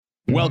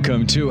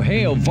Welcome to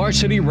Hail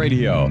Varsity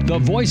Radio, the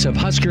voice of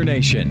Husker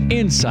Nation.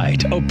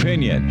 Insight,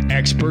 opinion,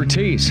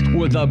 expertise,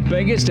 with the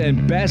biggest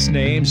and best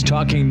names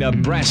talking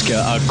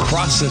Nebraska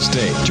across the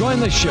state. Join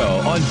the show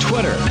on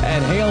Twitter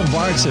at Hail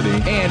Varsity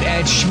and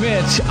at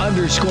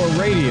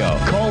Schmidt_radio.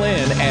 Call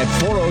in at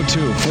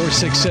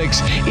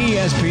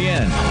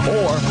 402-466-ESPN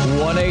or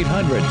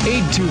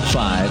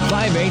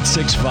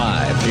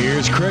 1-800-825-5865.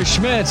 Here's Chris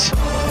Schmidt.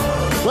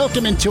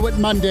 Welcome into it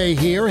Monday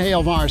here,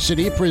 Hail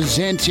Varsity,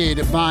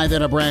 presented by the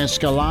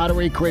Nebraska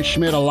Lottery. Chris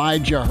Schmidt,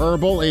 Elijah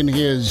Herbal in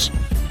his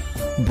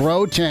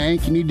bro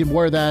tank. You need to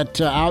wear that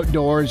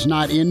outdoors,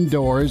 not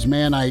indoors.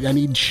 Man, I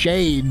need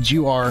shades.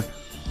 You are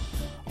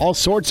all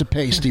sorts of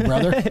pasty,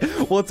 brother.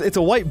 Well, it's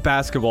a white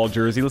basketball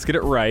jersey. Let's get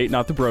it right,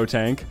 not the bro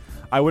tank.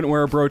 I wouldn't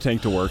wear a bro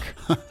tank to work.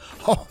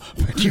 Oh,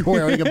 but you're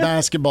wearing a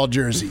basketball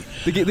jersey.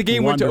 The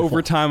game went to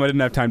overtime. I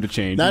didn't have time to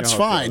change. That's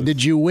fine.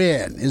 Did you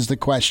win is the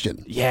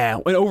question. Yeah,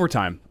 in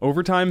overtime.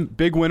 Overtime,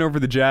 big win over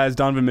the Jazz.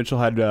 Donovan Mitchell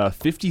had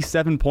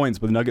 57 points,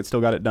 but the Nuggets still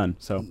got it done.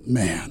 So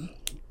man.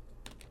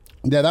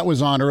 Yeah, that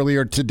was on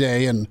earlier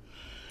today, and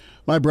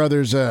my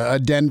brother's a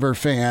Denver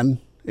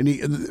fan, and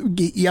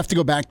you have to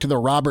go back to the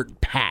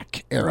Robert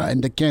Pack era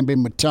and Dikembe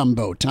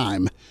Mutombo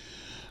time.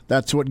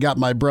 That's what got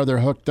my brother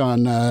hooked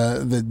on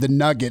the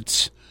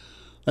Nuggets.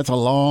 That's a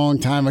long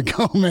time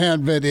ago,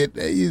 man. But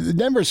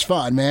Denver's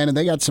fun, man, and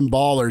they got some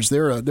ballers.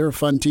 They're a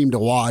fun team to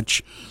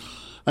watch.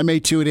 I may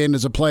tune in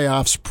as the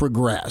playoffs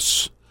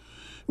progress.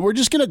 We're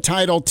just going to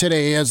title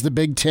today as the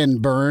Big Ten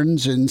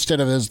burns instead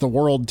of as the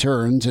world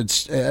turns.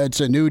 It's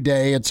a new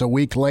day. It's a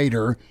week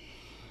later,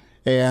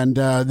 and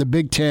the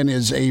Big Ten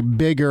is a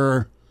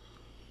bigger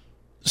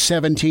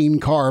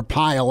 17-car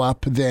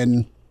pileup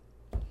than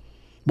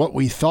what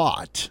we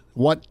thought.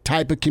 What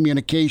type of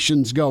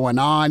communication's going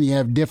on? You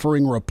have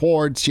differing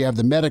reports. You have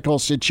the medical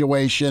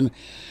situation.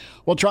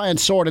 We'll try and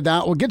sort it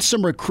out. We'll get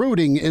some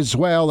recruiting as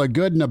well, a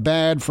good and a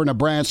bad for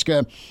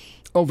Nebraska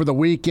over the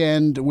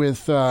weekend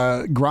with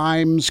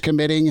Grimes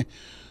committing,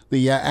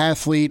 the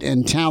athlete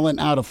and talent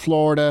out of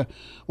Florida.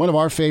 One of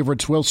our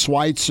favorites, Will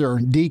Schweitzer,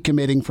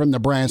 decommitting from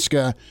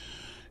Nebraska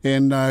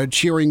and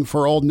cheering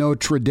for old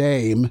Notre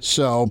Dame.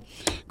 So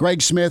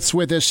Greg Smith's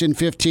with us in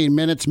 15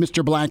 minutes.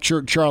 Mr.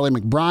 Blackshirt Charlie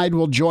McBride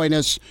will join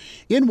us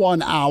in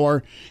 1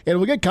 hour, and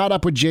we'll get caught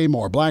up with Jay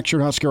Moore,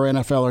 Blackshirt Husker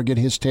NFLer, get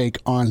his take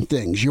on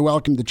things. You're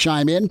welcome to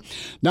chime in.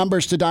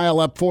 Numbers to dial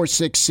up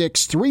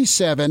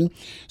 466-3776,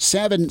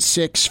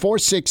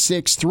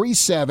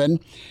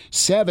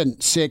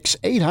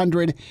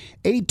 466-3776,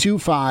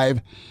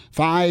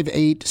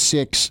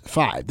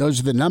 800-825-5865. Those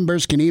are the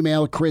numbers. Can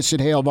email Chris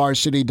at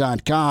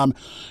HailVarsity.com.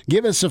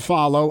 Give us a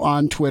follow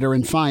on Twitter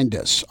and find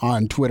us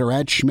on Twitter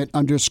at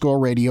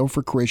Schmidt_radio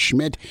for Chris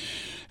Schmidt,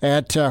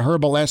 at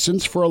Herbal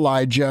Essence for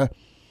Elijah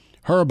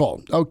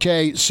Herbal.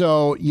 Okay,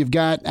 so you've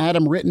got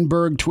Adam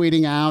Rittenberg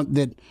tweeting out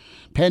that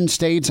Penn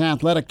State's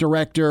athletic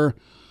director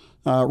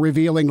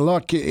revealing,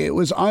 look, it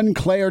was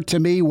unclear to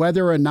me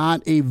whether or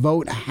not a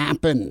vote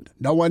happened.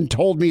 No one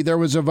told me there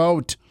was a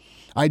vote.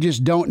 I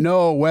just don't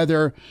know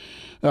whether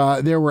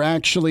there were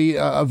actually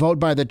a vote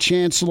by the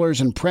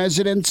chancellors and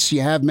presidents.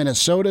 You have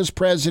Minnesota's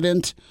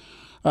president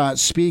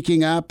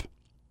speaking up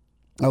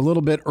a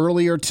little bit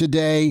earlier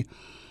today,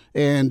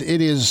 and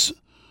it is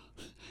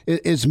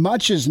as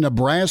much as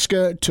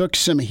Nebraska took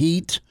some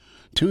heat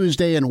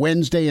Tuesday and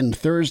Wednesday and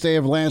Thursday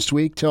of last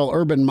week till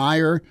Urban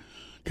Meyer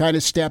kind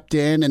of stepped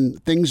in,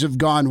 and things have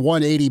gone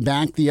 180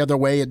 back the other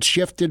way. It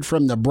shifted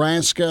from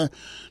Nebraska.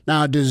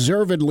 Now,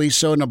 deservedly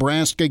so,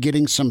 Nebraska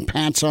getting some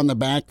pats on the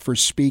back for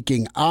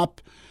speaking up.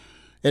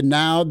 And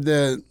now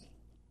the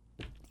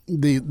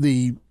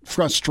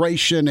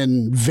frustration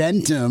and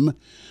venom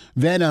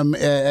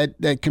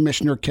at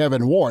Commissioner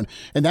Kevin Warren.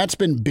 And that's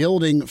been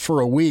building for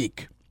a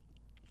week.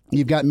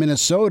 You've got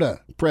Minnesota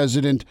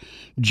President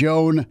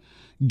Joan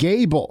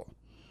Gable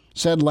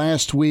said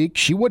last week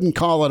she wouldn't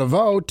call it a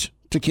vote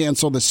to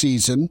cancel the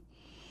season.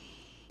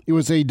 It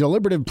was a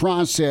deliberative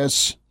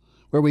process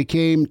where we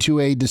came to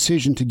a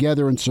decision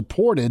together and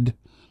supported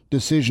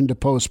decision to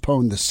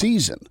postpone the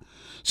season.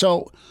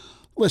 So,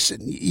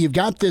 listen, you've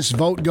got this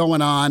vote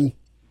going on,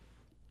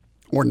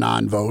 or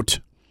non-vote,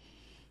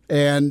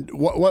 and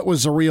what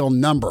was the real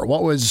number?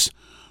 What was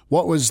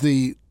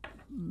the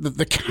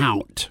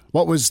count?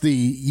 What was the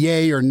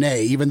yay or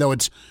nay, even though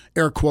it's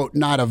air quote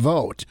not a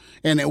vote?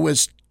 And it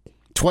was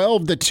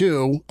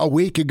 12-2 a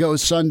week ago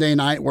Sunday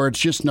night, where it's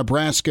just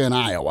Nebraska and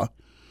Iowa.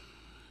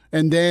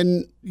 And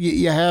then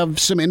you have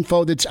some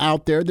info that's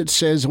out there that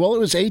says, well, it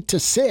was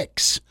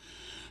 8-6.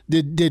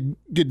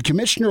 Did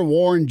Commissioner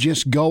Warren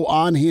just go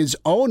on his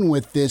own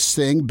with this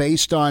thing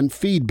based on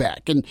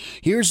feedback? And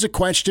here's the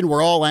question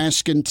we're all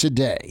asking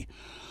today.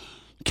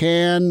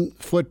 Can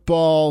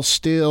football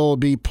still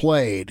be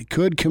played?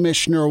 Could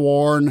Commissioner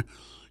Warren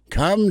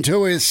come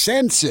to his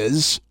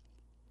senses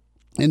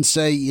and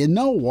say, you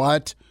know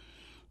what?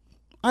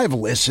 I've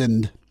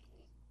listened,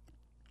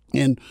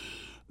 and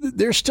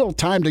there's still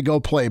time to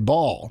go play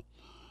ball.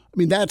 I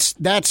mean, that's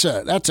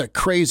a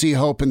crazy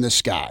hope in the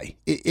sky.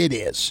 It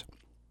is.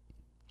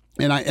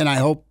 And I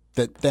hope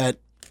that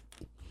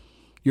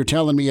you're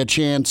telling me a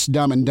chance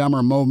Dumb and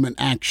Dumber moment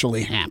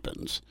actually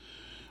happens.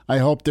 I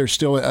hope there's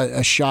still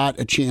a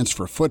chance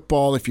for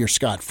football. If you're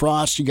Scott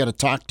Frost, you got to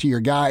talk to your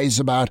guys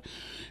about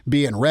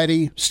being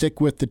ready.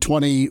 Stick with the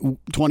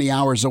 20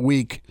 hours a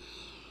week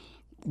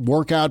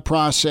workout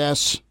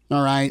process.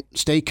 All right.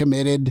 Stay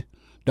committed.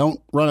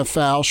 Don't run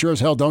afoul. Sure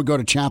as hell don't go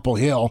to Chapel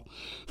Hill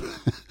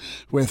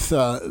with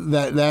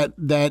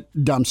that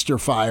dumpster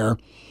fire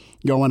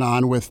going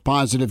on with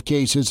positive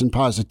cases and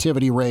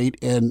positivity rate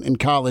and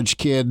college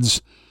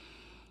kids.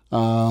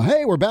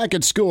 Hey, we're back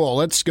at school.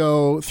 Let's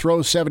go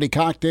throw 70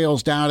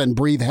 cocktails down and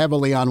breathe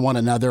heavily on one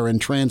another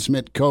and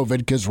transmit COVID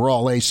because we're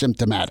all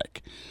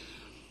asymptomatic.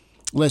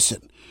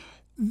 Listen,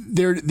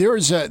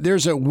 there's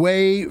a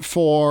way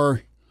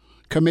for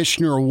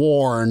Commissioner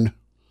Warren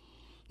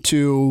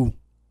to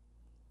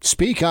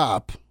speak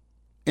up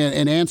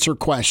and answer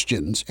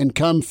questions and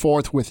come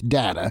forth with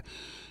data.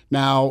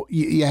 Now,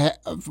 you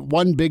have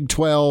one Big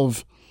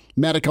 12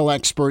 medical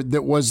expert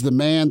that was the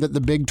man that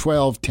the Big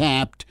 12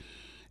 tapped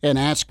and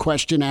asked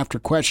question after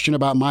question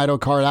about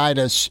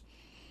myocarditis,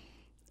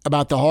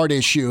 about the heart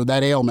issue,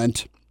 that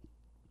ailment.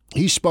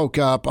 He spoke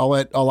up. I'll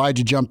let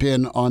Elijah jump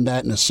in on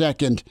that in a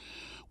second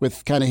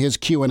with kind of his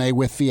Q&A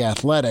with The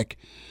Athletic.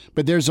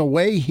 But there's a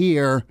way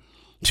here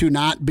to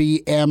not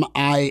be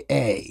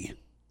MIA.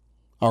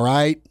 All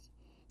right?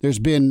 There's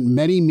been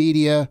many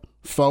media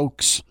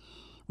folks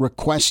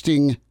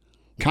requesting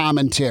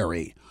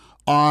commentary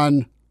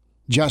on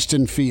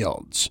Justin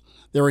Fields.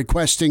 They're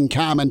requesting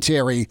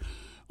commentary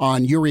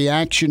on your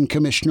reaction,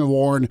 Commissioner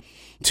Warren,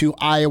 to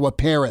Iowa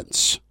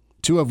parents,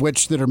 two of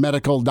which that are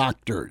medical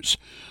doctors.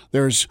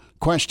 There's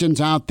questions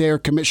out there,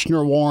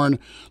 Commissioner Warren.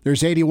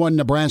 There's 81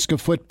 Nebraska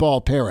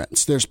football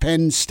parents. There's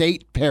Penn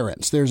State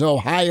parents. There's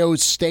Ohio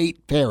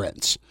State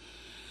parents.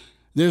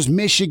 There's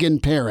Michigan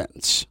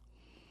parents.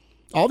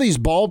 All these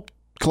ball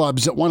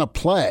clubs that want to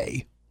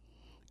play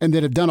and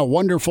that have done a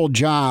wonderful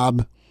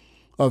job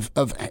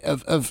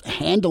of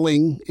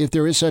handling, if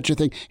there is such a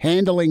thing,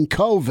 handling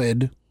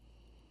COVID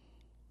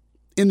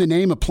in the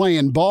name of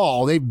playing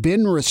ball. They've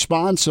been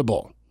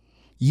responsible.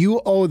 You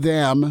owe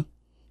them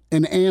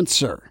an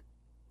answer,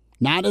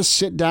 not a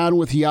sit down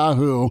with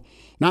Yahoo,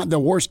 not the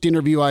worst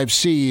interview I've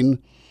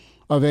seen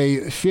of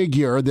a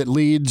figure that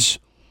leads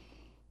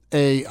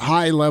a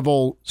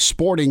high-level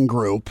sporting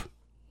group,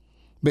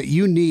 but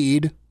you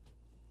need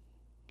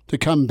to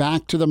come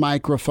back to the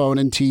microphone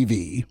and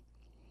TV,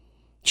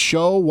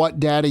 show what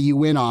data you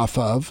went off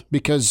of,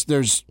 because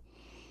there's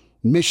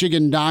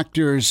Michigan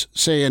doctors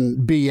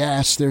saying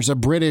BS. There's a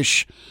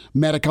British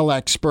medical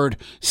expert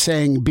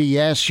saying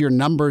BS. Your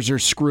numbers are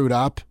screwed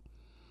up.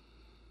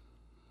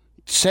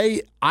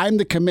 Say, I'm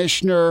the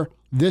commissioner.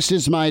 This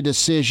is my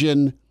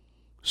decision.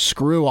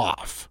 Screw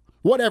off.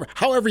 Whatever,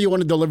 however you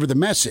want to deliver the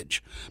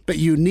message. But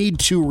you need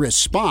to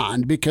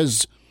respond,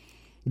 because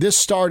this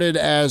started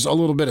as a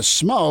little bit of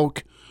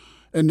smoke,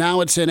 and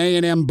now it's an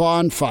A&M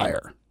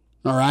bonfire.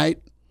 All right?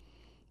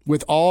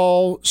 With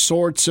all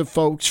sorts of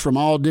folks from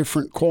all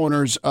different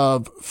corners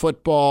of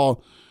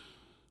football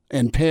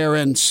and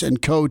parents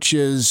and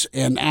coaches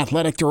and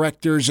athletic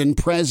directors and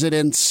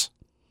presidents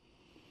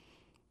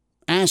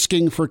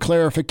asking for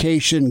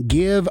clarification.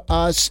 Give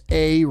us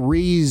a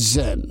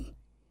reason.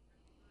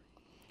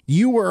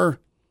 You were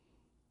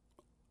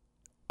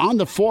on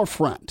the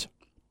forefront.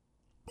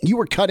 You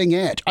were cutting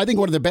edge. I think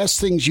one of the best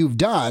things you've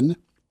done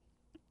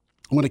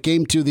when it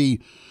came to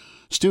the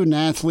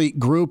student-athlete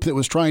group that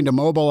was trying to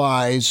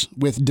mobilize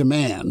with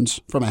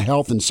demands from a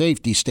health and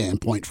safety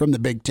standpoint from the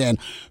Big Ten,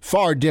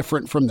 far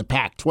different from the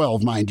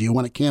Pac-12, mind you,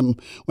 when it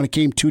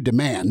came to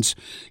demands.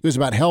 It was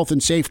about health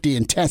and safety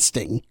and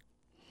testing.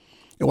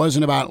 It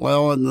wasn't about,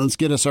 well, let's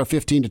get us our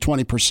 15 to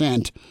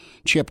 20%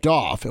 chipped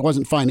off. It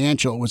wasn't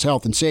financial. It was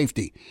health and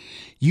safety.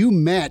 You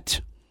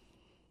met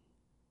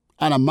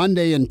on a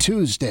Monday and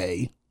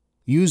Tuesday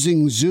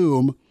using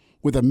Zoom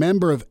with a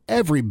member of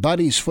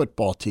everybody's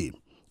football team.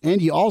 And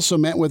you also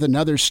met with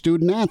another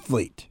student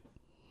athlete.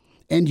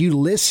 And you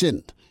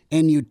listened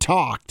and you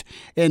talked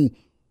and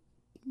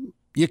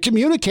you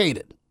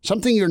communicated,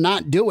 something you're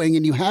not doing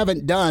and you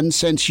haven't done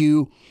since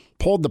you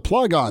pulled the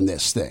plug on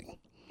this thing.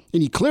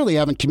 And you clearly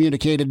haven't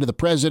communicated to the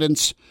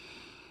presidents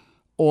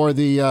or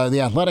the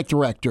athletic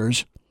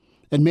directors.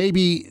 And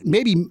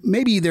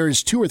maybe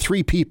there's 2 or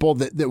 3 people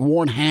that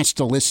Warren has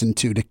to listen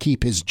to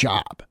keep his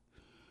job.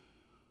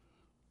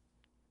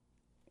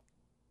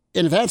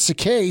 And if that's the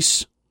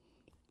case,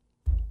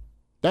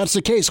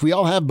 we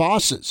all have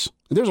bosses.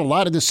 There's a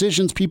lot of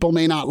decisions people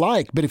may not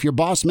like, but if your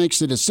boss makes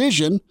the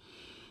decision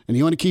and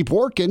you want to keep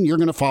working, you're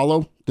going to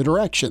follow the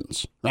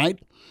directions, right?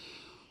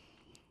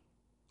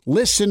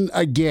 Listen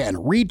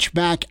again. Reach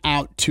back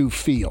out to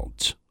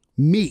Fields.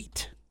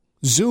 Meet.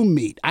 Zoom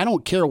meet. I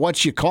don't care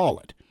what you call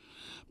it.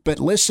 But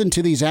listen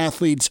to these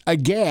athletes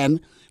again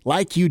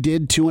like you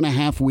did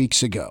 2.5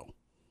 weeks ago.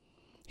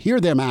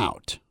 Hear them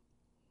out.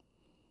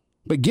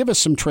 But give us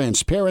some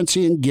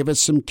transparency and give us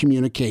some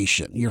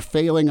communication. You're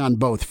failing on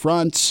both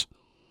fronts.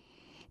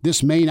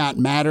 This may not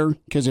matter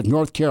because if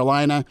North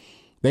Carolina,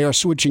 they are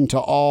switching to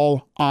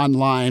all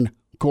online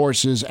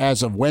courses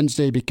as of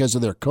Wednesday because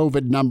of their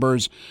COVID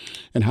numbers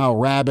and how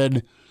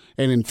rabid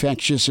and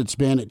infectious it's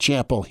been at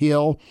Chapel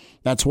Hill.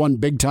 That's one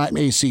big-time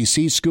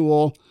ACC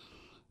school.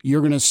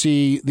 You're going to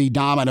see the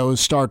dominoes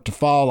start to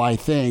fall, I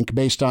think,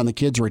 based on the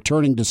kids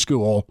returning to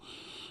school.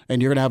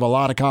 And you're going to have a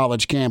lot of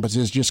college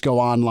campuses just go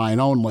online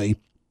only,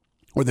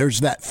 or there's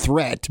that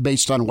threat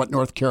based on what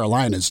North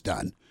Carolina's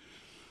done.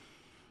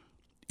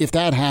 If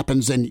that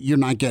happens, then you're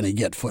not going to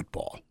get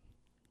football.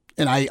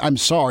 And I'm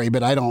sorry,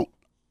 but I don't.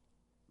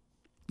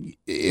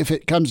 If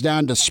it comes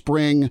down to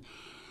spring,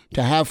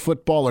 to have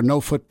football or no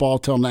football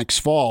till next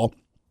fall,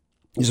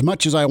 as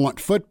much as I want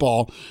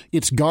football,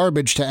 it's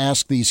garbage to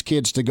ask these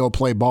kids to go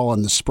play ball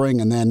in the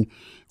spring and then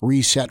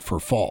reset for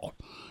fall.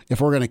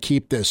 If we're going to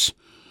keep this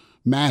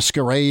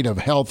masquerade of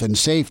health and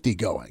safety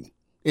going,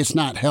 it's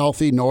not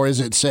healthy, nor is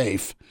it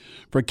safe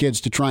for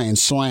kids to try and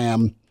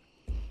slam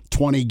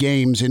 20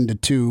 games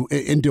into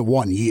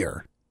 1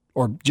 year,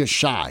 or just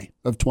shy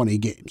of 20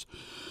 games.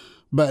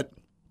 But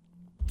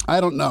I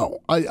don't know.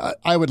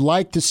 I would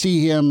like to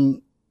see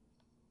him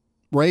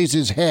raise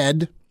his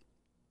head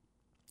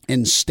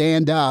and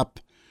stand up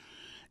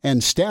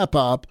and step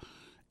up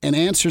and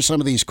answer some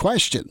of these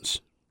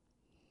questions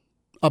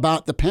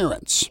about the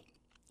parents,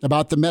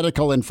 about the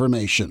medical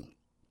information,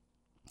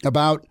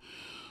 about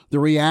the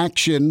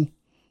reaction,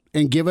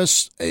 and give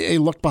us a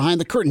look behind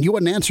the curtain. You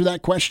wouldn't answer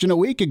that question a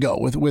week ago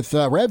with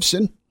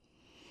Revson.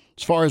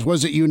 As far as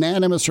was it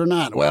unanimous or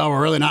not? Well,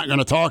 we're really not going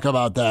to talk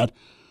about that.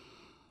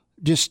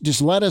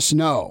 Just let us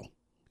know.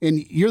 And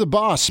you're the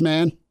boss,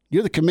 man.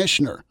 You're the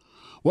commissioner.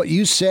 What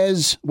you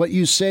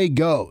say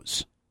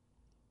goes.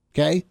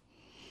 Okay?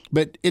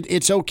 But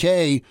it's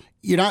okay.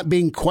 You're not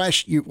being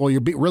questioned. Well,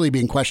 you're really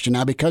being questioned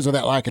now because of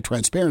that lack of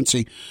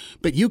transparency.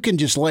 But you can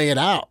just lay it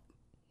out.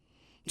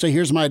 So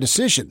here's my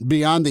decision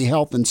beyond the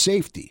health and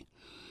safety.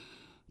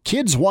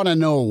 Kids want to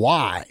know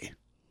why.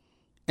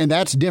 And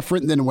that's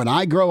different than when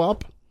I grow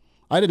up.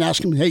 I didn't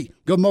ask them, hey,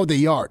 go mow the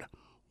yard.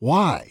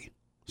 Why?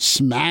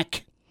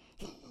 Smack.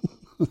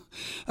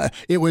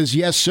 It was,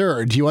 yes,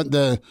 sir. Do you want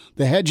the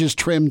hedges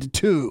trimmed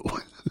too?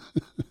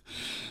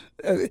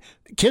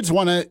 Kids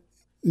want to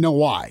know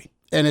why.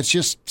 And it's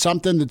just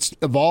something that's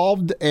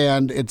evolved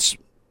and it's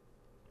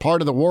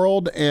part of the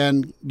world.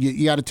 And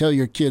you got to tell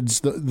your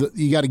kids,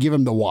 you got to give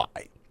them the why.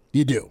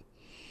 You do.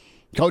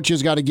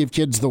 Coaches got to give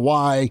kids the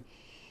why.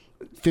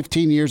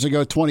 15 years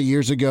ago, 20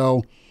 years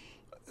ago,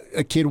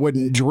 a kid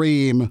wouldn't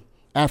dream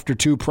after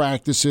 2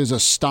 practices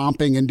of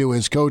stomping into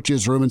his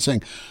coach's room and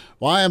saying,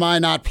 why am I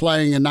not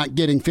playing and not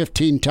getting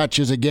 15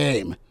 touches a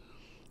game?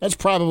 That's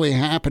probably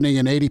happening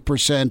in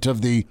 80%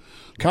 of the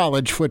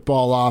college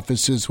football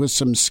offices with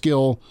some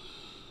skill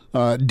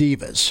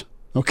divas,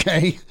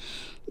 okay?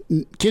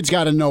 Kids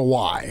got to know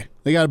why.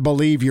 They got to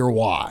believe your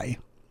why.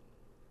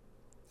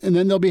 And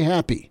then they'll be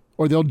happy,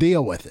 or they'll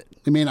deal with it.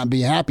 They may not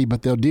be happy,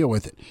 but they'll deal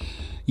with it.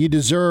 You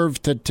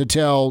deserve to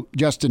tell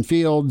Justin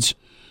Fields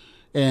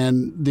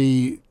and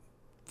the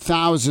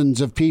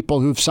thousands of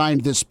people who've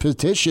signed this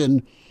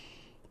petition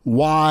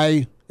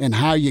why and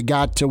how you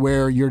got to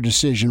where your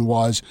decision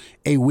was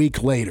a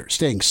week later.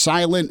 Staying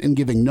silent and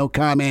giving no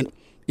comment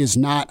is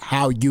not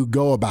how you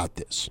go about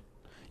this.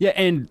 Yeah,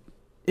 and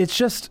it's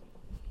just,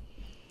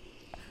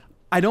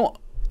 I want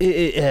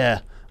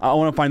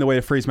to find the way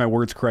to phrase my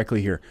words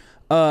correctly here.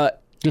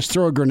 Just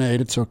throw a grenade.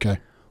 It's okay.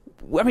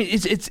 I mean,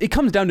 it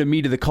comes down to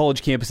me to the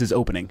college campuses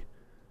opening.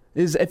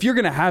 Is if you're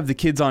going to have the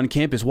kids on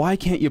campus, why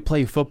can't you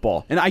play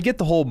football? And I get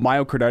the whole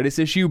myocarditis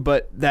issue,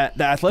 but the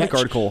athletic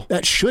article...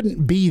 That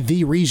shouldn't be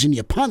the reason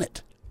you punt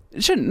it.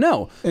 It shouldn't,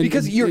 no.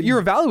 Because you're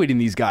evaluating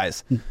these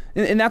guys.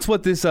 And that's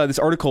what this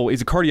article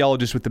is. A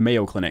cardiologist with the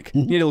Mayo Clinic.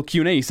 In a little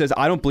Q&A, he says,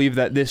 I don't believe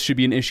that this should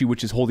be an issue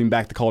which is holding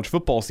back the college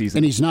football season.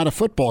 And he's not a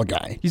football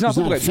guy. He's not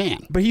a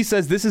fan. But he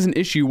says this is an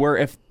issue where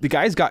if the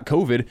guy's got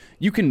COVID,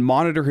 you can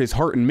monitor his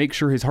heart and make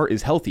sure his heart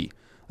is healthy.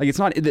 Like, it's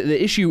not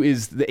the issue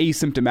is the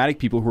asymptomatic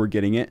people who are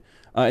getting it.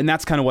 And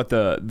that's kind of what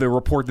the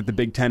report that the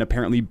Big Ten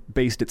apparently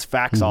based its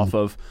facts off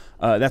of.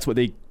 That's what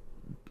they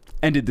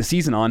ended the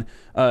season on.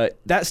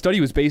 That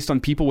study was based on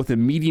people with a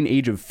median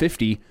age of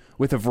 50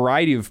 with a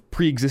variety of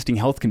pre-existing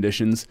health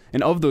conditions.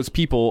 And of those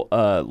people,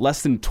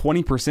 less than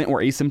 20%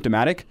 were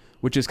asymptomatic,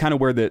 which is kind of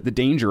where the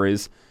danger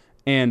is.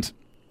 And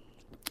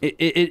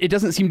it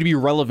doesn't seem to be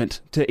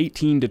relevant to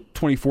 18 to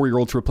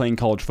 24-year-olds who are playing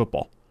college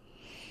football.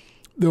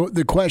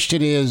 The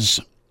question is,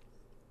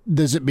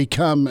 does it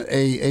become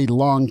a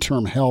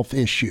long-term health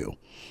issue?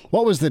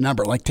 What was the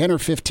number? Like 10 or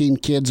 15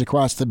 kids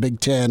across the Big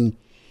Ten,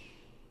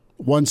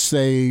 once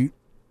they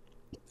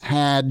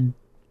had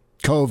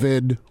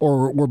COVID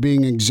or were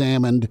being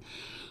examined,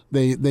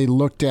 they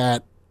looked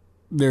at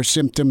their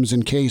symptoms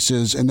and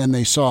cases, and then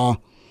they saw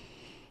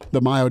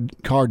the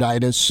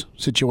myocarditis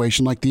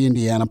situation like the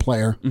Indiana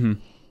player. Mm-hmm.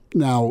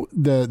 Now,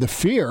 the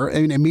fear,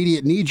 an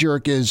immediate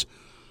knee-jerk is,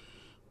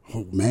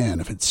 oh man,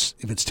 if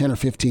it's 10 or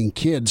 15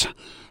 kids,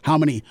 how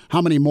many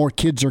more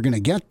kids are going to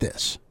get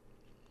this?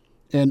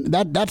 And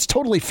that's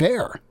totally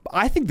fair.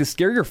 I think the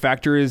scarier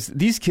factor is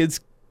these kids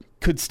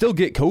could still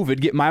get COVID,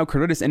 get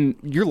myocarditis, and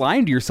you're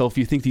lying to yourself if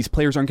you think these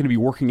players aren't going to be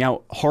working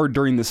out hard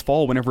during this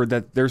fall whenever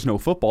that there's no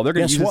football. They're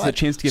going to use this as a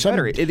chance to get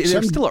better.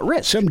 They're still at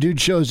risk. Some dude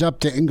shows up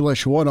to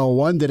English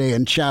 101 today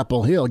in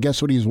Chapel Hill.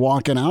 Guess what he's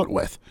walking out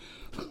with?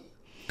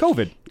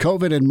 COVID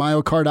and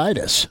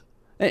myocarditis.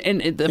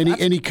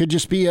 And he could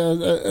just be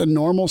a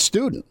normal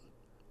student.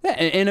 Yeah,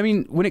 and I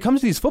mean, when it comes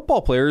to these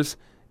football players,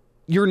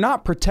 you're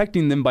not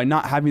protecting them by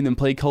not having them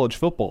play college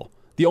football.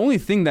 The only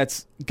thing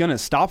that's going to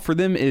stop for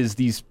them is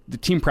the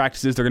team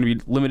practices. They're going to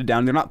be limited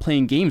down. They're not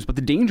playing games, but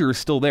the danger is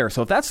still there.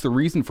 So if that's the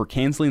reason for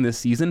canceling this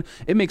season,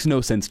 it makes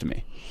no sense to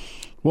me.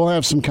 We'll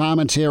have some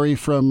commentary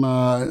from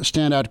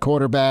standout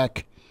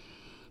quarterback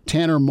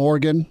Tanner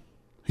Morgan.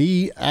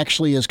 He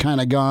actually has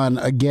kind of gone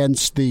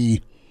against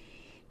the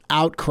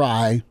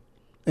outcry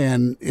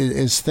and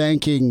is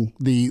thanking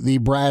the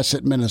brass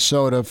at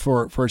Minnesota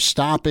for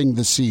stopping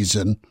the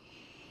season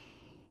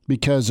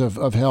because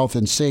of health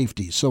and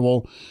safety. So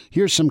we'll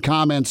hear some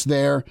comments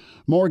there.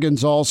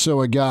 Morgan's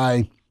also a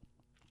guy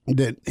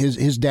that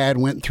his dad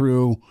went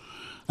through,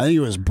 I think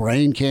it was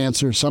brain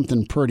cancer,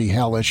 something pretty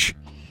hellish.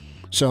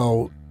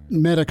 So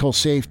medical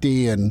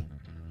safety and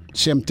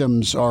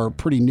symptoms are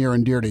pretty near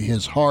and dear to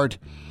his heart.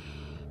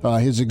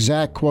 His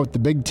exact quote, the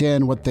Big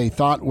Ten, what they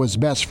thought was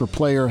best for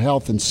player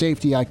health and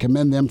safety. I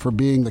commend them for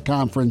being the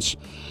conference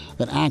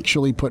that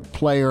actually put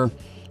player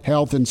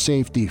health and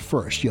safety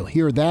first. You'll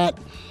hear that.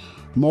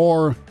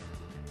 More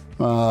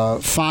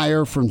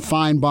fire from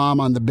Feinbaum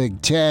on the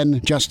Big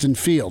Ten. Justin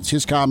Fields,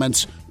 his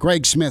comments.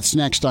 Greg Smith's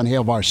next on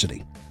Hail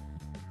Varsity.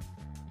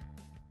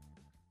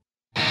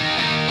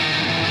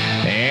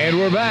 And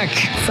we're back.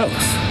 Fellas,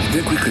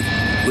 you think we could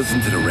listen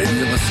to the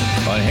radio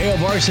on Hail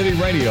Varsity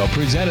Radio,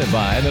 presented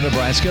by the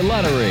Nebraska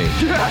Lottery.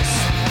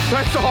 Yes!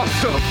 That's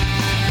awesome!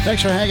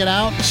 Thanks for hanging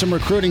out. Some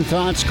recruiting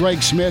thoughts.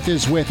 Greg Smith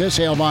is with us.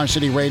 Hail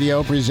Varsity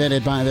Radio,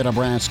 presented by the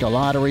Nebraska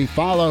Lottery.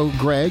 Follow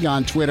Greg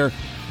on Twitter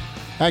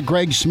at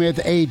Greg Smith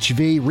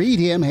HV. Read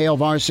him,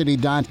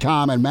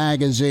 hailvarsity.com and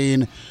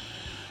magazine.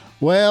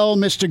 Well,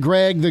 Mr.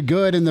 Greg, the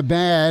good and the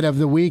bad of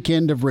the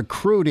weekend of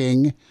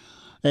recruiting.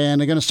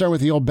 And I'm going to start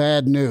with the old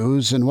bad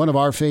news. And one of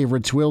our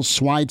favorites, Will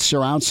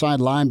Schweitzer,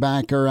 outside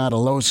linebacker out of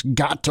Los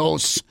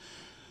Gatos,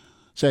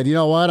 said, you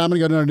know what, I'm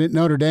going to go to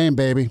Notre Dame,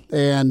 baby.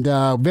 And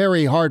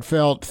very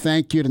heartfelt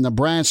thank you to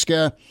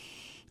Nebraska.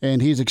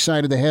 And he's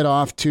excited to head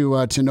off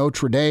to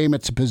Notre Dame.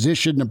 It's a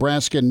position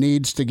Nebraska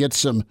needs to get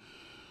some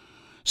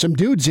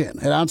dudes in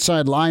at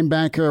outside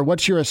linebacker.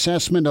 What's your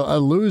assessment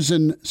of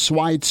losing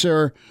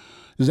Schweitzer?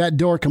 Is that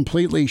door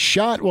completely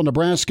shut? Will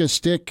Nebraska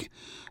stick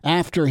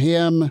after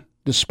him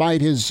despite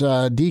his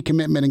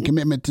decommitment and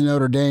commitment to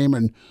Notre Dame?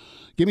 And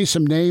give me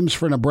some names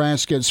for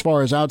Nebraska as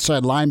far as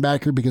outside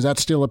linebacker, because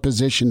that's still a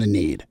position to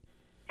need.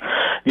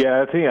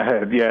 Yeah, I think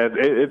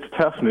it's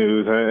tough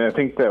news. I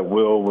think that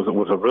Will was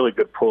a really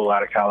good pull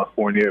out of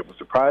California. It was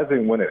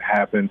surprising when it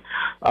happened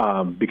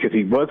because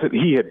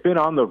he had been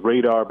on the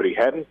radar, but he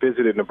hadn't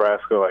visited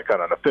Nebraska like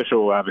on an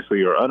official,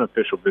 obviously, or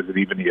unofficial visit.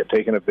 Even he had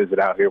taken a visit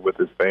out here with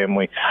his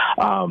family,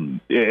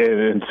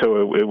 and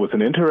so it was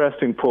an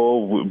interesting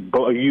pull.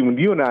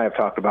 You and I have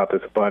talked about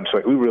this a bunch.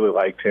 Like, we really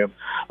liked him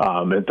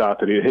and thought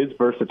that his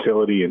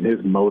versatility and his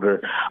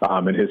motor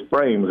and his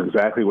frame was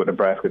exactly what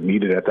Nebraska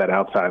needed at that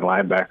outside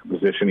linebacker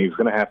position. He was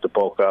going to have to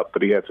bulk up,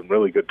 but he had some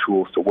really good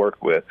tools to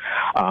work with.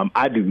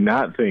 I do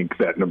not think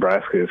that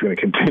Nebraska is going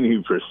to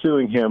continue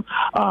pursuing him,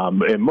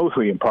 and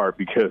mostly in part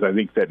because I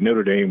think that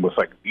Notre Dame was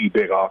like the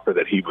big offer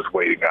that he was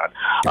waiting on.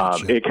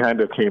 Gotcha. It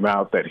kind of came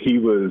out that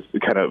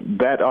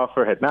that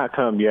offer had not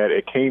come yet.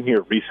 It came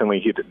here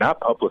recently. He did not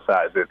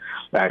publicize it,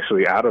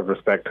 actually, out of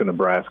respect to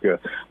Nebraska.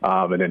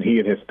 And then he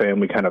and his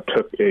family kind of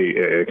took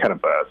a kind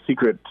of a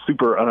secret,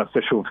 super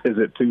unofficial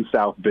visit to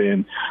South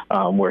Bend,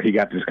 where he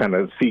got to just kind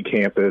of see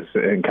campus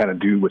and kind of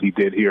do what he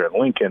did here at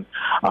Lincoln,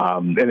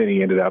 and then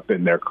he ended up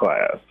in their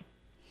class.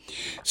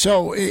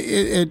 So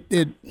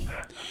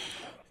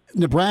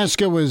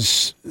Nebraska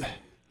was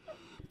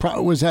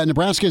that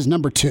Nebraska's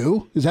number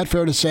 2? Is that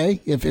fair to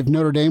say? If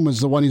Notre Dame was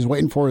the one he's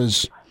waiting for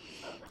his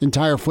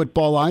entire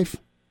football life?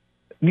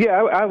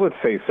 Yeah, I would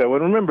say so.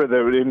 And remember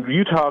that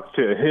you talked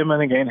to him,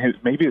 and again,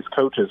 maybe his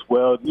coach as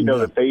well. You know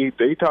that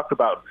they talked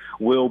about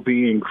Will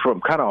being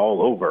from kind of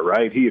all over,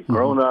 right? He had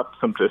grown up,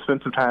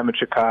 spent some time in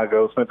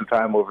Chicago, spent some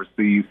time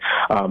overseas.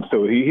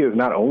 So he has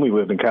not only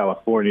lived in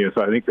California.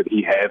 So I think that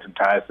he has some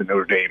ties to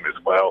Notre Dame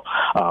as well.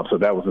 So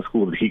that was a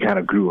school that he kind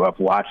of grew up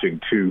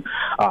watching too.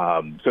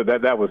 So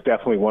that was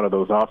definitely one of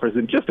those offers.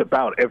 And just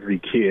about every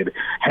kid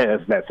has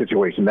that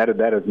situation. That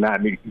is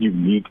not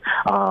unique.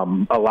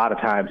 A lot of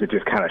times it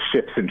just kind of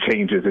shifts and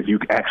changes as you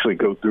actually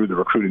go through the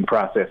recruiting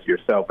process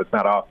yourself. It's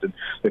not often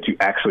that you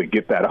actually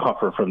get that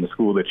offer from the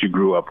school that you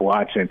grew up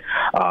watching.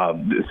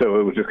 So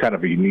it was just kind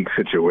of a unique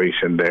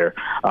situation there.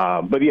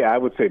 But yeah, I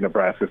would say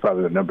Nebraska is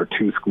probably the number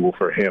 2 school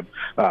for him.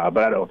 But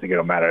I don't think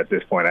it'll matter at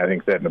this point. I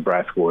think that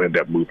Nebraska will end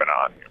up moving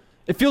on.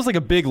 It feels like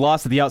a big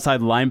loss at the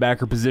outside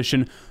linebacker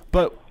position,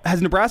 but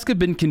has Nebraska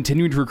been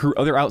continuing to recruit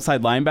other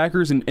outside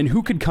linebackers, and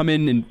who could come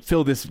in and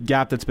fill this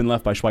gap that's been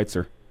left by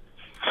Schweitzer?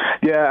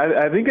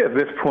 Yeah, I think at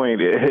this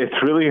point it's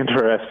really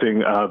interesting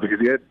because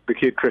you had the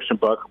kid Christian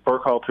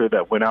Burkhalter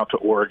that went out to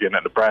Oregon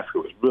and Nebraska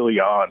was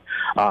really on,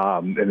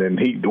 and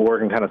then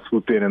Oregon kind of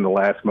swooped in the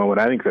last moment.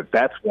 I think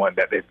that's one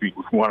that if we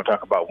want to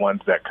talk about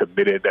ones that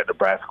committed that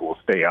Nebraska will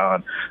stay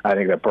on, I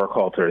think that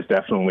Burkhalter is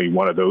definitely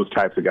one of those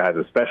types of guys,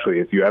 especially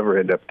if you ever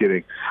end up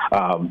getting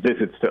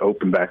visits to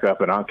open back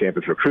up and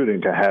on-campus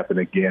recruiting to happen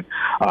again.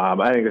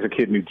 I think there's a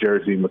kid in New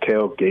Jersey,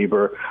 Mikhail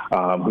Gaber,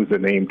 who's a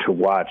name to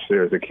watch.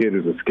 There's a kid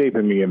who's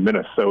escaping me in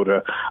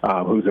Minnesota,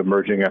 who's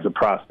emerging as a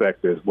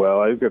prospect as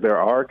well. I think that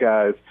there are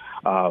guys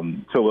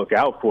to look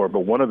out for,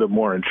 but one of the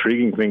more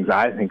intriguing things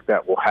I think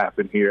that will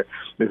happen here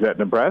is that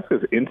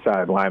Nebraska's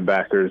inside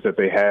linebackers that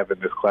they have in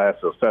this class,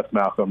 so Seth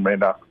Malcolm,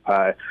 Randolph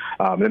Pye,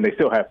 and they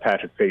still have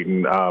Patrick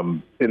Payton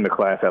in the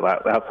class at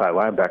outside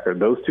linebacker.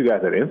 Those two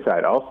guys at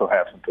inside also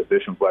have some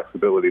position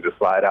flexibility to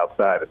slide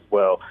outside as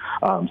well.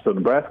 So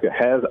Nebraska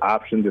has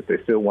options if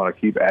they still want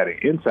to keep adding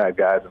inside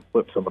guys and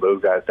flip some of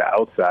those guys to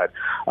outside,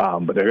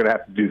 but they're going to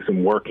have to do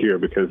some work here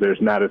because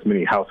there's not as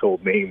many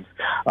household names,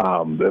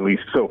 at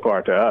least so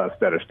far to us,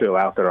 that are still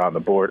out there on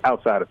the board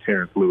outside of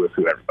Terrence Lewis,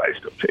 who everybody's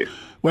still chasing.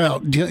 Well,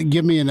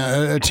 give me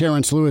a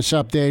Terrence Lewis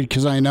update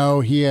because I know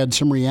he had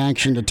some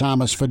reaction to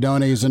Thomas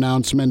Fidone's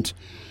announcement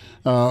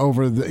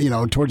over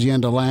towards the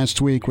end of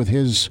last week with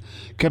his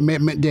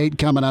commitment date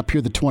coming up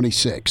here the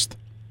 26th.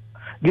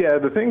 Yeah,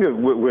 the thing is,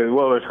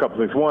 there's a couple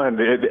things. One,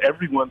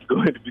 everyone's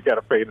going to be kind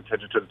of paying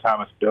attention to the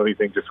Thomas Fidone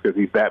thing just because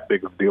he's that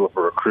big of a deal of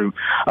a recruit.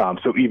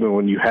 So even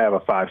when you have a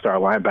five-star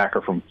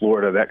linebacker from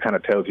Florida, that kind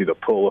of tells you the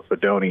pull of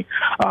Fidone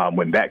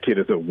when that kid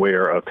is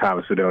aware of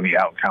Thomas Fidone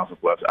out in Council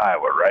Bluffs,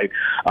 Iowa, right?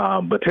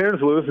 But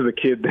Terrence Lewis is a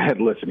kid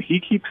that, listen, he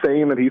keeps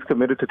saying that he's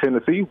committed to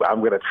Tennessee. I'm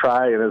going to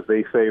try and, as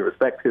they say,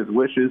 respect his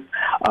wishes.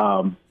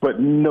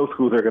 But no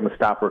schools are going to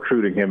stop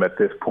recruiting him at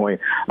this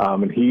point.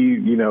 And he,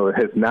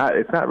 it's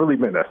not really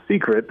been a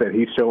secret that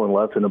he's showing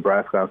love to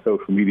Nebraska on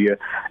social media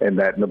and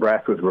that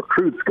Nebraska's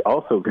recruits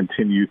also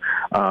continue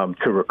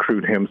to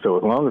recruit him. So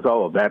as long as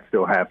all of that's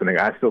still happening,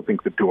 I still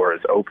think the door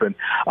is open.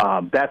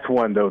 That's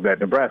one, though, that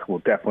Nebraska will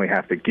definitely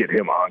have to get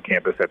him on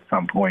campus at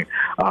some point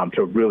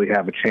to really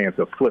have a chance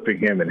of flipping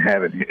him and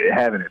having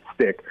it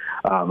stick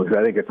because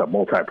I think it's a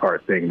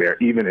multi-part thing there.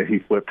 Even if he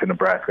flipped to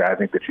Nebraska, I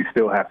think that you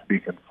still have to be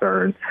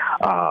concerned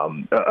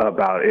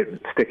about it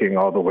sticking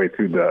all the way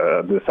through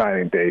the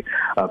signing day.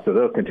 So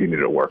they'll continue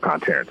to work on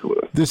Terrence Lewis.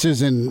 This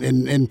is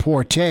in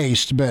poor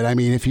taste, but I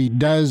mean, if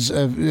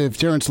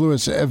Terrence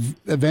Lewis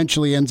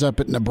eventually ends up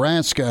at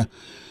Nebraska,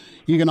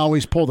 you can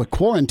always pull the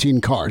quarantine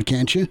card,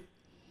 can't you?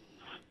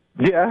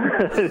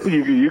 Yeah,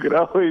 you can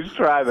always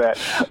try that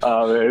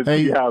and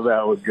see how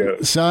that would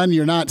go. Son,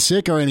 you're not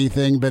sick or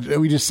anything, but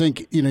we just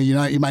think you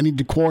might need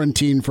to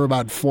quarantine for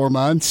about 4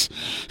 months.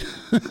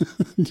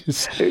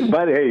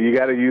 But hey, you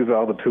got to use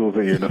all the tools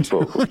at your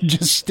disposal.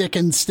 Just stick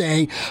and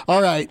stay.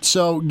 All right,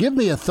 so give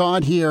me a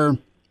thought here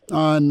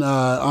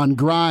on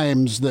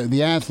Grimes,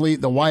 the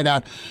athlete, the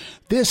wideout.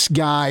 This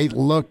guy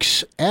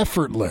looks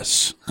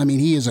effortless. I mean,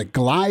 he is a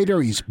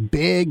glider. He's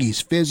big.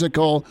 He's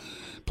physical.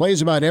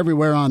 Plays about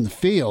everywhere on the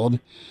field.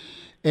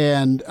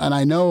 And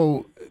I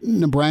know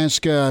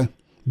Nebraska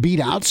beat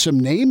out some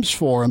names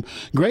for him.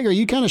 Greg, are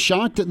you kind of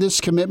shocked at this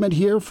commitment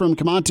here from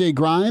Kamante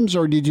Grimes,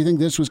 or did you think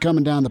this was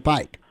coming down the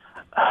pike?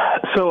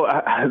 So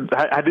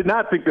I did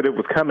not think that it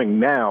was coming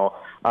now.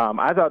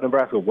 I thought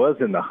Nebraska was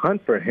in the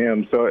hunt for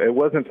him, so it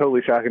wasn't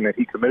totally shocking that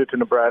he committed to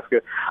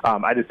Nebraska.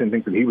 I just didn't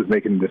think that he was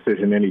making a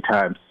decision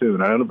anytime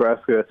soon. I know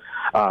Nebraska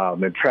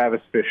and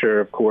Travis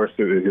Fisher, of course,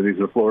 because he's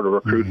a Florida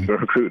recruit, so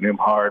recruiting him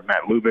hard.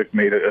 Matt Lubick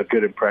made a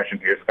good impression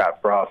here. Scott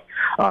Frost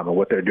and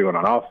what they're doing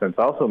on offense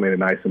also made a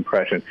nice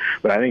impression.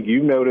 But I think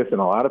you noticed, and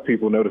a lot of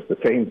people noticed the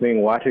same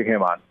thing watching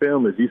him on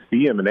film, is you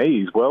see him, and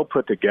he's well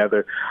put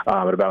together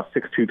at about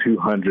 6'2",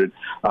 200.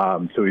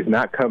 So he's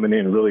not coming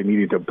in really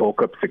needing to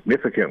bulk up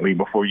significantly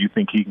before you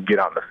think he can get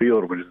on the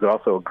field, which is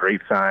also a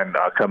great sign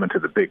coming to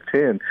the Big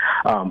Ten.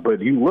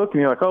 But you look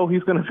and you're like, oh,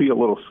 he's going to be a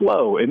little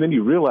slow. And then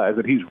you realize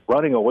that he's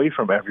running away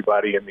from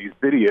everybody in these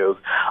videos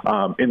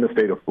in the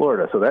state of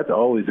Florida. So that's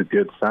always a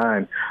good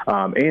sign.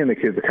 And the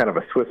kid's kind of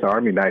a Swiss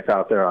Army knife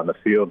out there on the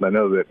field. And I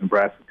know that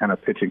Nebraska's kind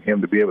of pitching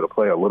him to be able to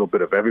play a little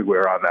bit of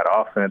everywhere on that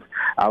offense,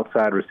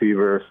 outside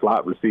receiver,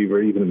 slot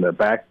receiver, even in the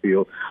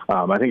backfield.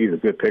 I think he's a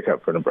good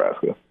pickup for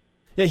Nebraska.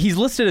 Yeah, he's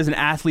listed as an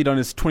athlete on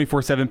his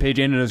 24/7 page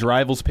and on his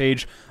Rivals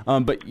page.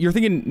 But you're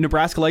thinking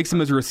Nebraska likes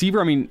him as a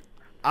receiver? I mean,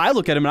 I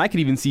look at him and I could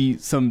even see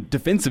some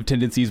defensive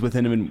tendencies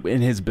within him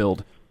in his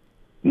build.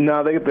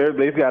 No,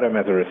 they've got him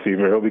as a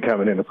receiver. He'll be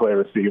coming in to play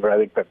receiver. I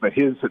think that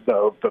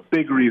the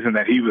big reason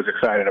that he was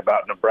excited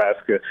about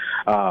Nebraska,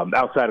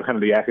 outside of kind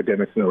of the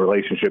academics and the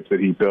relationships that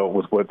he built,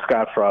 was what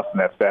Scott Frost and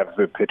that staff has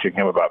been pitching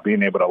him about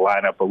being able to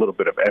line up a little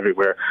bit of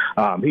everywhere.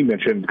 He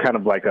mentioned kind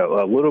of like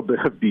a little bit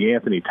of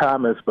DeAnthony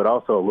Thomas, but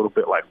also a little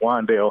bit like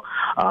Wandale.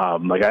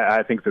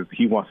 I think that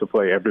he wants to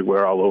play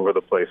everywhere, all over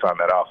the place on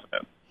that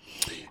offense.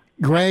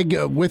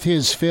 Greg, with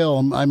his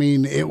film, I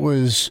mean, it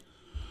was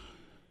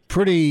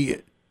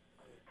pretty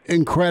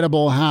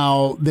incredible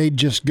how they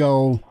just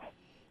go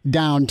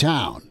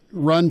downtown.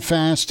 run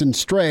fast and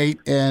straight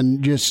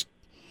and just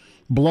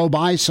blow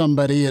by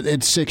somebody at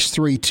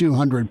 6'3",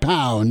 200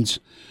 pounds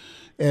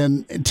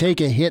and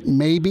take a hit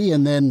maybe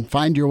and then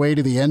find your way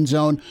to the end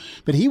zone.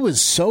 But he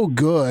was so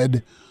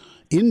good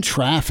in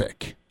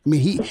traffic. I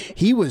mean,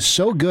 he was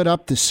so good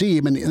up the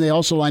seam, and they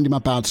also lined him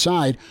up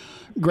outside.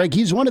 Greg,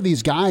 he's one of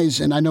these guys,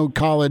 and I know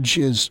college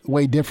is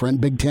way different.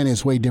 Big Ten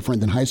is way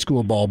different than high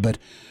school ball, but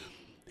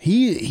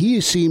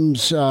he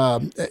seems at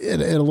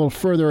a little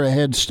further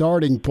ahead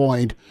starting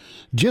point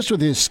just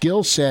with his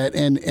skill set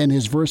and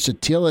his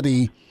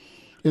versatility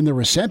in the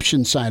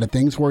reception side of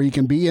things where he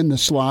can be in the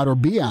slot or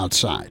be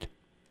outside.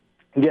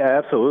 Yeah,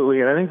 absolutely.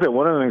 And I think that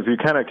one of the things you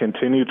kind of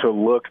continue to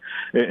look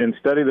and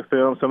study the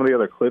film, some of the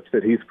other clips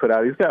that he's put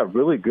out, he's got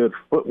really good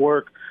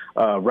footwork,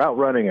 route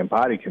running, and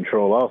body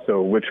control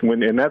also,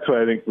 and that's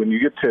why I think when you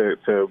get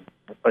to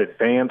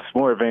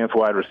more advanced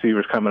wide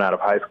receivers coming out of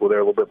high school, they're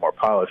a little bit more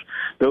polished.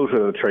 Those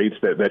are the traits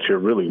that you're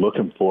really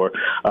looking for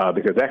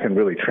because that can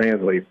really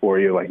translate for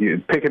you. Like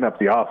picking up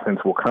the offense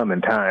will come in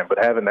time, but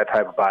having that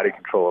type of body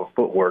control and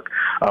footwork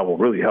will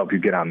really help you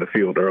get on the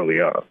field early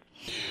on.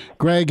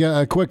 Greg,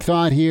 a quick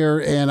thought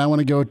here, and I want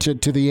to go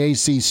to the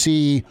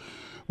ACC.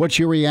 What's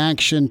your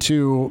reaction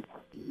to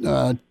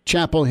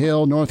Chapel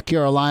Hill, North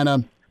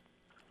Carolina,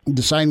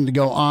 deciding to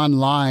go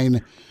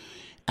online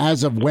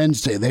as of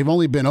Wednesday? They've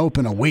only been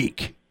open a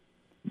week.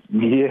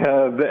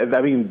 Yeah,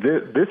 I mean,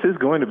 this is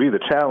going to be the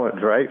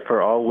challenge, right,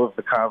 for all of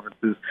the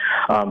conferences.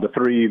 The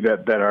three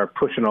that are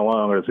pushing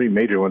along, or the three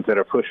major ones that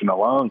are pushing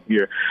along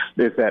here,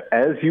 is that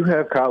as you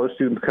have college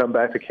students come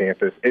back to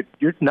campus,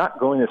 you're not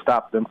going to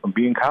stop them from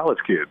being college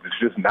kids. It's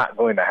just not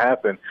going to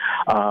happen.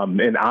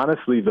 And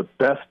honestly, the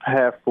best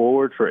path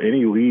forward for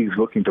any leagues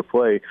looking to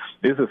play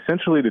is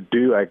essentially to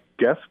do, I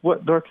guess,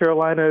 what North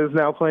Carolina is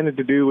now planning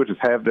to do, which is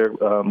have their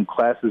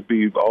classes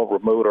be all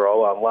remote or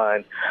all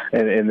online,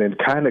 and then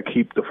kind of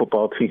keep the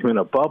football team in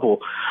a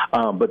bubble.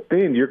 But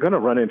then you're going to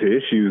run into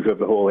issues of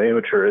the whole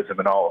amateurism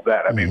and all of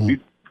that. I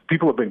mean,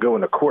 people have been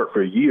going to court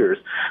for years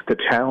to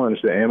challenge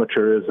the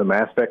amateurism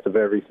aspect of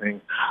everything,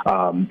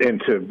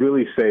 and to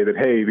really say that,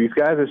 hey, these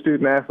guys are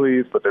student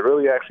athletes, but they're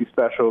really actually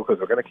special because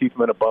we're going to keep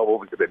them in a bubble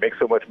because they make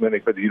so much money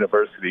for the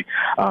university.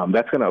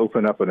 That's going to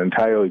open up an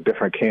entirely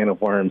different can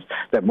of worms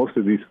that most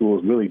of these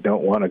schools really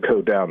don't want to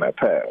go down that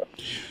path.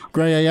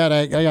 Greg,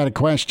 I got a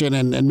question,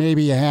 and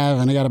maybe you have,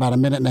 and I got about a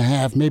minute and a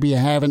half. Maybe you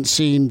haven't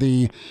seen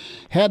the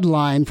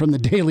headline from the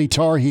Daily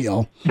Tar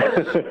Heel.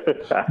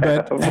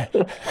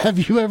 But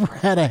have you ever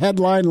had a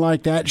headline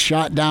like that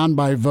shot down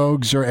by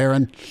Vogues or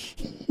Aaron?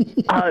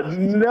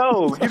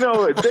 No.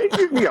 They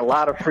give me a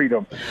lot of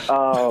freedom.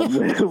 So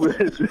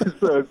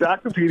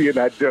Doctopedia and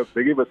I joke,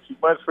 they give us too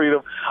much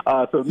freedom.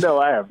 So no,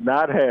 I have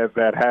not had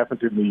that happen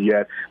to me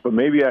yet, but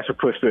maybe I should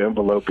push the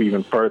envelope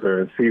even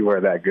further and see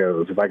where that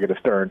goes if I get a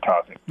stern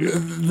talking.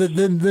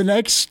 The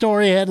next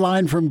story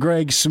headline from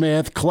Greg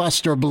Smith,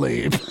 cluster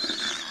bleep.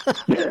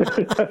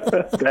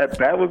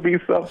 that would be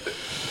something.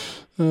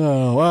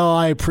 Oh, well,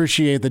 I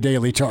appreciate the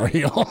Daily Tar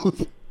Heel.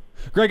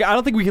 Greg, I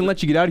don't think we can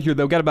let you get out of here,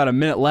 though. Got about a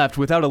minute left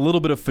without a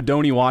little bit of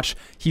Fedoni watch.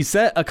 He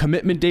set a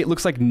commitment date,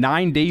 looks like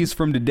 9 days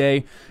from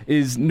today.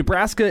 Is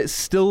Nebraska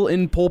still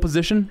in pole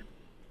position?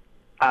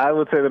 I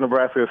would say that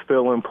Nebraska is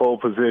still in pole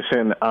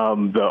position.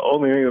 The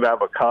only thing that I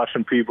would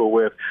caution people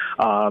with,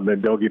 and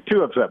don't get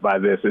too upset by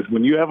this, is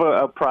when you have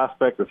a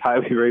prospect that's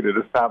highly rated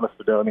as Thomas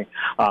Fedoni,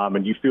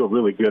 and you feel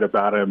really good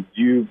about him,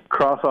 you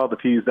cross all the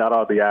T's, dot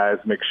all the I's,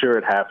 make sure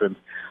it happens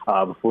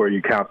before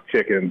you count the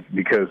chickens,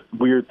 because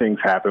weird things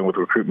happen with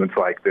recruitments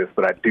like this,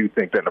 but I do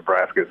think that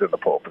Nebraska is in the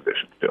pole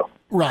position still.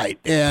 Right,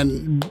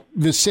 and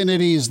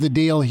vicinity is the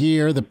deal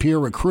here. The peer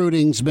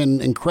recruiting's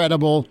been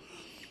incredible.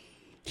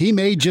 He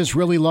may just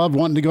really love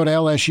wanting to go to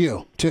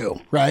LSU,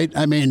 too, right?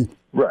 I mean,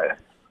 right.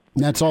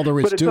 That's all there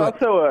is to it.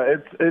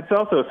 It's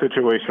also a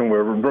situation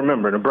where,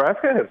 remember,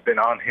 Nebraska has been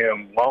on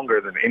him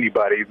longer than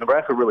anybody.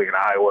 Nebraska really in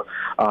Iowa.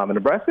 And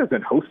Nebraska has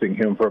been hosting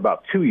him for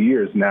about 2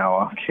 years now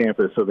on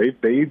campus. So they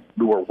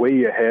were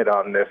way ahead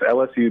on this.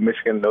 LSU,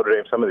 Michigan, Notre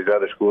Dame, some of these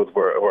other schools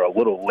were a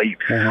little late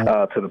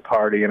to the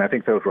party. And I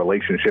think those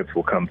relationships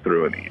will come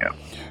through in the end.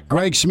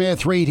 Greg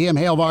Smith, read him,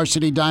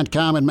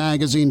 HailVarsity.com and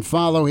magazine.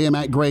 Follow him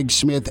at Greg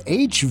Smith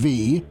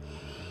HV.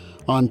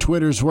 On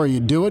Twitter's where you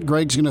do it.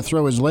 Greg's going to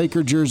throw his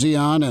Laker jersey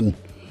on and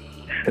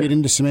get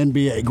into some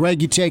NBA.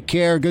 Greg, you take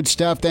care. Good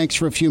stuff. Thanks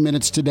for a few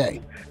minutes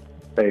today.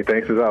 Hey,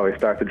 thanks as always.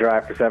 Start the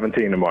drive for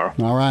 17 tomorrow.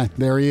 All right.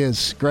 There he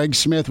is. Greg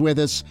Smith with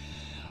us.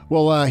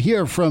 We'll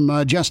hear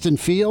from Justin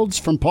Fields,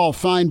 from Paul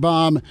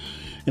Feinbaum,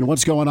 and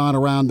what's going on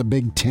around the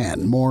Big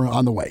Ten. More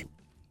on the way.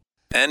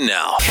 And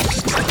now,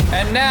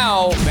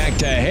 back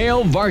to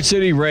Hail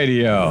Varsity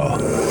Radio.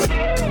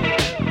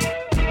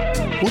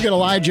 We'll get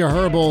Elijah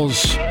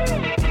Herbal's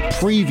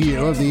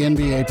preview of the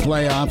NBA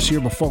playoffs here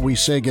before we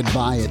say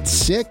goodbye at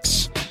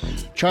 6.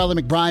 Charlie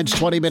McBride's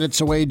 20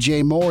 minutes away.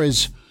 Jay Moore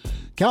is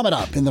coming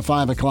up in the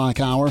 5 o'clock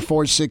hour.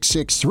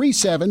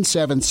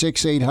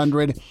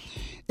 466-377-6800.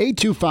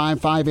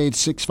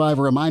 825-5865.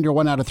 A reminder,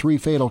 1 out of 3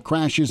 fatal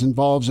crashes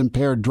involves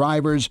impaired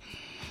drivers.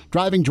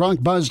 Driving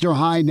drunk, buzzed, or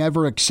high,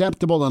 never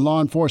acceptable, and law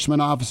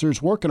enforcement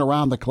officers working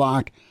around the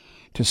clock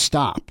to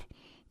stop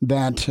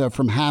that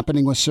from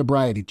happening with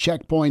sobriety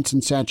checkpoints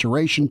and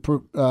saturation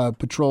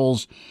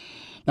patrols.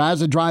 Now,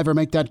 as a driver,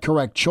 make that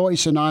correct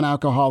choice, a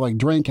non-alcoholic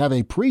drink. Have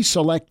a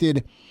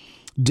pre-selected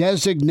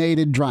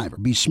designated driver.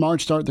 Be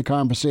smart, start the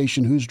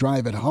conversation. Who's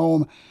driving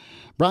home?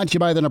 Brought to you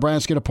by the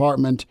Nebraska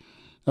Department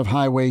of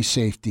Highway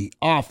Safety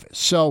Office.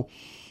 So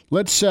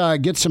let's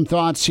get some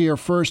thoughts here.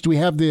 First, we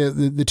have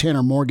the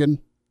Tanner Morgan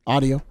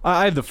audio.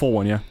 I have the full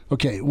one, yeah.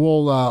 Okay,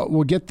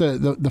 we'll get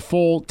the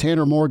full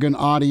Tanner Morgan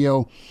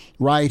audio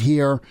right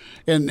here.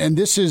 And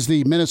this is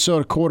the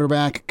Minnesota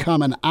quarterback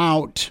coming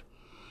out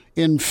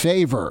in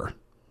favor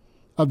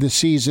of the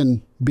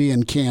season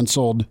being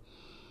canceled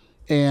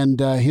and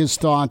his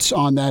thoughts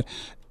on that.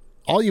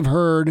 All you've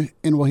heard,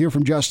 and we'll hear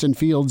from Justin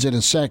Fields in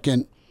a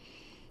second,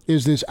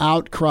 is this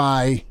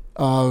outcry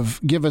of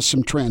give us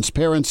some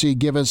transparency,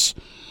 give us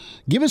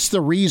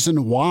the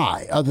reason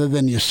why, other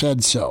than you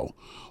said so,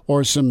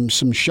 or some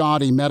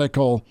shoddy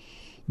medical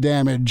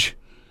damage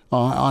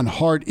on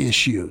heart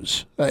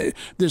issues.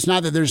 There's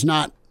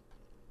not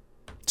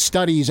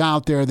studies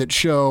out there that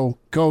show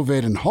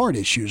COVID and heart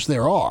issues.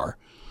 There are,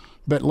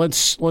 but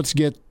let's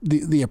get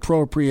the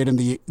appropriate and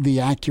the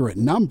accurate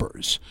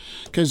numbers,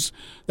 because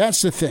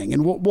that's the thing.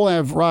 And we'll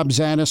have Rob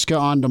Zaniska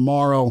on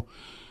tomorrow.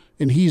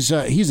 And he's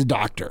a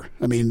doctor.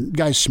 I mean,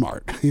 guy's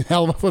smart. He's a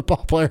hell of a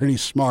football player, and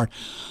he's smart.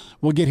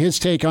 We'll get his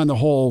take on the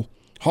whole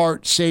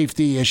heart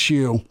safety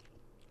issue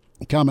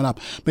coming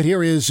up. But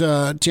here is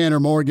Tanner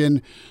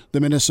Morgan, the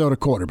Minnesota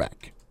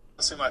quarterback.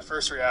 See, my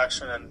first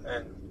reaction,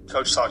 and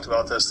Coach talked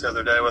about this the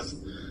other day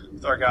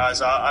with our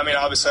guys. I mean,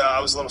 obviously,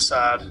 I was a little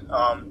sad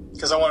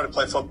because I wanted to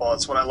play football.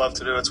 It's what I love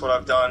to do. It's what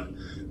I've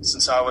done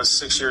since I was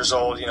 6 years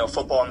old.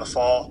 Football in the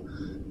fall.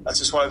 That's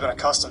just what I've been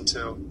accustomed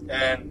to.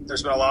 And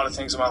there's been a lot of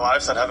things in my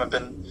life that haven't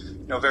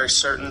been, very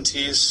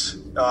certainties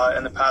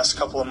in the past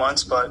couple of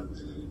months. But,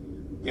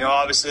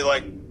 obviously,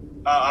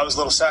 I was a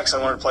little sad because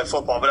I wanted to play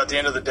football. But at the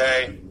end of the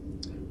day,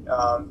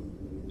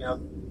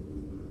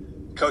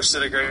 Coach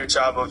did a great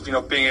job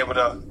of, being able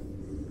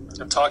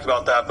to talk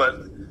about that. But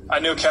I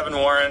knew Kevin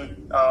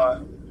Warren,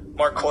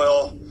 Mark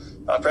Coyle,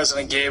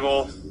 President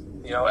Gable,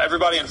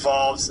 everybody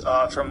involved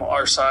from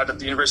our side at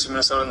the University of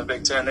Minnesota in the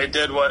Big Ten. They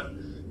did what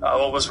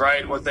was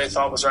right, what they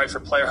thought was right for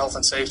player health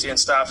and safety and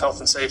staff health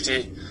and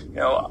safety.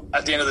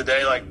 At the end of the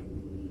day,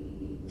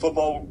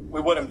 football,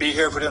 we wouldn't be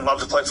here if we didn't love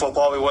to play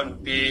football. We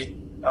wouldn't be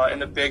in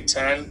the Big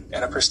Ten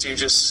in a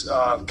prestigious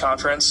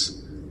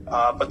conference.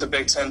 But the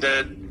Big Ten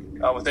did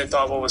what they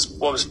thought what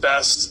was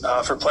best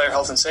for player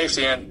health and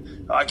safety,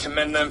 and I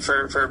commend them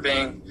for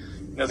being,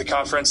 the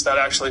conference that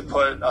actually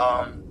put,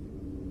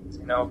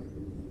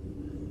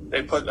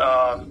 they put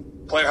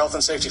player health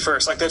and safety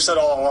first. Like they've said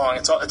all along,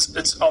 it's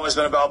always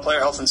been about player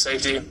health and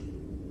safety,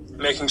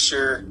 making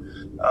sure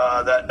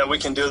that we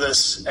can do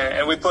this.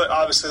 And we put,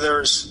 obviously there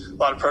was a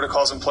lot of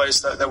protocols in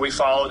place that we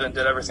followed and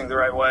did everything the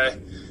right way.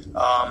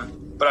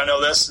 But I know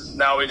this,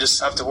 now we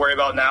just have to worry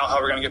about now how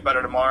we're going to get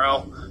better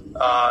tomorrow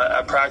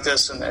at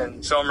practice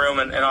and film room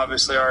and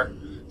obviously our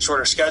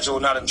shorter schedule,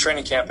 not in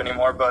training camp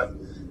anymore. But,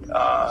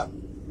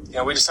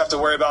 we just have to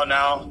worry about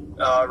now,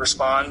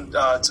 respond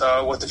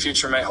to what the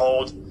future may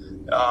hold.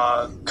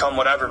 Come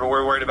whatever, but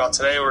we're worried about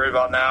today, we're worried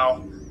about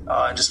now,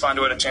 and just find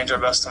a way to change our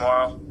best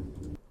tomorrow.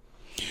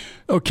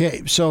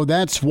 Okay, so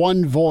that's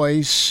one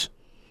voice,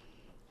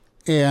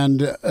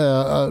 and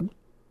not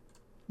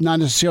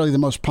necessarily the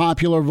most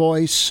popular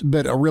voice,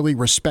 but a really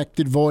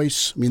respected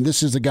voice. I mean,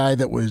 this is the guy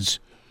that was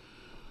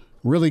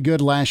really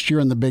good last year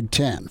in the Big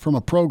Ten, from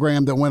a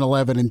program that went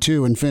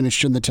 11-2 and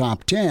finished in the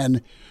top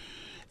 10.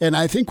 And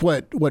I think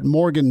what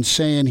Morgan's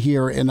saying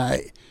here, and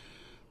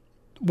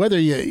whether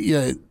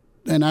you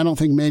and I don't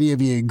think many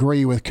of you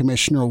agree with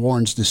Commissioner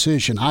Warren's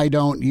decision. I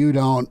don't, you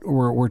don't,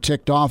 we're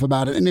ticked off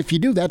about it. And if you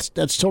do, that's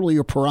totally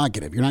your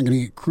prerogative. You're not going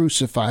to get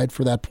crucified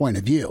for that point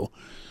of view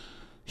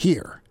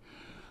here.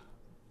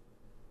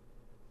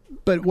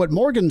 But what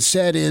Morgan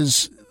said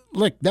is,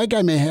 look, that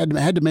guy had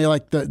to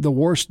make the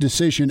worst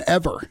decision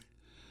ever.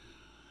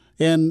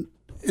 And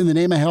in the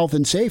name of health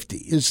and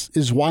safety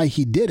is why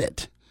he did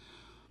it.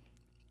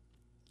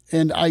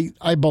 And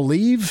I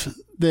believe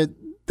that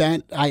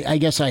I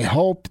guess I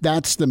hope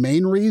that's the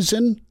main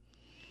reason.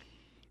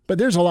 But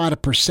there's a lot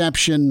of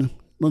perception.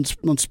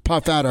 Let's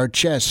puff out our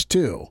chest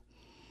too.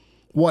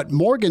 What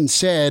Morgan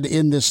said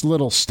in this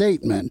little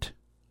statement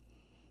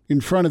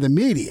in front of the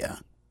media,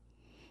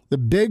 the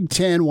Big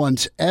Ten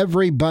wants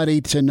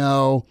everybody to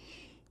know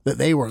that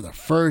they were the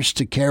first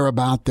to care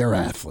about their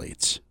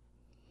athletes.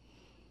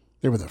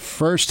 They were the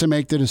first to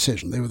make the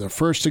decision. They were the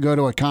first to go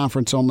to a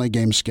conference-only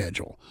game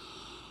schedule.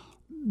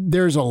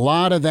 There's a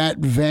lot of that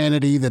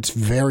vanity that's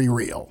very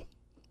real.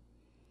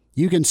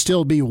 You can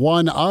still be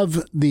one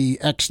of the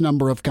X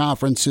number of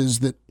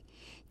conferences that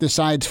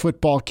decides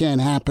football can't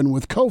happen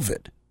with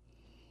COVID.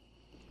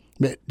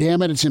 But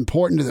damn it, it's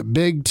important to the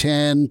Big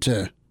Ten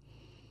to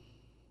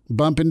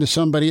bump into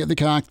somebody at the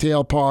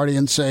cocktail party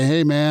and say,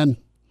 hey, man,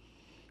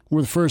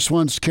 we're the first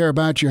ones to care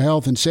about your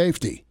health and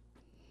safety.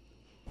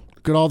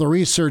 Look at all the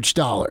research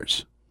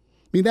dollars.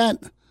 I mean,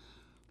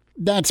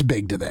 that's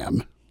big to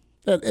them.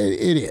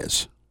 It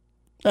is.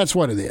 That's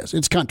what it is.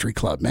 It's country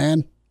club,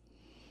 man.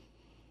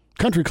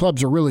 Country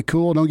clubs are really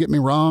cool, don't get me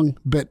wrong,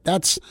 but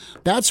that's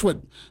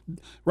what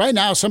right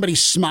now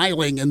somebody's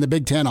smiling in the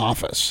Big Ten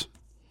office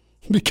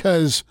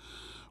because,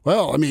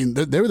 well, I mean,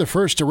 they were the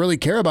first to really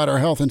care about our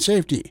health and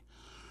safety.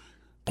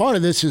 Part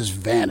of this is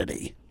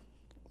vanity,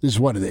 is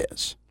what it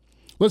is.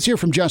 Let's hear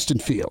from Justin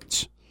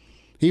Fields.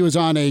 He was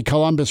on a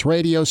Columbus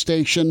radio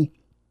station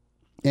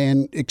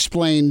and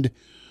explained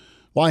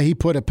why he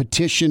put a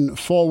petition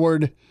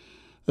forward,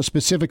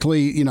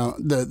 specifically, you know,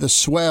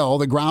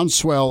 the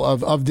groundswell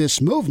of this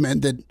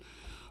movement that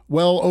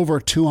well over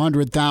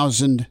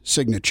 200,000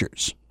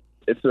 signatures.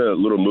 It's a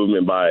little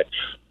movement by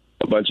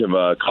a bunch of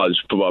college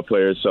football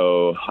players.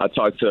 So I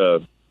talked to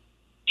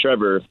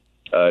Trevor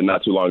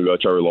not too long ago,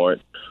 Trevor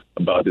Lawrence,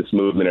 about this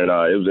movement, and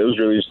it was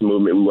really just a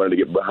movement we wanted to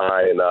get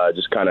behind and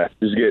just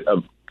get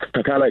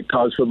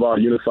college football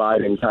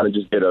unified and kind of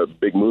just get a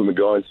big movement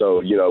going.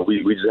 So, you know,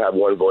 we just have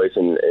one voice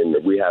and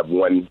we have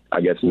one,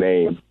 I guess,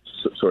 name,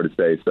 sort of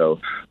say. So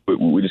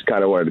we just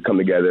kind of wanted to come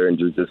together and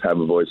just have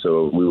a voice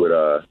so we would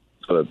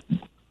so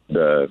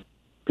the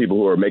people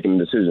who are making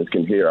the decisions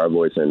can hear our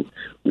voice and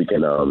we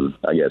can,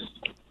 I guess,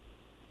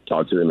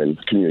 talk to them and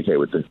communicate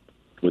with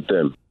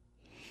them.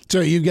 So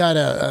you've got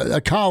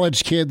a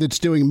college kid that's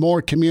doing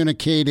more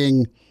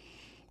communicating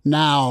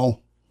now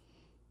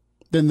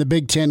than the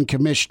Big Ten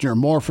commissioner.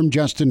 More from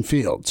Justin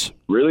Fields.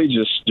 Really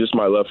just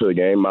my love for the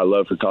game, my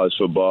love for college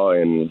football,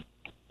 and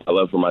I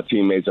love for my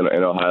teammates in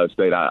Ohio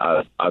State.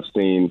 I've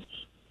seen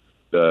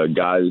the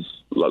guys,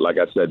 like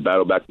I said,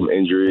 battle back from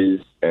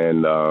injuries,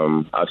 and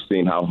I've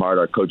seen how hard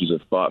our coaches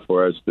have fought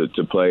for us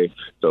to play.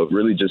 So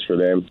really just for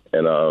them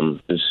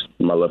and just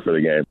my love for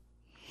the game.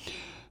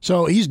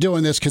 So he's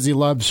doing this because he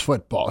loves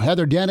football.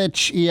 Heather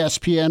Dinich,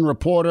 ESPN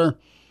reporter,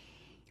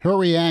 her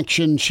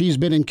reaction, she's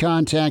been in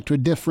contact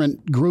with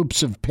different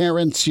groups of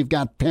parents. You've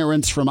got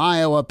parents from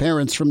Iowa,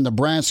 parents from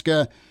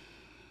Nebraska,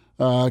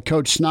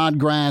 Coach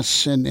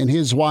Snodgrass and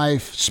his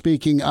wife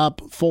speaking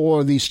up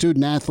for the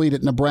student athlete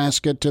at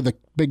Nebraska to the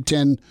Big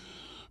Ten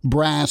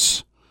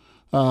brass.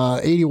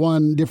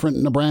 81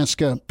 different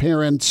Nebraska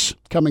parents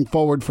coming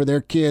forward for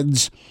their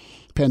kids.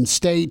 Penn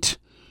State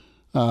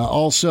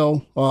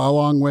also,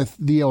 along with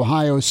the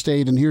Ohio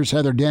State. And here's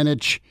Heather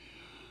Dinich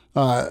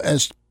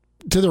as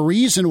to the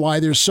reason why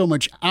there's so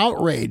much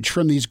outrage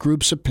from these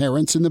groups of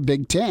parents in the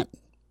Big Ten.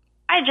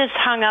 I just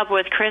hung up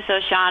with Chris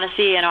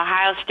O'Shaughnessy, an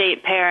Ohio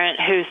State parent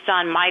whose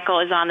son Michael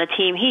is on the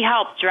team. He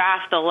helped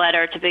draft the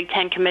letter to Big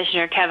Ten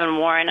Commissioner Kevin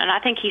Warren, and I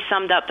think he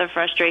summed up the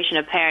frustration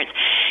of parents.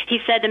 He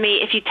said to me,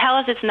 if you tell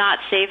us it's not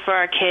safe for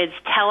our kids,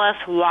 tell us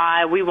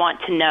why. We want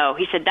to know.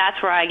 He said,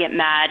 that's where I get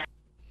mad.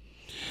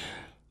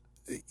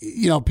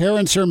 You know,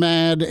 parents are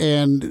mad,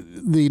 and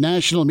the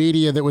national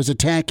media that was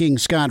attacking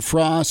Scott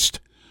Frost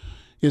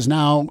is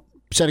now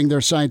setting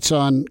their sights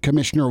on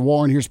Commissioner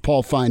Warren. Here's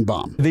Paul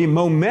Feinbaum. The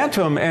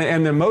momentum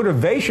and the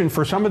motivation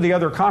for some of the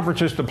other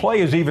conferences to play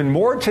is even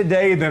more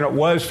today than it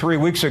was 3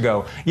 weeks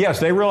ago. Yes,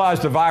 they realize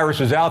the virus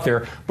is out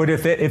there, but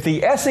if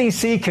the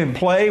SEC can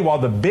play while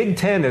the Big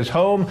Ten is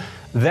home,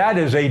 that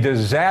is a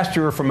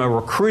disaster from a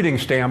recruiting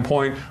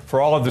standpoint for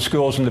all of the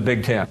schools in the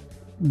Big Ten.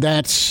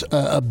 That's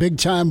a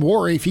big-time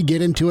worry if you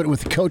get into it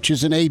with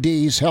coaches and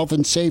ADs. Health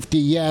and safety,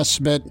 yes,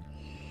 but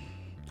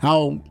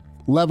how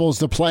levels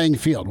the playing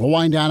field? We'll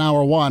wind down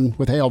hour one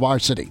with Hail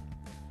Varsity.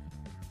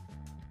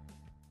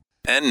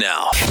 And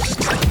now,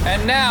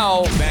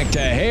 back to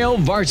Hail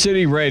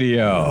Varsity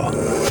Radio.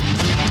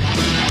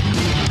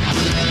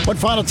 One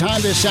final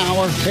time this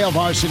hour, Hail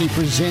Varsity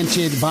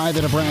presented by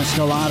the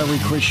Nebraska Lottery,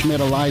 Chris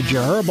Schmidt,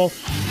 Elijah Herbal.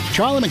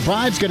 Charlie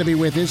McBride's going to be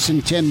with us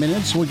in 10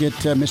 minutes. We'll get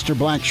Mr.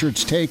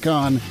 Blackshirt's take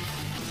on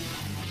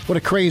what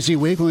a crazy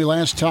week. When we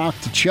last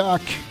talked to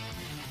Chuck,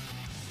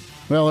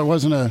 well, it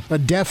wasn't a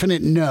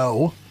definite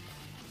no.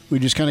 We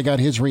just kind of got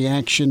his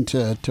reaction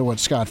to what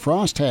Scott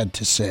Frost had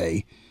to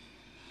say.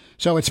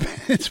 So it's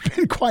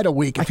been quite a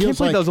week. I can't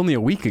believe that was only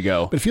a week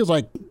ago. But it feels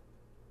like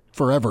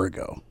forever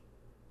ago.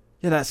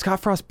 Yeah, that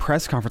Scott Frost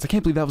press conference, I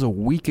can't believe that was a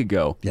week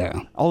ago.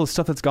 Yeah. All the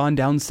stuff that's gone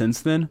down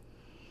since then.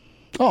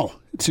 Oh,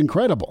 it's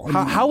incredible.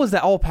 How was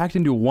that all packed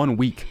into 1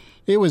 week?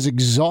 It was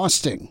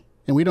exhausting,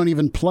 and we don't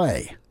even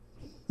play.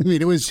 I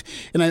mean, it was,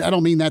 and I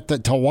don't mean that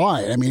to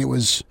lie. I mean, it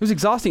was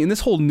exhausting, and this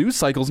whole news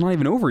cycle is not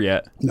even over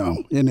yet.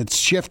 No, and it's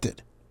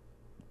shifted.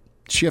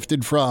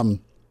 Shifted from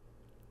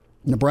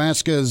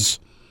Nebraska's,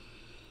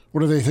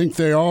 what do they think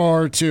they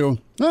are, to,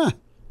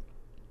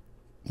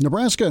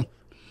 Nebraska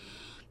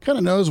kind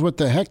of knows what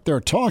the heck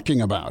they're talking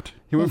about.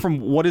 He went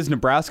from what is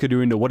Nebraska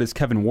doing to what is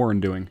Kevin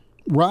Warren doing.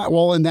 Right.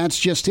 Well, and that's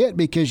just it,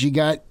 because you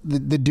got the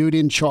dude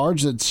in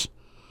charge that's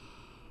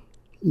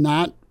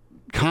not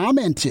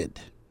commented,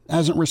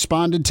 hasn't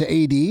responded to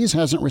ADs,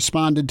 hasn't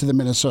responded to the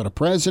Minnesota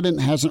president,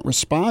 hasn't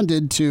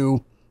responded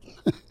to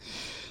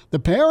the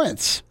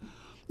parents.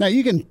 Now,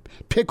 you can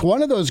pick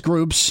one of those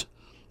groups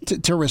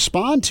to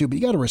respond to, but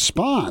you got to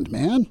respond,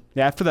 man.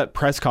 Yeah, after that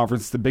press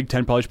conference, the Big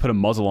Ten probably should put a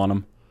muzzle on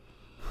him.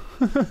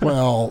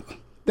 Well,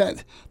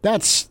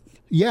 that's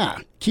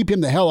keep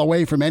him the hell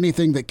away from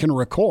anything that can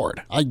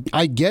record.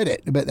 I get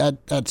it, but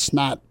it's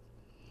not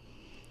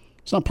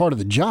part of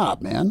the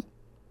job, man.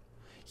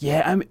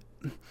 Yeah, I mean,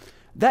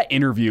 that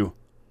interview,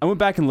 I went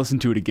back and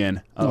listened to it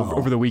again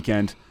over the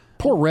weekend.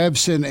 Poor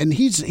Revson, and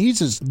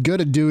he's as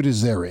good a dude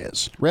as there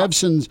is.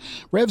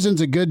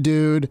 Revson's a good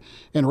dude,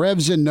 and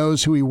Revson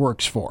knows who he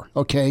works for,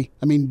 okay?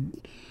 I mean,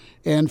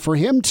 and for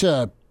him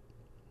to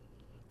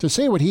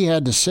say what he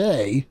had to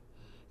say,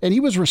 and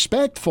he was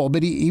respectful,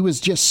 but he was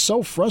just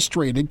so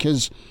frustrated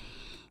because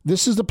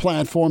this is the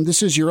platform,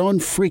 this is your own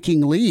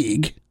freaking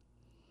league,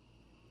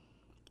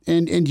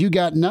 and you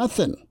got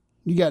nothing.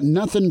 You got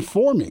nothing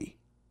for me.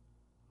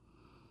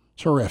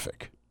 It's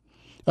horrific.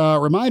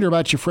 Reminder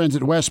about your friends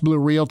at West Blue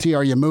Realty.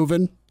 Are you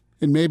moving?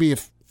 And maybe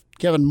if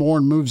Kevin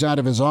Moore moves out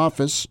of his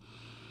office,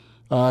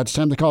 it's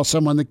time to call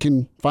someone that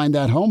can find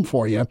that home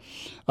for you.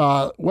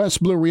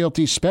 West Blue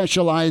Realty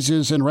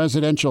specializes in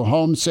residential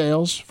home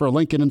sales for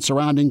Lincoln and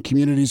surrounding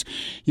communities.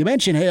 You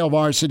mentioned Hale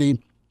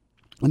Varsity,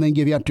 and then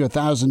give you up to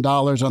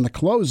 $1,000 on the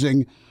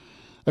closing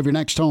of your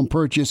next home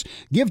purchase.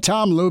 Give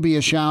Tom Luby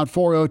a shout,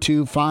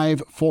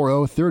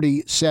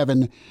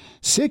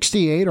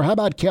 402-540-3768. Or how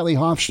about Kelly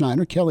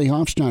Hofschneider? Kelly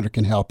Hofschneider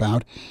can help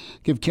out.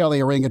 Give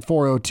Kelly a ring at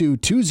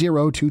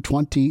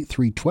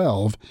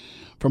 402-202-2312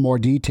 for more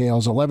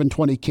details.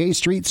 1120 K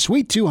Street,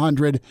 Suite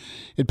 200.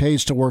 It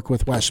pays to work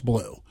with West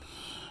Blue.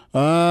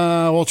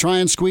 We'll try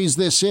and squeeze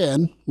this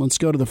in. Let's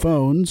go to the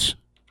phones.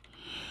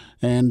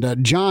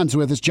 And John's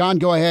with us. John,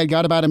 go ahead.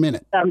 Got about a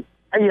minute.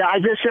 Yeah, I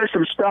just heard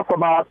some stuff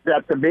about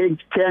that the Big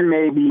Ten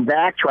may be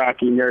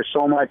backtracking. There's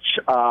so much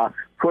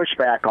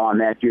pushback on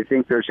that. Do you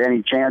think there's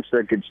any chance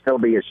there could still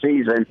be a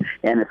season?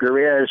 And if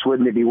there is,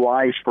 wouldn't it be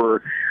wise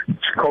for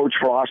Coach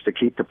Frost to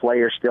keep the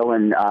players still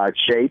in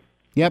shape?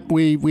 Yep,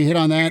 we hit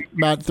on that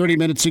about 30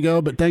 minutes ago,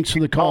 but thanks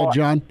for the call,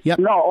 John. Yep.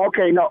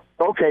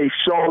 Okay.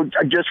 So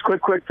just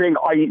quick thing.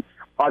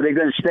 Are they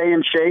going to stay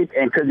in shape,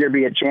 and could there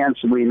be a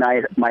chance we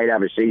might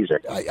have a season?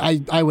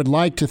 I would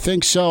like to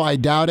think so. I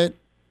doubt it.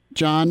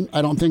 John,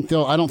 I don't think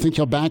he'll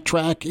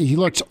backtrack. He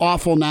looks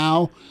awful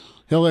now.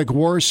 He'll look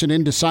worse and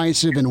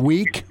indecisive and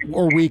weak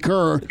or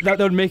weaker. That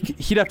would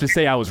he'd have to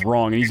say I was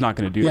wrong, and he's not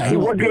going to do that.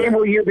 What game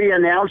will you be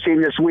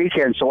announcing this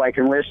weekend so I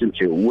can listen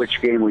to?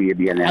 Which game will you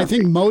be announcing? I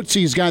think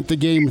Motzi's got the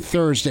game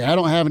Thursday. I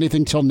don't have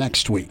anything till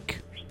next week.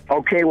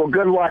 Okay, well,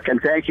 good luck,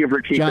 and thank you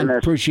for keeping John,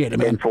 us appreciate it,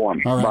 man.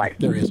 informed. All right, Bye.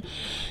 there he is.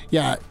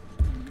 Yeah,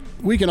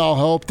 we can all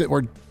hope that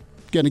we're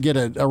going to get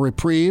a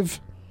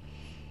reprieve.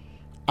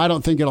 I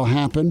don't think it'll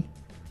happen.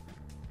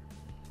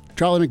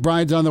 Charlie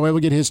McBride's on the way.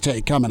 We'll get his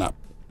take coming up.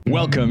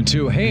 Welcome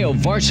to Hale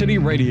Varsity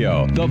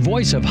Radio, the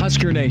voice of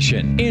Husker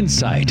Nation.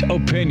 Insight,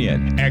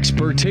 opinion,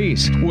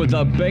 expertise, with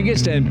the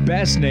biggest and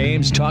best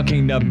names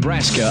talking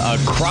Nebraska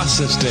across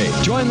the state.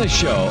 Join the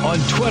show on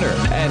Twitter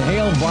at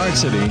Hale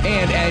Varsity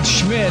and at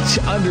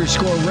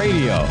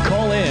Schmidt_radio.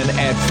 Call in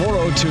at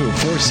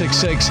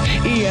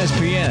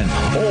 402-466-ESPN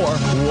or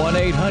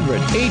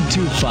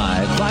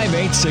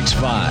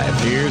 1-800-825-5865.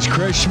 Here's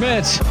Chris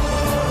Schmidt.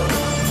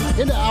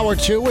 Into Hour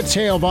 2, it's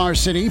Hale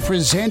Varsity,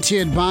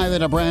 presented by the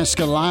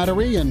Nebraska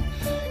Lottery. And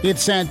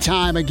it's that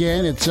time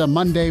again. It's a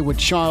Monday with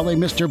Charlie,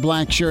 Mr.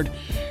 Blackshirt,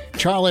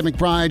 Charlie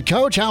McBride.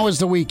 Coach, how was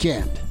the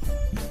weekend?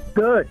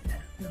 Good.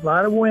 A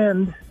lot of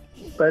wind,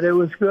 but it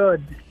was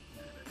good.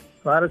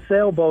 A lot of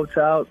sailboats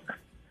out,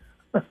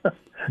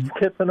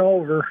 tipping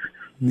over.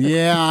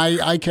 Yeah,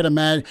 I could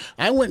imagine.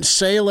 I went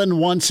sailing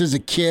once as a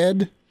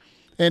kid,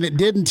 and it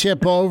didn't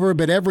tip over,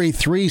 but every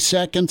 3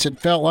 seconds it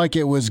felt like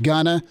it was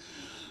gonna.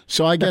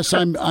 So I guess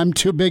I'm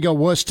too big a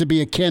wuss to be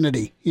a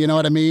Kennedy. You know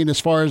what I mean, as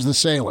far as the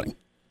sailing.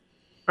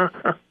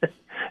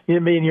 You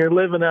mean you're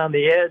living on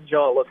the edge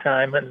all the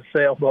time in a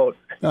sailboat?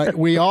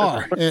 We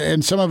are,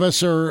 and some of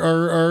us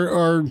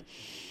are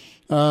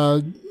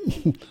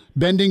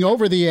bending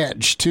over the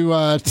edge to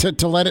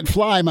let it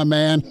fly, my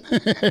man.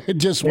 It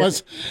just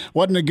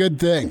wasn't a good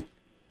thing.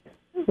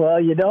 Well,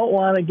 you don't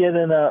want to get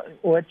in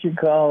what you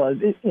call a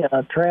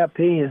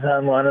trapeze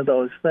on one of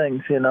those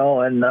things, and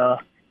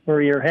where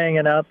you're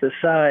hanging out the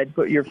side,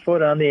 put your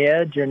foot on the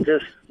edge and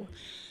just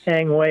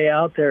hang way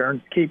out there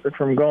and keep it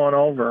from going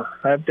over.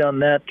 I've done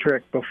that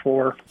trick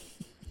before.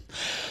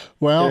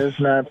 Well,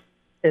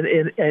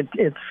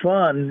 it's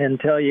fun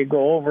until you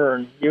go over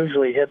and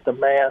usually hit the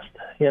mast,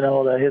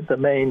 to hit the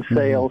main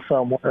sail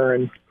somewhere,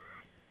 and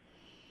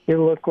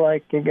you look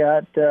like you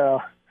got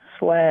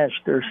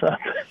slashed or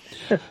something.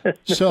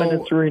 So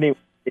it's really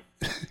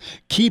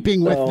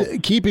keeping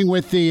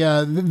with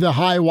the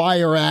High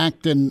Wire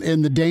Act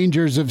and the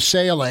dangers of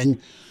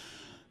sailing.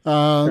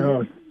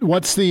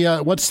 What's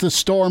the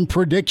storm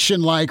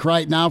prediction like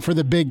right now for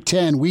the Big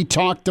Ten? We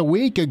talked a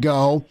week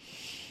ago,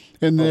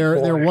 and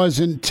there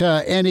wasn't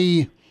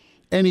any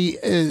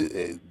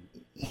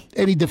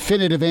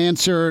definitive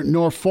answer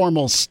nor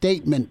formal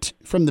statement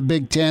from the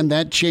Big Ten.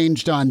 That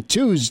changed on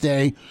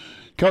Tuesday.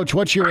 Coach,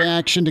 what's your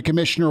reaction to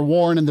Commissioner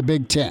Warren and the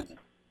Big Ten?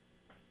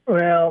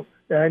 Well,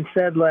 I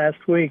said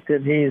last week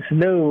that he's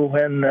new,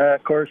 and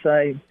of course,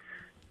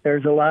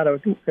 there's a lot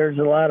of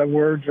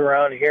words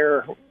around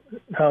here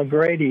how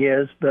great he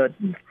is, but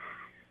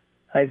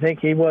I think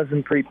he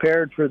wasn't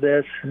prepared for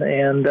this.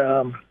 And,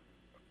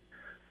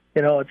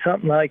 it's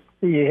something like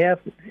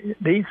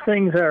these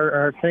things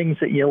are things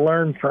that you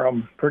learn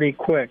from pretty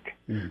quick.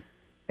 Mm.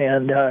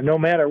 And no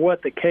matter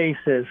what the case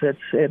is,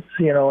 it's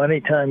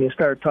anytime you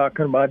start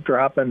talking about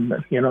dropping,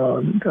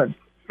 a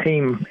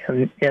team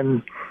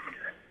and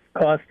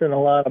costing a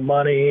lot of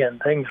money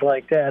and things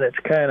like that, it's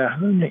kind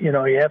of,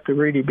 you have to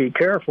really be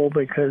careful,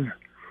 because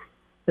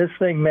this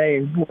thing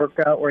may work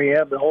out where you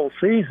have the whole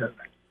season.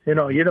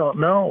 You don't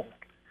know.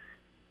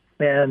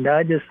 And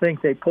I just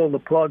think they pulled the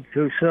plug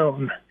too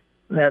soon.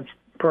 That's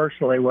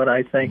personally what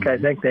I think. I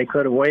think they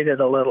could have waited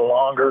a little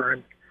longer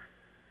and,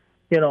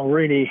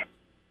 really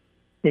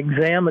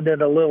examined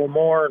it a little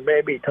more and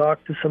maybe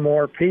talked to some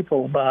more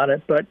people about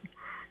it. But,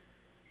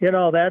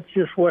 that's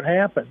just what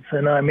happens.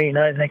 And I mean,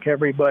 I think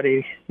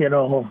everybody,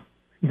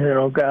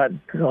 got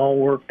all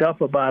worked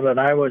up about it.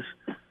 I was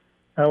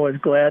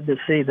glad to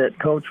see that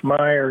Coach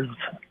Myers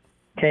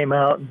came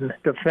out and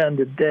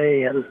defended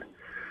Day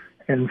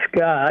and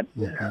Scott,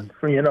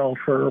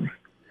 for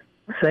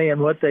saying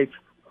what they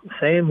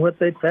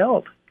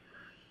felt,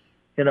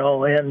 and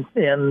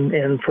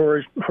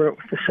for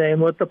saying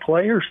what the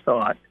players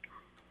thought.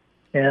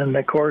 And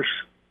of course,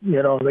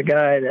 the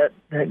guy that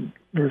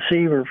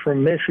receiver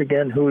from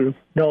Michigan who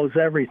knows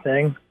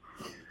everything,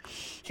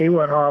 he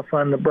went off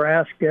on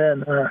Nebraska,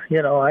 and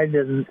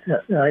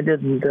I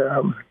didn't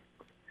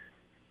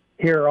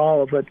hear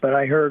all of it, but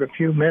I heard a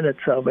few minutes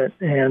of it,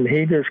 and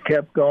he just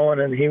kept going,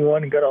 and he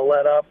wasn't going to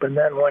let up. And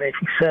then when he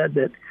said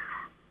that,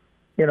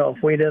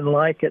 if we didn't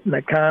like it in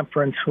the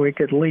conference, we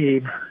could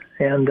leave.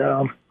 And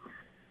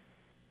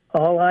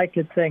all I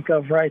could think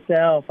of right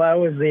now, if I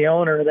was the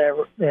owner of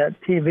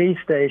that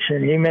TV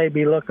station, he may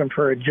be looking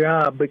for a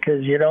job,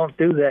 because you don't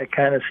do that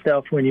kind of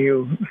stuff when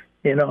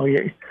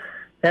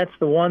that's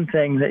the one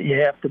thing that you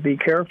have to be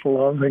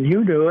careful of, and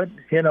you do it.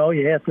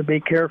 You have to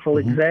be careful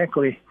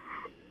exactly,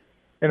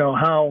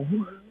 how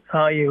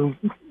you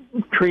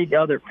treat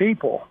other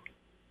people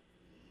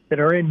that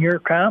are in your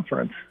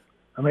conference.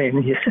 I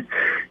mean,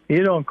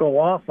 you don't go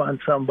off on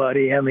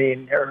somebody. I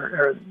mean,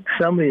 or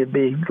somebody would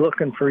be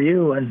looking for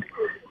you, and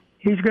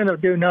he's going to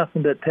do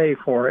nothing but pay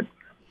for it.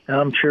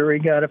 I'm sure he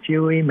got a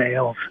few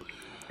emails,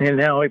 and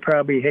now he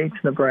probably hates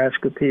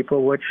Nebraska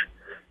people, which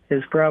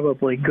is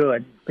probably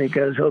good,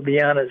 because he'll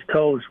be on his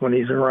toes when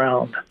he's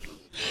around.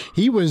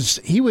 He was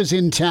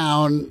in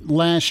town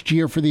last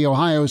year for the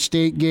Ohio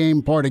State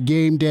game, part of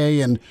game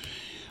day, and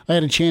I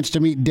had a chance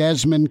to meet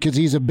Desmond because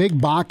he's a big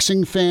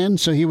boxing fan,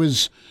 so he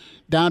was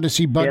down to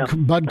see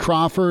Bud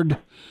Crawford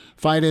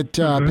fight at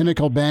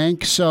Pinnacle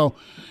Bank. So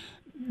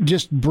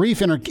just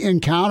brief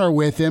encounter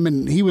with him,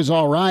 and he was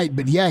all right.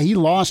 But, yeah, he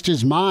lost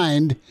his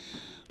mind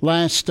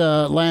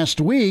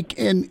last week.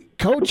 And,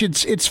 Coach,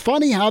 it's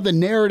funny how the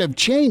narrative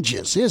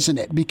changes, isn't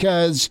it?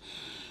 Because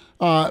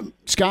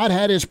Scott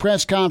had his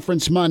press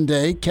conference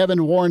Monday.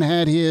 Kevin Warren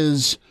had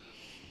his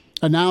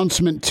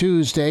announcement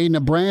Tuesday.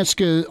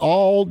 Nebraska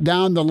all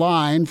down the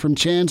line, from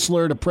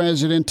chancellor to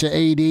president to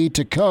AD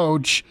to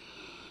coach,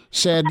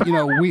 said,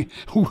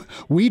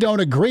 we don't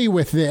agree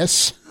with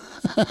this.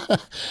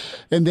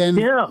 And then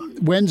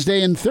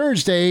Wednesday and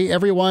Thursday,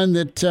 everyone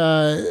that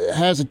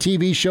has a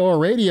TV show or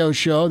radio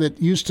show that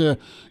used to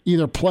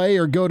either play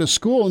or go to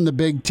school in the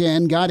Big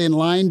Ten got in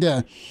line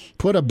to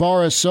put a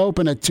bar of soap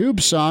in a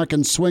tube sock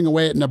and swing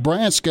away at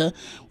Nebraska.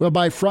 Well,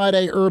 by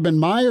Friday, Urban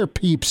Meyer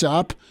peeps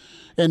up,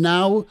 and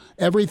now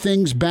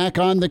everything's back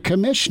on the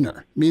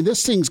commissioner. I mean,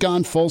 this thing's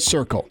gone full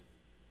circle.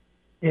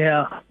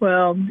 Yeah,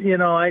 well,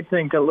 I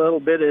think a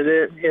little bit of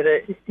it,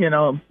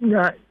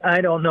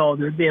 I don't know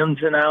the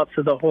ins and outs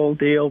of the whole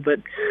deal, but,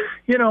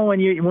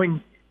 when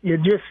you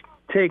just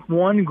take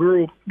one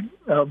group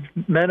of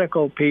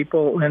medical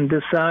people and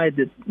decide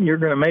that you're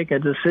going to make a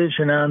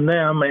decision on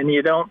them, and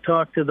you don't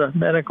talk to the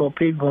medical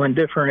people in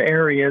different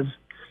areas,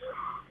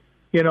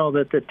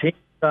 that the teams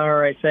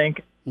are, I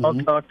think,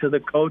 don't talk to the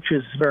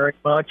coaches very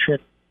much,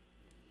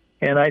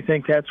 and I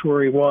think that's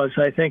where he was.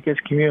 I think his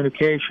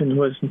communication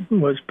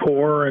was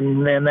poor,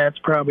 and that's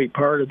probably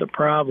part of the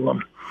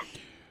problem.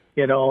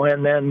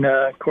 And then,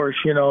 of course,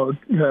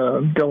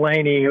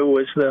 Delaney, who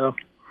was the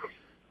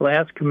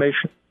last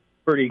commissioner,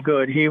 pretty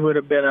good. He would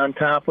have been on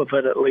top of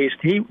it at least.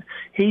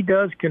 He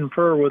does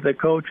confer with the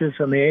coaches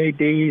and the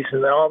ADs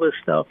and all this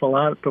stuff a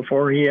lot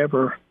before he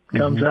ever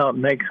comes out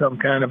and makes some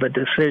kind of a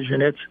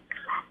decision.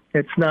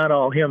 It's not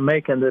all him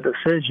making the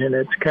decision.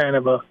 It's kind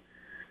of a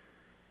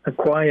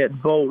quiet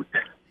vote,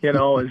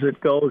 as it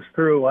goes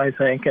through, I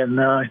think. And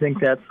I think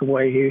that's the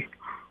way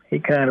he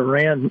kind of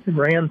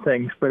ran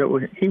things. But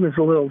he was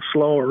a little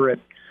slower at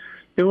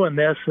doing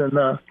this.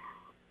 And,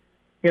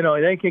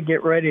 they could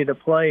get ready to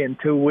play in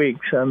 2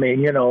 weeks. I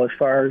mean, as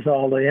far as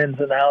all the ins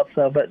and outs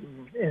of it,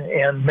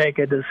 and make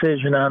a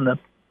decision on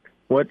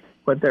what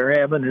they're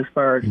having as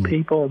far as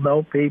people,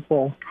 no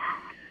people,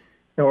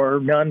 or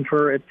none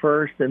for at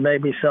first, and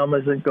maybe some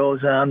as it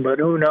goes on, but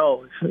who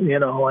knows,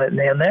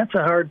 and that's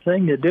a hard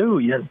thing to do,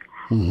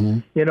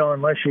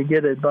 unless you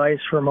get advice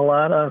from a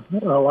lot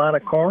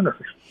of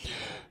corners.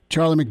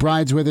 Charlie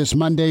McBride's with us,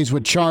 Mondays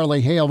with Charlie,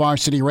 Hail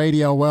Varsity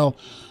Radio. Well,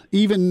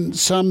 even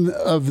some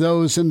of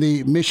those in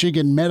the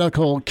Michigan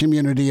medical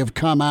community have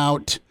come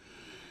out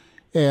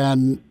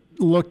and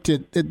looked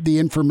at the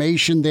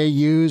information they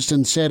used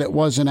and said it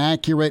wasn't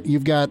accurate.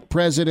 You've got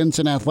presidents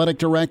and athletic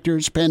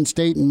directors, Penn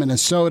State and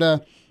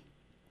Minnesota,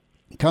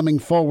 coming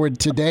forward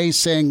today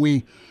saying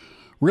we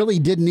really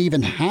didn't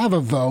even have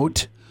a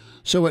vote.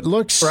 So it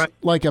looks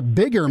like a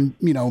bigger,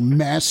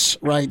 mess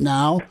right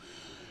now.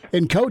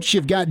 And, Coach,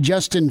 you've got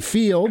Justin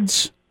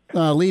Fields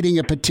leading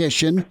a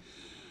petition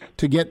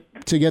to get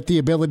the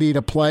ability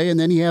to play, and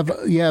then you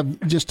have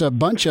just a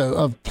bunch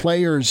of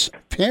players'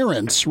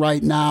 parents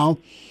right now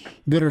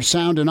that are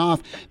sounding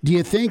off. Do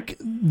you think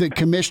the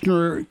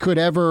commissioner could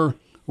ever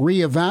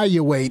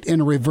reevaluate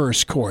in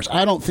reverse course?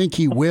 I don't think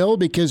he will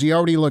because he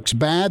already looks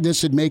bad.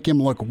 This would make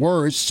him look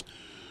worse.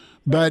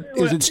 But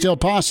is it still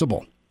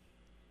possible?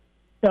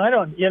 I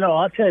don't.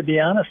 I'll tell you, to be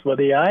honest with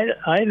you, I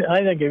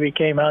think if he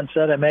came out and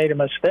said I made a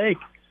mistake,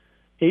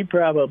 he'd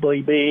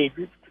probably be,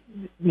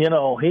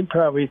 he'd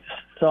probably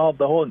solve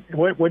the whole.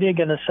 What are you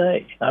going to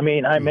say? I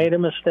mean, I made a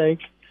mistake.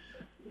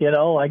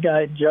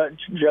 I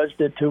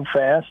judged it too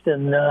fast,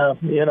 and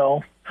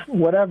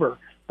whatever.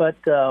 But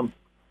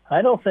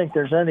I don't think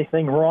there's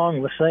anything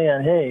wrong with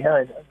saying, "Hey,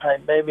 I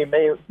maybe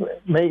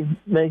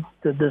make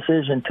the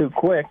decision too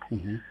quick."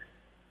 Mm-hmm.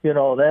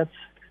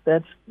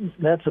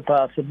 That's a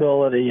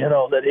possibility,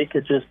 that he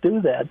could just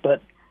do that.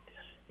 But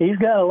he's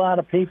got a lot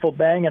of people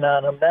banging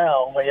on him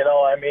now. When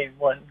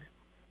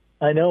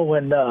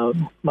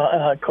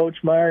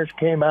Coach Myers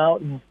came out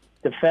and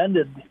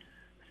defended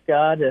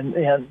Scott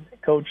and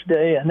Coach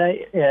Day, and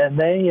they and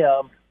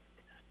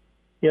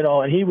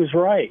he was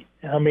right.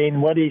 I mean,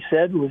 what he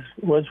said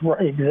was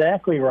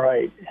exactly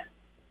right.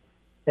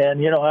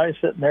 And, I was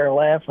sitting there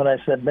laughing. I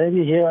said,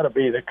 maybe he ought to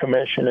be the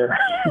commissioner.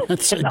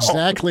 That's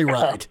exactly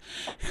right.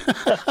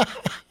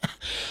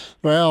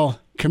 Well,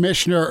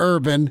 Commissioner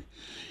Urban,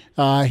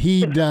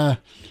 he'd,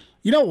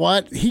 you know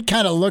what? He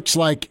kind of looks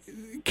like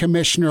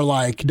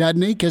commissioner-like,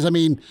 doesn't he? Because,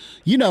 Urban.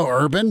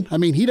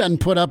 He doesn't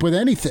put up with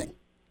anything.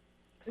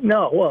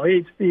 No, well,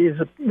 he's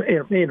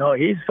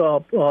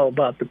all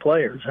about the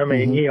players.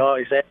 He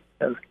always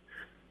has.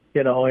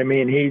 He's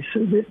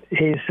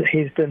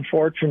been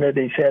fortunate.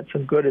 He's had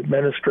some good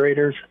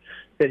administrators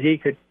that he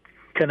could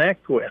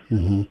connect with.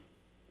 Mm-hmm.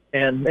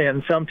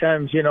 And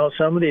sometimes,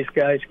 some of these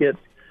guys get,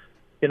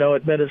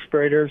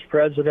 administrators,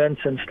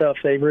 presidents and stuff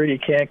they really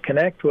can't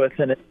connect with,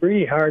 and it's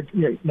really hard.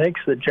 It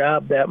makes the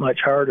job that much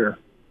harder.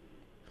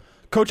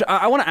 Coach,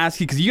 I want to ask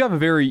you, because you have a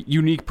very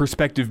unique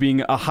perspective being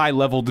a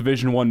high-level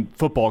Division I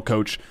football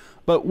coach.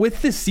 But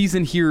with this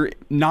season here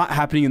not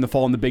happening in the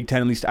fall in the Big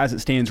Ten, at least as it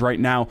stands right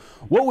now,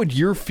 what would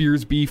your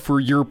fears be for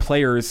your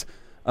players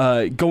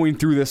going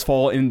through this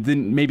fall and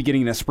then maybe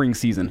getting in a spring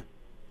season?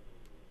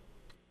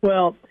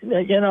 Well,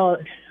 the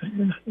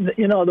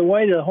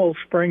way the whole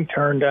spring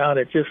turned out,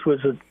 it just was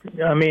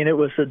it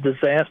was a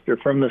disaster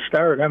from the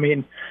start.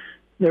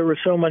 There were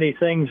so many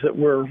things that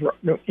were,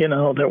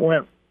 that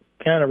went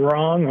kind of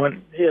wrong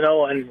when,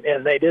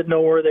 and they didn't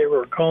know where they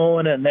were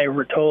going, and they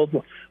were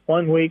told,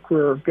 one week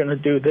we're going to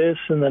do this,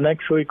 and the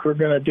next week we're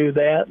going to do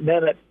that. And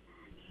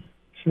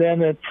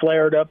then it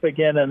flared up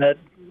again, and it,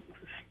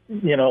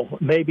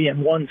 maybe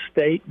in one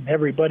state, and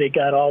everybody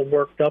got all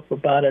worked up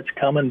about it's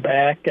coming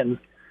back, and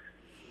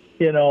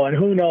and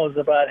who knows,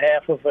 about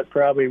half of it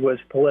probably was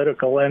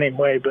political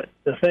anyway. But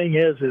the thing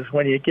is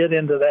when you get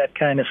into that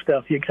kind of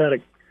stuff, you got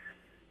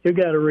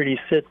to really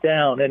sit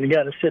down, and you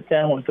got to sit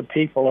down with the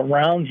people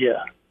around you,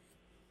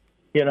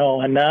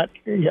 and not.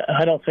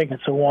 I don't think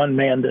it's a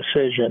one-man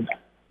decision.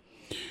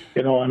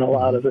 On a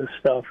lot of this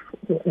stuff.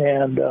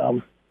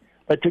 And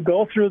but to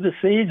go through the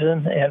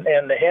season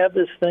and to have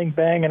this thing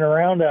banging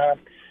around on,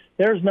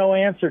 there's no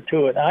answer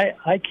to it.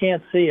 I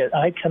can't see it.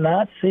 I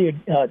cannot see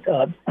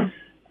a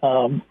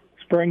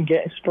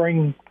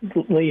spring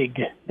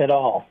league at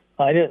all.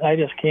 I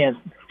just can't.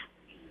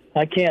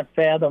 I can't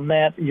fathom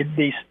that. You'd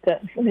be,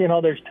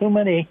 there's too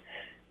many.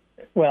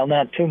 Well,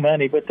 not too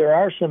many, but there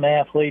are some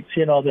athletes,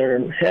 they're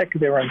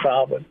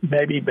involved with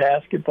maybe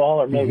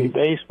basketball or maybe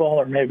baseball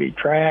or maybe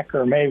track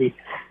or maybe,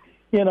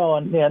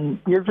 and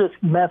you're just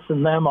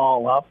messing them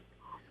all up.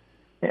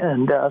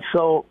 And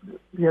so,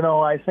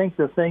 I think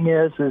the thing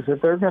is if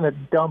they're going to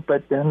dump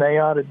it, then they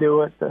ought to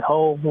do it the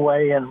whole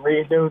way and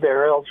renew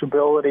their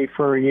eligibility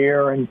for a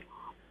year and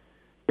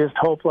just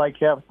hope like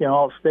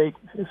all state,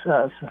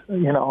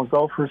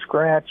 go for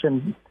scratch,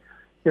 and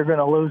you're going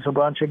to lose a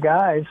bunch of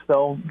guys,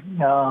 though,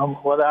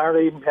 without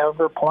even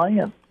ever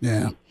playing.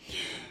 Yeah.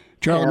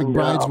 Charlie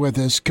McBride's with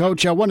us.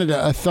 Coach, I wanted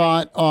a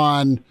thought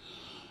on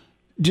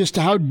just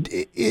how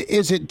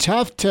is it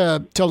tough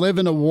to live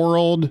in a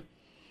world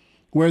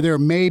where there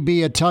may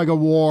be a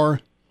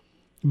tug-of-war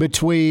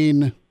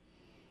between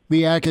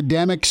the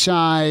academic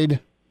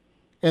side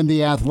and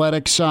the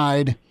athletic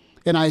side?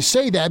 And I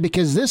say that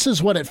because this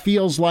is what it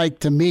feels like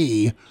to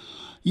me.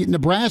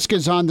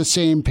 Nebraska's on the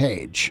same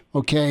page,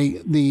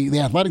 okay? The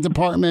athletic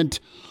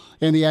department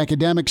and the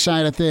academic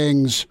side of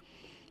things,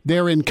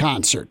 they're in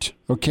concert,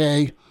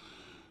 okay?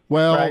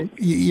 Well, Right.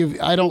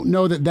 I don't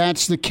know that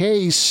that's the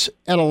case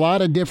at a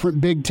lot of different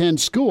Big Ten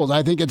schools.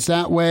 I think it's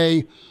that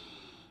way.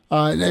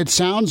 It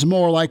sounds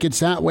more like it's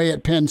that way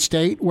at Penn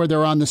State, where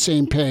they're on the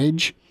same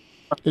page.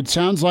 It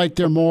sounds like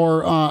they're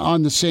more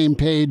on the same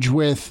page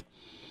with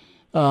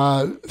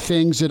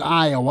things at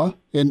Iowa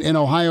and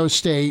Ohio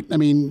State. I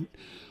mean,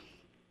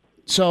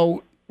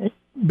 so,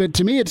 but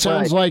to me, it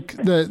sounds like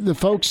the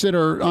folks that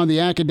are on the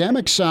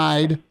academic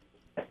side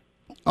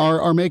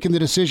are making the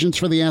decisions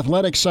for the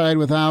athletic side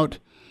without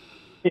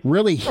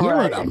really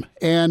hearing them.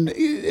 And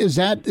is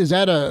that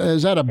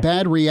a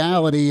bad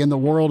reality in the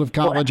world of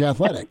college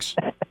athletics?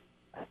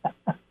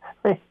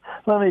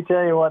 Let me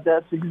tell you what,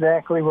 that's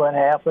exactly what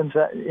happens.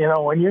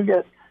 When you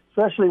get,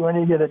 especially when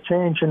you get a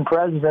change in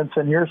presidents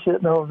and you're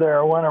sitting over there,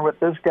 I wonder what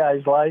this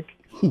guy's like,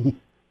 and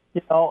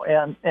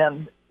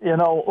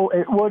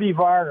Woody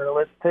Varner,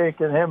 let's take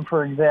him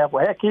for example.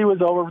 Heck, he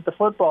was over at the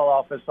football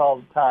office all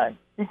the time.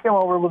 He came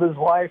over with his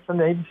wife and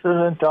they'd sit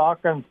and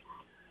talk, and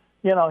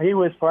he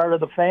was part of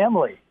the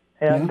family.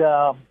 And,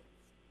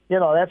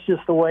 that's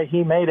just the way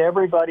he made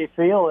everybody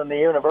feel in the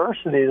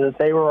university, that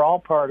they were all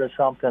part of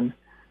something.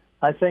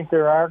 I think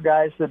there are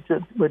guys that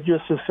would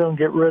just as soon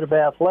get rid of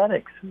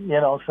athletics,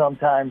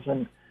 sometimes.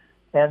 And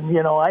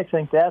I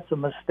think that's a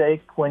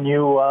mistake when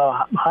you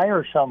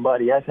hire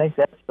somebody. I think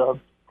that's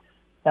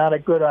not a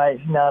good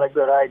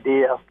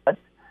idea. But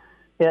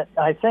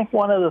I think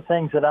one of the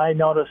things that I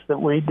noticed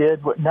that we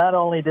did, not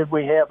only did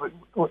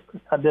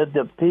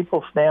the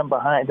people stand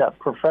behind us,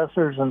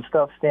 professors and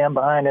stuff stand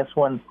behind us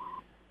when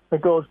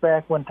it goes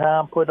back when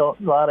Tom put a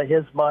lot of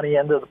his money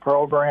into the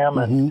program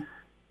and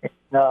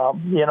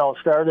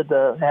started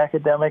the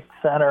academic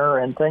center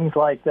and things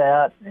like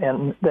that,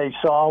 and they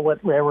saw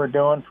what they were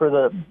doing for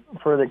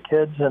the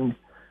kids, and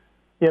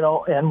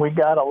and we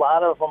got a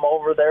lot of them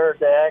over there.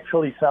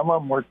 Some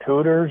of them were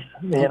tutors,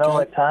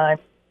 at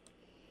times.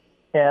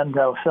 And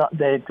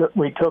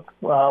we took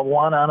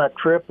one on a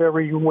trip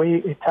every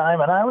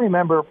time. And I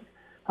remember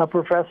a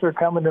professor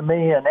coming to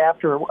me, and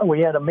after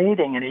we had a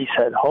meeting, and he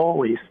said,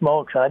 "Holy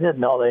smokes, I didn't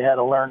know they had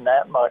to learn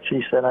that much."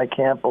 He said, "I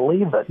can't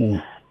believe it."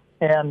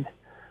 And,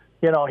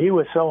 he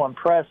was so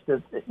impressed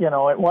that,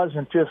 it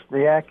wasn't just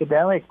the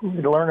academic,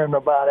 learning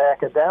about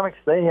academics.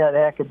 They had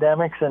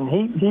academics, and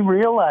he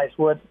realized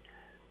what,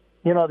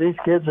 these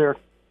kids are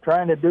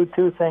trying to do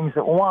two things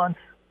at once.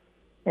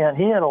 And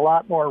he had a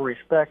lot more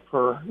respect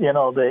for,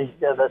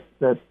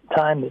 the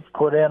time that's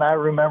put in. I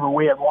remember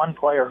we had one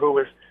player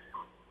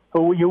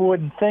who you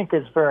wouldn't think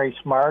is very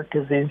smart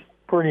because he's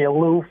pretty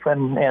aloof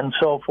and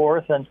so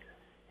forth. And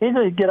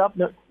he'd get up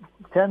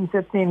 10,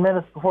 15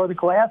 minutes before the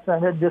class,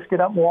 and he'd just get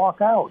up and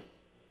walk out.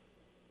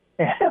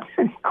 And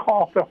he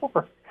called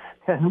over.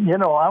 And,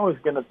 I was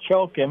going to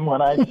choke him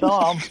when I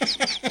saw him.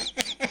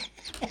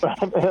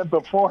 But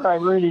before I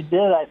really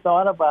did, I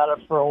thought about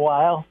it for a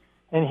while.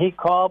 And he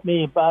called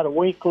me about a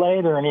week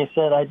later, and he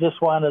said, "I just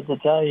wanted to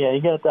tell you,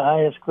 he got the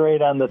highest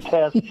grade on the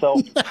test,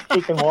 so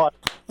he can watch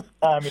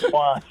time he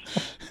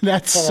wants."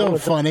 That's so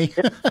funny.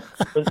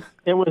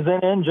 It was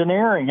in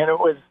engineering, and it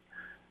was,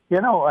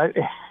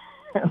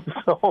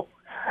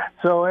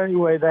 so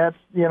anyway, that's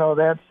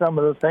some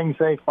of the things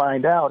they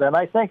find out. And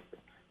I think,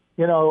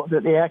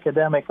 that the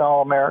academic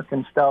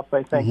All-American stuff,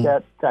 I think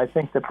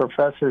the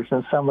professors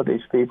and some of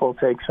these people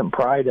take some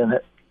pride in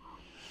it.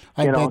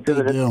 I bet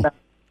they do.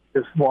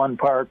 Just one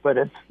part, but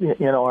it's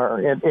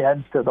it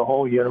adds to the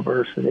whole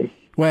university.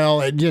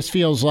 Well, it just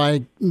feels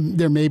like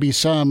there may be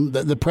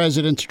the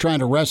president's trying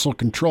to wrestle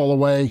control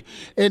away.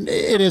 And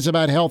it is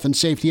about health and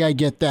safety. I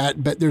get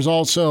that, but there's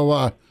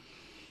also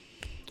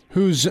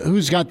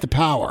who's got the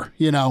power,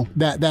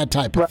 that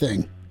type of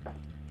thing.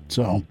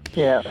 So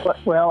yeah,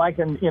 well, I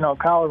can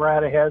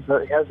Colorado has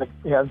a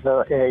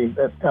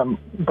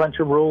bunch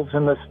of rules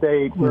in the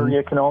state where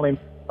you can only make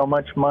so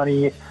much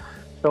money.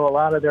 So a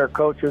lot of their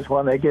coaches,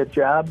 when they get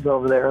jobs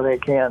over there, they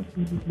can't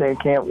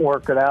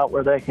work it out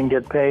where they can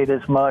get paid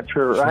as much,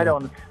 or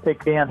they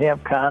can't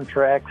have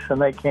contracts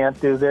and they can't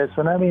do this.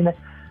 And I mean,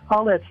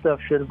 all that stuff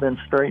should have been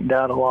straightened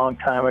out a long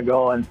time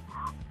ago. And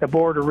the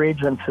Board of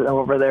Regents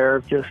over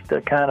there just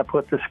kind of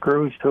put the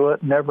screws to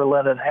it and never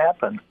let it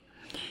happen.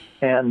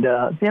 And,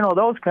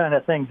 those kind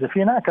of things, if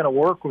you're not going to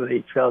work with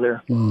each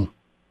other, I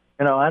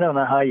don't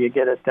know how you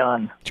get it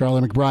done.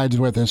 Charlie McBride's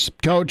with us.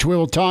 Coach, we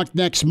will talk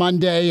next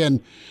Monday,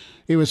 and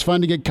it was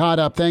fun to get caught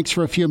up. Thanks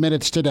for a few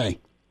minutes today.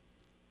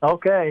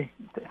 Okay.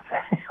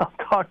 I'll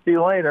talk to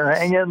you later.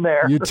 Hang in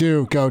there. You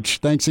too, Coach.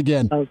 Thanks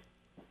again.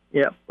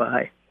 Yep,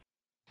 bye.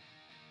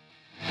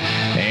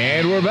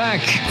 And we're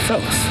back.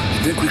 Fellas,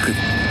 you think we could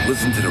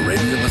listen to the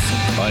radio listen?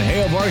 On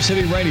Hail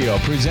Varsity Radio,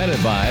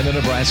 presented by the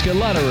Nebraska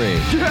Lottery.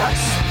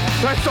 Yes!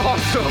 That's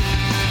awesome!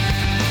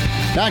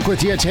 Back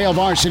with you at Hail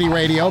Varsity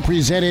Radio,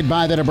 presented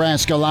by the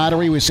Nebraska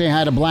Lottery. We say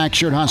hi to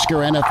Blackshirt Husker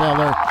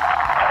NFLer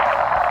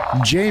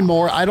Jay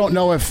Moore. I don't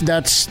know if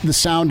that's the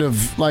sound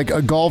of like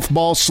a golf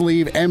ball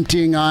sleeve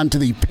emptying onto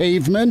the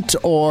pavement,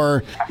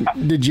 or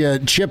did you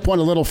chip one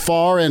a little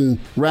far and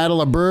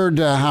rattle a bird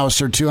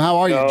house or two? How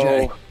are you,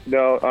 Jay?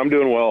 No, I'm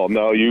doing well.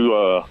 No,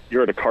 you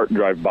heard a cart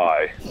drive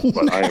by,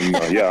 but I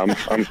am.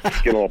 I'm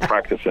getting a little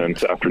practice in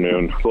this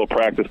afternoon. A little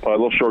practice putt, a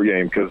little short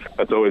game, because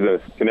that's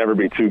always can never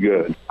be too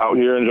good. Out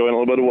here enjoying a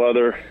little bit of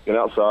weather, getting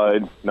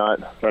outside,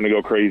 not trying to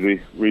go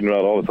crazy, reading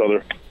about all this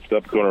other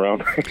stuff going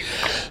around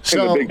in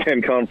the Big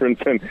Ten Conference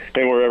and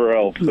wherever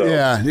else. So,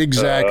 yeah,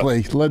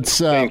 exactly. Let's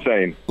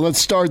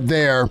start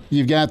there.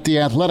 You've got the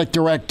athletic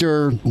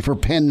director for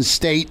Penn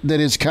State that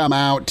has come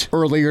out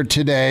earlier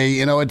today.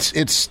 You know,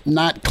 it's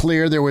not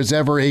clear there was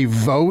ever a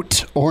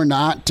vote or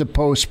not to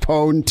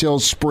postpone till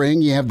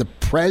spring. You have the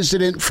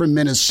president from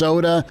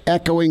Minnesota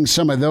echoing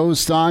some of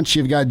those thoughts.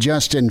 You've got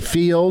Justin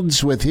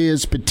Fields with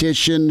his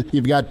petition.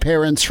 You've got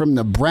parents from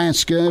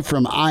Nebraska,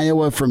 from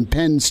Iowa, from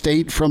Penn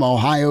State, from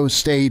Ohio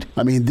State.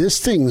 I mean, this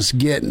thing's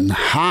getting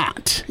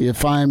hot.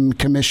 If I'm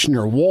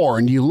Commissioner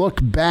Warren, you look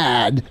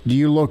bad, do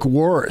you look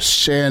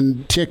worse?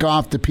 And tick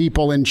off the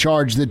people in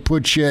charge that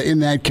put you in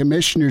that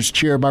commissioner's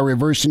chair by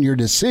reversing your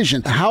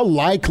decision. How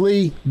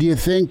likely do you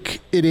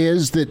think it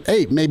is that,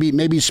 hey,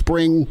 maybe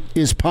spring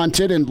is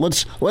punted and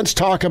let's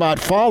talk about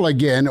fall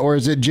again? Or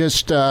is it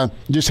just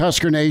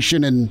Husker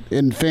Nation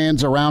and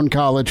fans around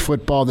college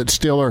football that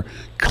still are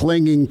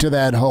clinging to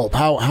that hope?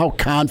 How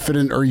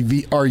confident are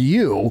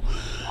you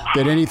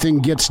that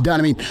anything gets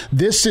done? I mean,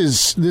 this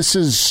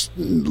is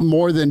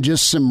more than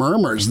just some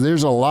murmurs.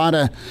 There's a lot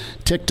of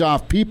ticked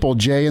off people,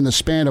 Jay, in the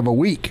span of a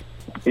week.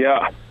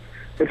 Yeah,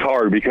 it's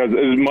hard because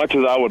as much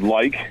as I would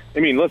like, I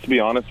mean, let's be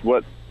honest,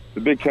 what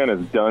the Big Ten has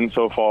done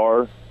so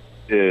far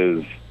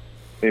is,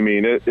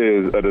 it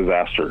is a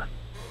disaster.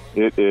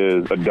 It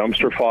is a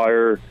dumpster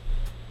fire,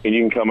 and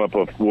you can come up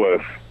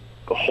with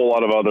a whole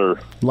lot of other...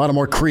 A lot of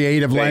more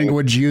creative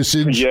language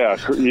usage. Yeah,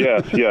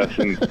 yes,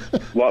 and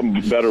a lot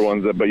better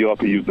ones, but you'll have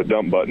to use the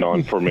dump button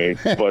on for me.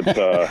 But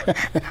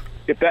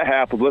if that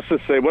happens, let's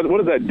just say, what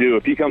does that do?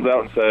 If he comes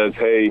out and says,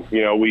 hey,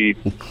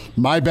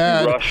 my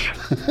bad.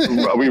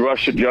 We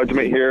rushed to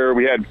judgment here.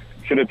 We had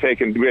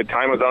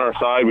time on our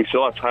side. We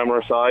still have time on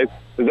our side.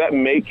 Does that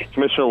make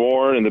Commissioner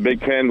Warren and the Big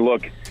Ten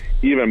look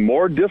even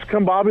more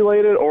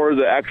discombobulated, or does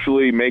it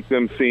actually make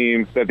them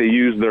seem that they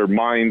use their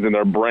minds and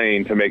their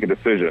brain to make a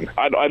decision?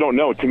 I don't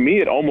know. To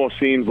me, it almost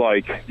seems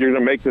like you're going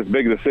to make this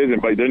big decision,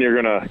 but then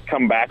you're going to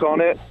come back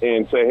on it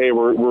and say, hey,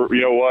 we're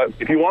you know what?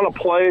 If you want to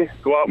play,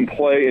 go out and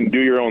play and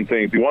do your own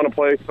thing. If you want to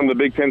play some of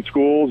the Big Ten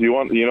schools, the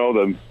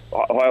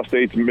Ohio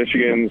States,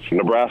 Michigans,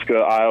 Nebraska,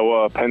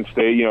 Iowa, Penn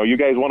State, you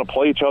guys want to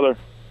play each other,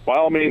 by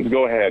all means,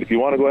 go ahead. If you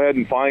want to go ahead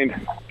and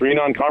find 3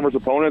 non-conference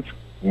opponents,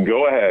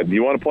 go ahead. Do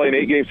you want to play an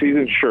 8-game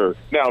season? Sure.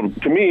 Now,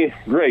 to me,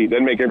 great.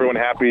 That'd make everyone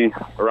happy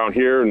around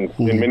here and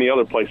in many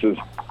other places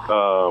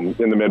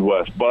in the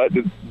Midwest. But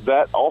does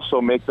that also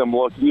make them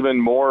look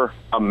even more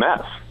a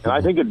mess? And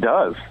I think it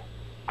does.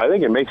 I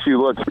think it makes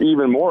you look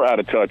even more out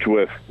of touch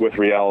with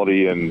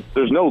reality, and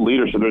there's no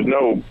leadership, there's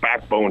no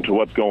backbone to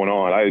what's going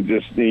on.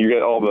 You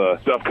get all the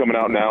stuff coming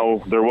out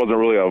now. There wasn't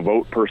really a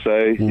vote per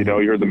se. You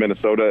heard the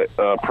Minnesota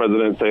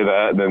president say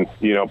that, and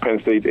then Penn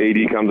State's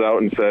AD comes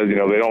out and says they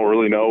don't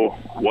really know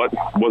what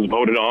was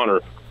voted on or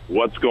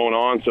what's going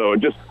on. So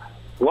just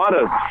a lot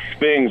of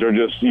things are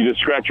you just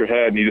scratch your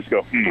head and you just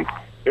go,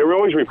 It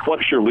always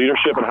reflects your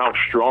leadership and how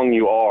strong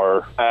you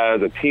are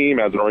as a team,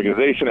 as an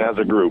organization, as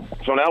a group.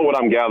 So now what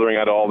I'm gathering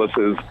out of all this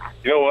is,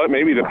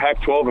 maybe the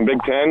Pac-12 and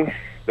Big Ten,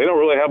 they don't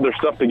really have their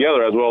stuff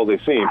together as well as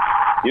they seem.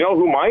 You know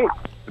who might?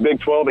 The Big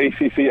 12,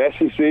 ACC,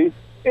 SEC.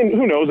 And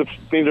who knows if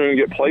things are going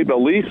to get played, but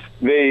at least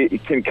they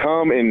can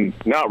come and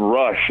not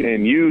rush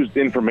and use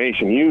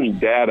information, use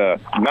data,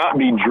 not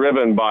be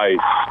driven by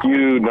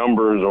skewed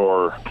numbers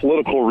or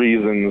political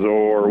reasons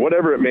or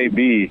whatever it may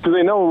be. So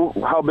they know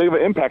how big of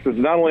an impact it's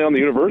not only on the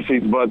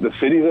universities, but the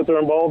cities that they're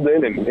involved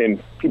in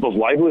and people's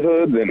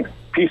livelihoods and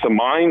peace of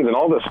minds and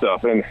all this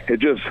stuff. And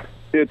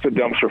it's a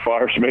dumpster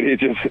fire, Schmidt.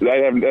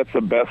 That's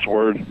the best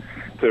word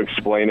to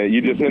explain it.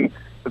 And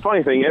the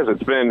funny thing is,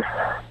 it's been,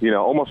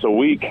 almost a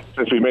week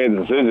since we made the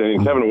decision,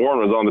 and Kevin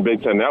Warren was on the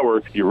Big Ten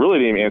Network. You really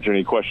didn't even answer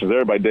any questions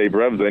there by Dave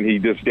Revson. He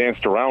just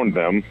danced around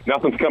them.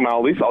 Nothing's come out.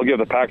 At least I'll give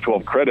the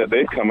Pac-12 credit.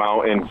 They've come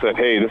out and said,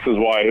 hey, this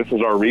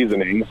is our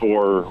reasoning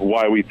for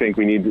why we think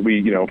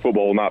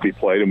football will not be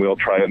played, and we'll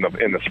try it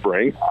in the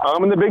spring.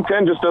 And the Big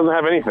Ten just doesn't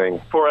have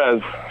anything. For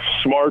as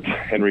smart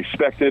and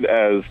respected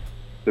as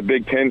the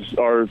Big Ten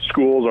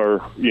schools are,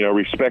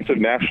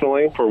 respected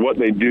nationally for what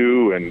they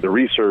do and the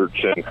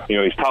research and,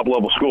 these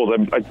top-level schools.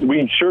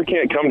 We sure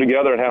can't come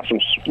together and have some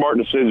smart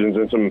decisions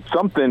and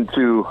something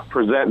to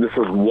present. This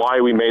is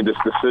why we made this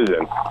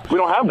decision. We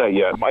don't have that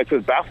yet. It's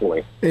just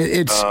baffling.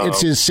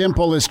 It's as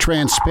simple as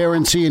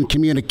transparency and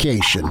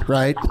communication,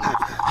 right?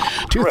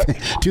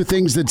 Two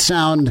things that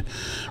sound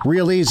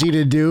real easy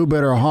to do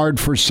but are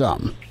hard for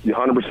some.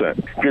 100%.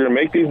 If you're going to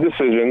make these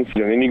decisions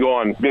and then you go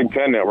on Big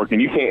Ten Network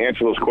and you can't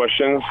answer those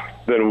questions,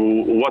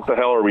 then what the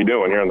hell are we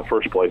doing here in the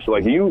first place?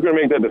 Like, you're going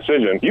to make that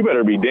decision. You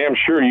better be damn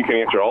sure you can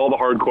answer all the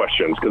hard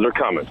questions, because they're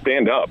coming.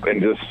 Stand up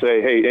and just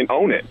say, hey, and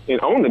own it. And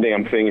own the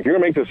damn thing. If you're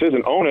going to make the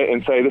decision, own it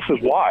and say, this is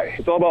why.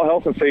 It's all about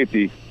health and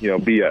safety,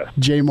 BS.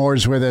 Jay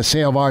Moore's with us,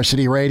 Hail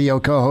Varsity Radio,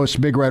 co-host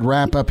Big Red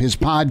Wrap-Up, his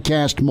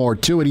podcast, More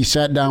to It. He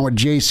sat down with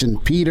Jason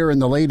Peter in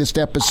the latest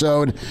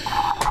episode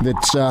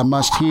that's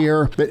must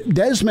hear. But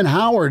Desmond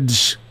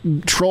Howard's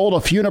trolled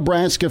a few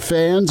Nebraska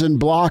fans and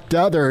blocked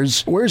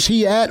others. Where's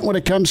he at when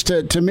it comes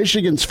to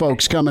Michigan's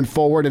folks coming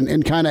forward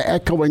and kind of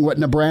echoing what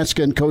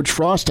Nebraska and Coach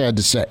Frost had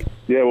to say?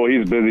 Yeah, well,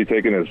 he's busy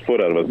taking his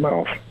foot out of his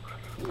mouth,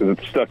 because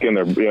it's stuck in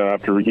there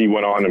after he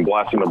went on and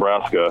blasted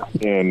Nebraska,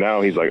 and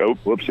now he's like, oh,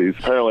 whoopsies.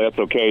 Apparently that's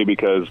okay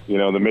because,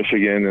 the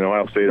Michigan and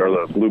Ohio State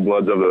are the blue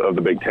bloods of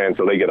the Big Ten,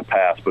 so they get a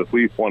pass. But if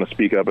we want to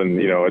speak up and,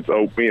 it's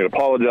we need to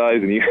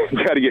apologize, and you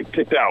got to get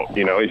kicked out.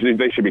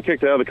 They should be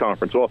kicked out of the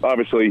conference. Well,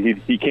 obviously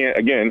he can't,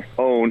 again,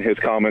 own his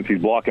comments.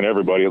 He's blocking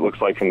everybody, it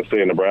looks like, from the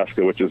state of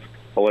Nebraska, which is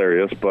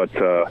hilarious, but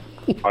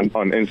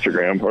on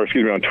Instagram, or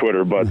excuse me, on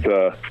Twitter. But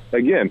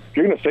again, if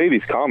you're going to say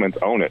these comments,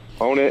 own it,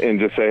 and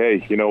just say,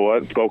 hey, you know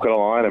what, spoke out of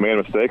line, I made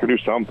a mistake, or do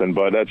something.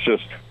 But that's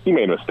just, he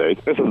made a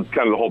mistake. This is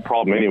kind of the whole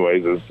problem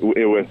anyways, is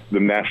with the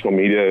national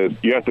media, is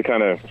you have to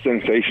kind of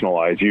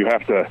sensationalize. You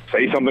have to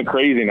say something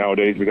crazy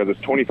nowadays because it's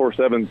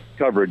 24/7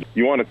 coverage.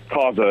 You want to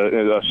cause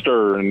a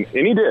stir, and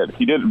he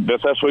did.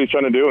 That's what he's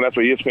trying to do, and that's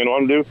what ESPN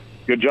wanted to do.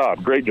 Good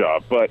job, great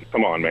job. But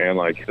come on, man,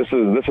 like, this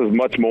is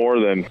much more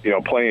than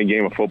playing a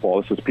game of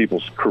football. This is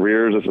people's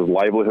careers. This is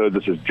livelihood.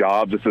 This is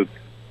jobs. This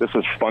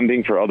is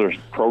funding for other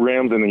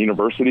programs in the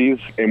universities,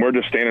 and we're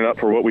just standing up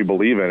for what we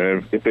believe in.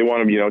 And if they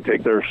want to,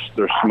 take their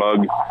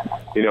smug,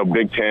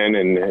 Big Ten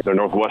and their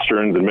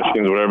Northwesterns and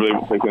Michigans,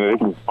 whatever they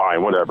can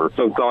fine, whatever.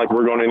 So it's not like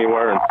we're going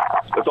anywhere, and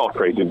it's all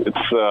crazy.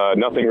 It's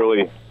nothing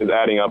really is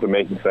adding up and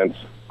making sense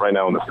right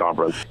now in this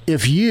conference.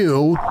 If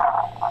you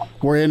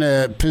were in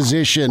a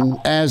position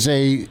as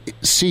a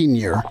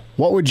senior,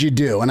 what would you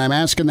do? And I'm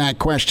asking that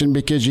question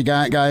because you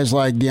got guys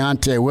like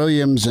Deontay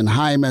Williams and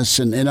Hymas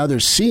and other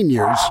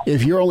seniors.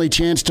 If your only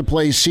chance to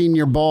play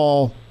senior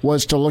ball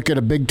was to look at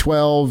a Big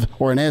 12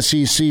 or an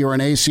SEC or an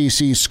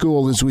ACC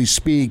school as we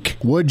speak,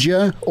 would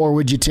you? Or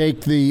would you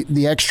take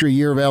the extra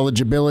year of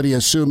eligibility,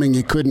 assuming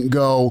you couldn't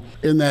go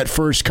in that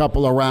first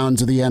couple of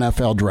rounds of the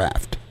NFL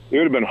draft? It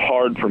would have been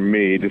hard for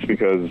me just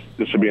because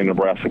this would be a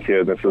Nebraska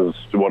kid. This is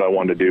what I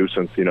wanted to do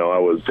since, I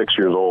was 6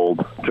 years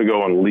old, to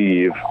go and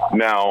leave.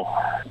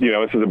 Now,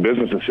 this is a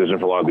business decision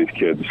for a lot of these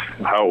kids.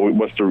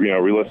 What's the,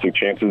 realistic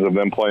chances of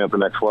them playing at the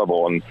next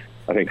level? And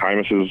I think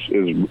Hymas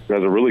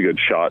has a really good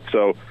shot.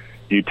 So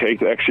you take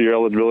the extra year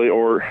eligibility,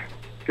 or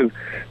because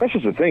that's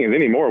just the thing is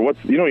anymore.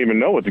 You don't even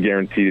know what's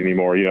guaranteed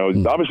anymore.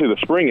 Obviously the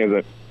spring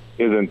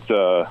isn't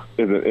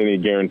any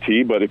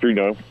guarantee, but if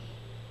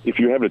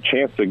you have a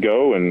chance to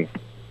go and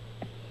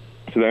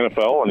to the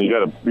NFL,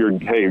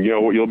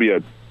 and you'll be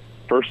a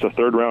first or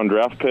third round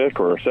draft pick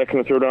or a second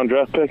or third round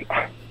draft pick.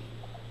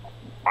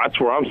 That's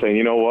where I'm saying,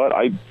 you know what,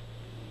 I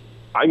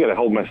got to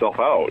hold myself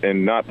out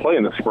and not play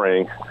in the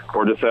spring,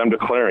 or just say I'm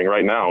declaring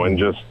right now, and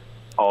just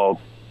I'll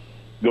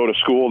go to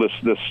school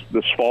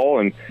this fall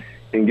and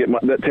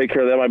take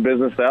care of my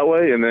business that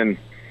way, and then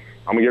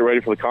I'm gonna get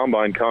ready for the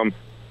combine come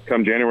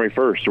January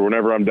 1st or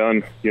whenever I'm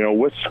done,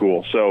 with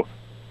school. So.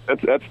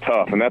 That's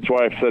tough, and that's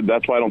why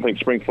I don't think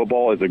spring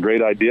football is a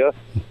great idea,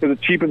 because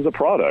it cheapens the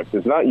product.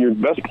 It's not, your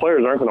best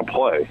players aren't going to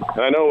play.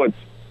 And I know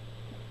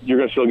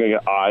you're still going to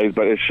get eyes,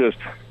 but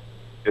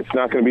it's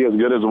not going to be as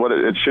good as what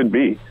it should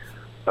be.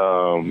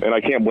 And I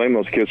can't blame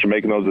those kids for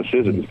making those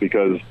decisions,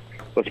 because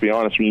let's be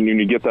honest, when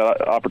you get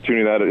that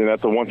opportunity, and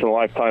that's a once in a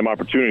lifetime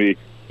opportunity,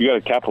 you got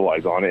to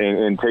capitalize on it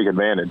and take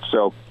advantage.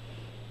 So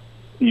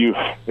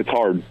it's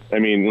hard. I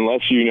mean,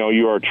 unless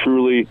you are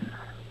truly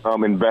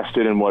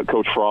invested in what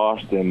Coach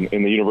Frost and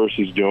the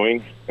university is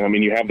doing. I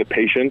mean, you have the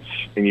patience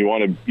and you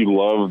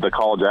love the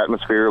college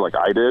atmosphere like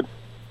I did.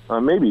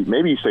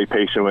 Maybe you stay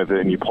patient with it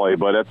and you play,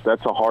 but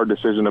that's a hard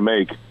decision to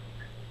make.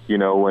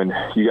 When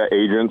you got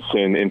agents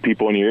and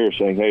people in your ear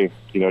saying, "Hey,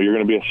 you're going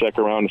to be a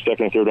second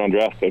or third round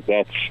draft pick."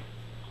 That's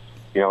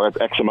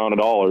X amount of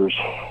dollars.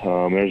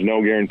 There's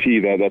no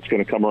guarantee that that's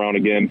going to come around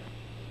again,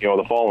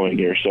 the following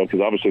year. So,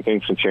 because obviously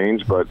things can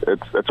change, but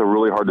it's a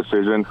really hard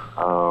decision.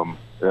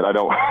 And I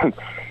don't.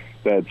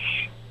 That's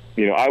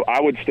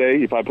I would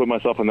stay if I put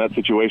myself in that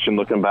situation.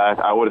 Looking back,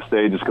 I would have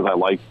stayed just because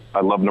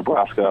I love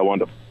Nebraska. I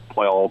wanted to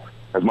play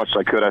as much as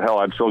I could.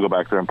 I'd still go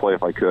back there and play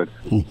if I could.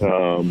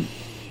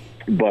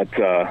 But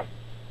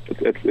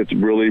it's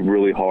really,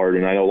 really hard.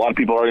 And I know a lot of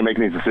people are already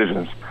making these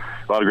decisions.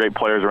 A lot of great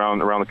players around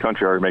the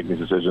country are already making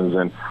these decisions.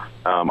 And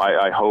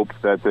I hope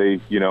that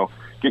they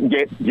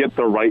get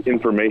the right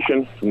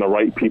information from the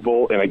right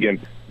people. And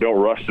again, don't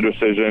rush the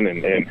decision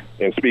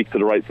and speak to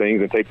the right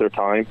things and take their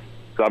time.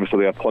 Because obviously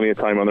they have plenty of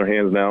time on their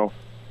hands now.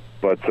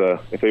 But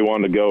if they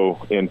wanted to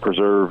go and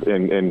preserve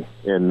and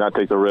not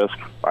take the risk,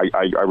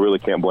 I really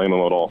can't blame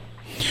them at all.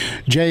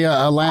 Jay,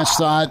 last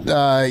thought.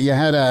 You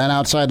had an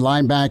outside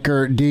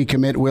linebacker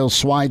decommit, Will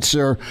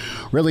Schweitzer,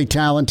 really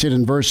talented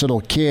and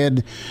versatile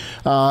kid.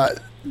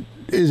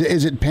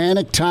 is it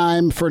panic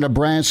time for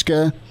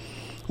Nebraska?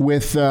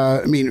 With,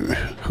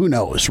 who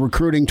knows?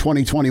 Recruiting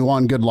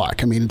 2021, good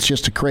luck. I mean, it's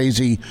just a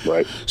crazy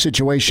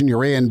situation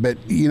you're in. But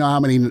you know how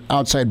many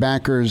outside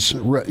backers,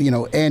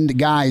 end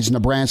guys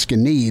Nebraska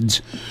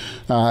needs.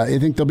 I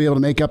think they'll be able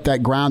to make up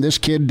that ground. This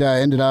kid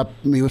ended up,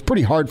 it was a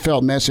pretty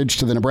heartfelt message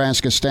to the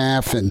Nebraska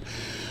staff. And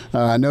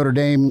Notre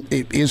Dame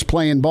is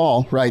playing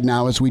ball right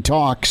now as we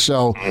talk.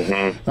 So,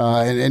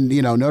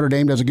 Notre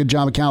Dame does a good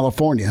job of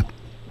California.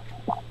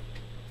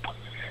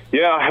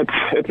 Yeah,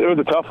 it was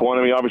a tough one.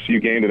 I mean, obviously you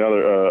gained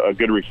a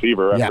good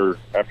receiver after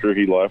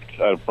he left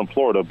from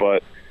Florida,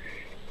 but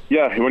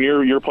yeah, when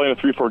you're playing a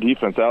 3-4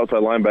 defense,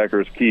 outside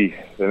linebacker is key,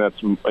 and that's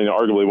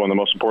arguably one of the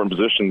most important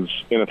positions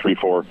in a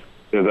 3-4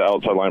 is the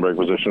outside linebacker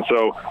position.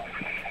 So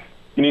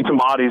you need some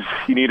bodies.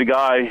 You need a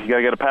guy. You got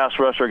to get a pass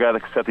rusher, a guy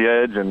that can set the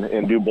edge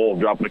and do both,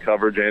 dropping the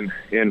coverage and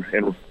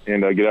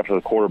get after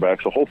the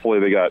quarterback. So hopefully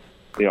they got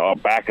a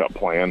backup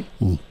plan,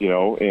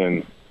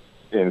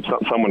 and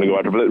someone to go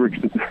after. But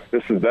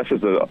that's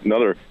just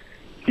another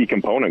key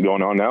component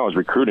going on now is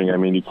recruiting. I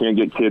mean, you can't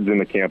get kids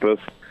into campus.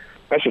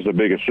 That's just the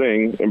biggest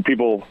thing. And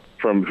people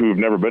who've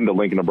never been to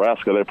Lincoln,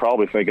 Nebraska, they're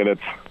probably thinking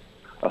it's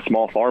a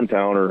small farm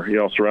town or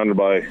surrounded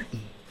by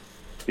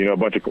a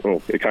bunch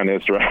of it kind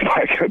of is surrounded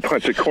by a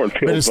bunch of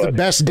cornfields. But it's the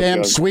best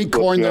damn sweet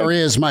corn there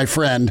is, my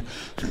friend.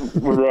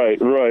 Right.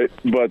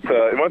 But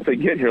once they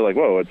get here, like,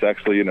 whoa, it's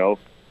actually a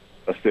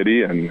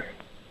city and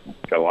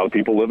got a lot of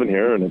people living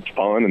here, and it's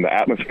fun, and the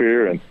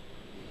atmosphere,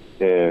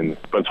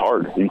 but it's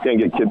hard. You can't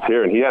get kids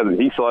here, and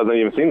he still hasn't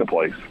even seen the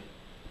place,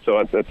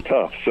 so that's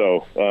tough.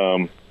 So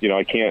I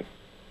can't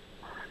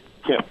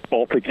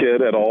fault the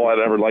kid at all. I'd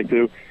ever like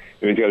to.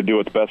 He's got to do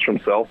what's best for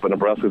himself, but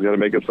Nebraska's got to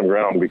make up some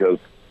ground because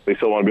they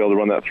still want to be able to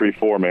run that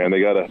 3-4. Man,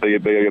 they got to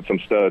get some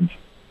studs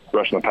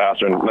rushing the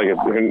passer, and if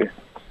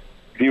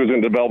he was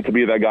going to develop to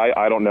be that guy,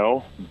 I don't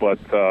know, but.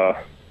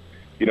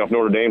 If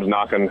Notre Dame's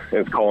knocking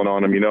and calling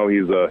on him,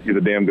 he's a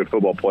damn good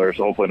football player.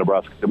 So hopefully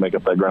Nebraska can make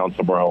up that ground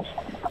somewhere else.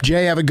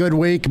 Jay, have a good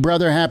week.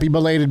 Brother, happy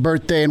belated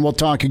birthday, and we'll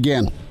talk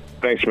again.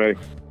 Thanks, Schmidt.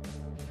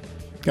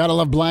 Gotta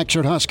love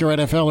Blackshirt Husker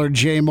NFLer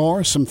Jay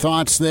Moore. Some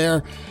thoughts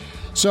there.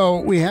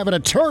 So we have an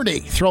attorney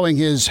throwing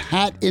his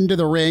hat into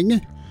the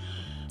ring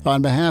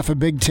on behalf of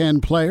Big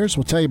Ten players.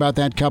 We'll tell you about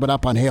that coming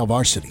up on Hail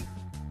Varsity.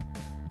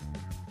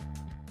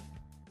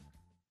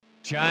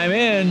 Chime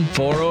in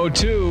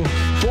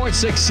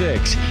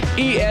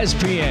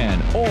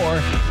 402-466-ESPN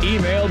or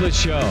email the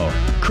show,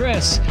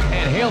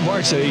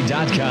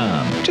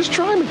 Chris@HailVarsity.com. Just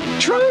try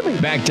me.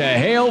 Back to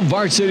Hail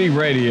Varsity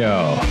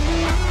Radio.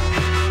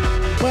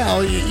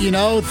 Well,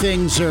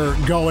 things are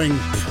going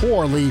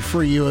poorly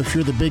for you if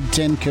you're the Big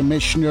Ten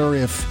commissioner.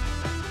 If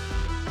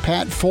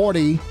Pat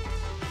Forty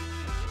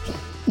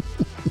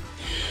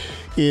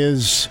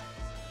is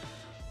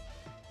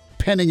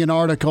penning an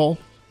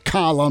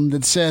column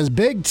that says,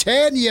 Big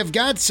Ten, you've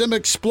got some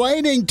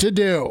explaining to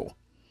do.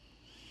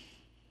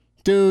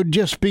 Dude,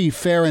 just be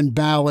fair and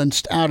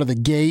balanced out of the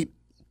gate.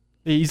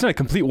 He's done a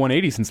complete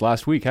 180 since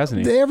last week,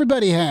 hasn't he?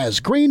 Everybody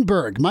has.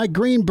 Mike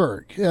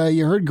Greenberg.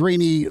 You heard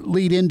Greeny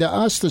lead into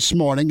us this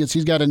morning as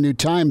he's got a new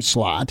time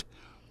slot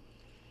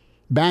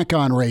back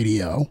on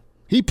radio.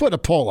 He put a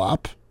poll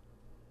up.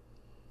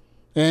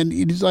 And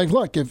he's like,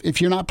 look, if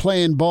you're not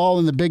playing ball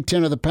in the Big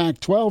Ten or the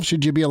Pac-12,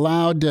 should you be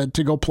allowed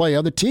to go play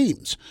other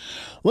teams?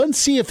 Let's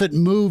see if it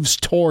moves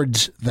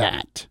towards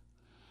that.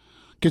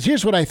 Because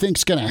here's what I think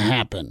is going to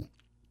happen.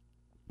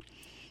 I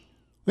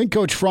think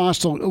Coach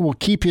Frost will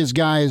keep his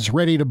guys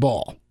ready to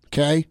ball,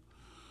 okay?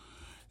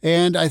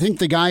 And I think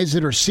the guys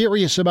that are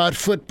serious about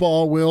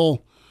football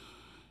will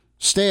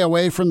stay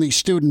away from the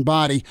student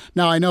body.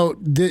 Now, I know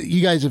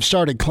you guys have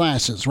started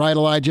classes, right,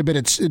 Elijah? But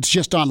it's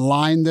just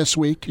online this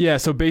week? Yeah,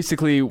 so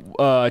basically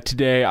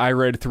today I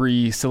read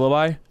 3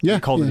 syllabi. Yeah.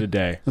 And called it a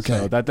day. Okay.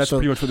 So that's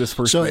pretty much what this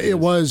first week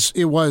is.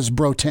 It was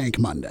Bro Tank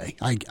Monday.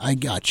 I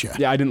got you.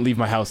 Yeah, I didn't leave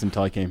my house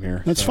until I came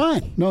here. That's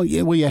fine. No,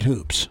 we had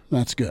hoops.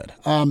 That's good.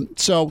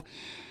 So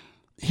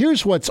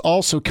here's what's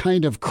also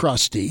kind of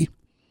crusty.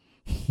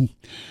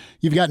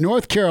 You've got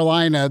North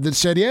Carolina that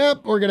said,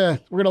 "Yep, we're gonna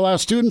allow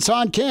students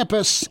on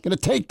campus. Gonna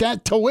take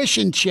that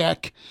tuition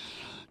check.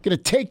 Gonna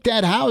take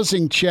that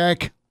housing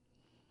check."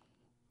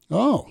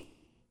 Oh,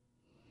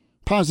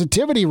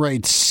 positivity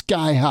rates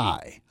sky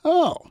high.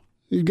 Oh,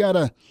 you've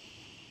got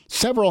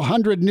several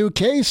hundred new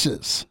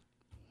cases.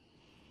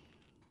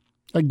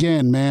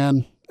 Again,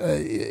 man,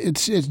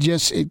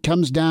 it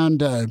comes down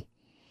to: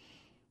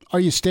 are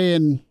you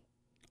staying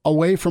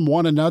away from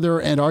one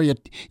another, and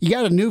you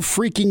got a new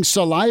freaking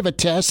saliva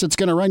test that's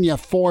going to run you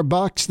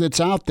 $4 that's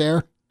out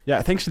there.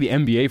 Yeah, thanks to the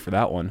NBA for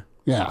that one.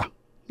 Yeah,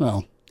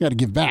 well, you got to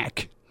give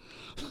back.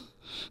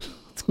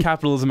 It's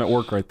capitalism at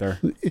work right there.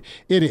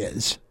 It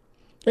is.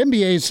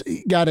 NBA's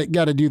got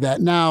to do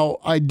that. Now,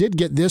 I did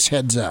get this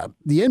heads up.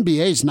 The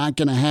NBA's not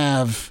going to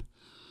have.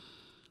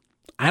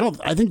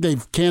 I think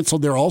they've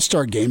canceled their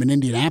All-Star game in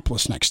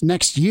Indianapolis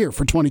next year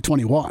for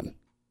 2021.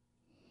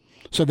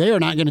 So they are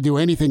not going to do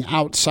anything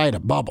outside a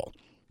bubble.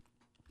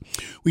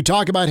 We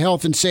talk about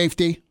health and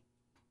safety.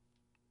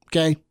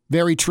 Okay,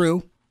 very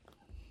true.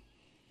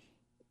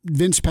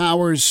 Vince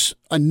Powers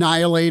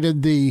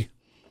annihilated the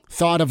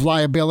thought of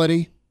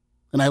liability,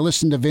 and I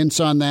listened to Vince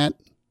on that,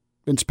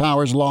 Vince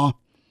Powers Law.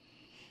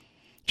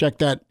 Check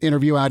that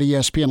interview out,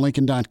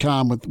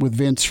 ESPNLincoln.com with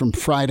Vince from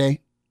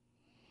Friday.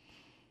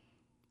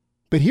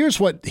 But here's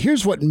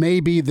what may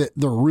be the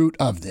root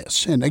of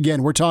this. And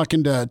again, we're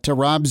talking to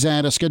Rob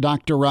Zadiska,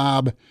 Dr.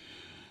 Rob.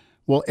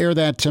 We'll air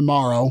that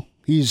tomorrow.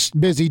 He's a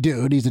busy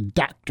dude. He's a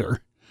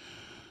doctor.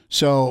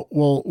 So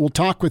we'll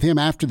talk with him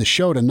after the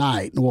show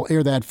tonight, and we'll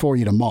air that for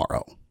you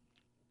tomorrow.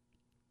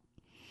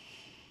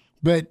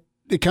 But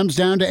it comes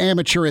down to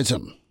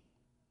amateurism.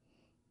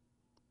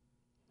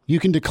 You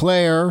can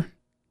declare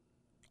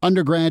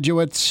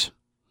undergraduates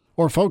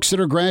or folks that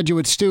are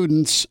graduate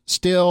students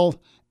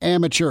still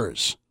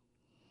amateurs.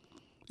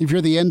 If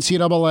you're the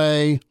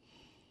NCAA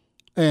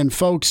and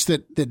folks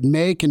that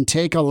make and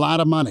take a lot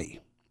of money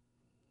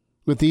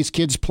with these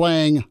kids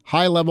playing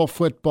high-level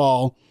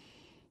football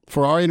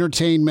for our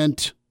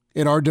entertainment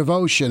and our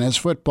devotion as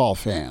football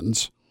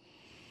fans,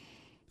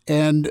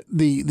 and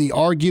the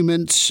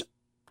arguments,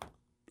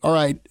 all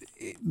right,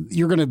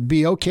 you're going to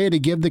be okay to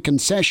give the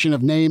concession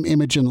of name,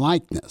 image, and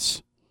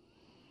likeness.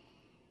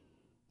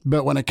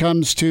 But when it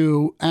comes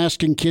to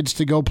asking kids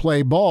to go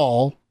play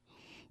ball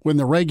when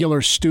the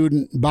regular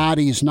student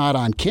body is not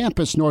on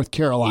campus, North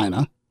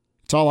Carolina,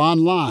 it's all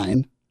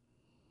online,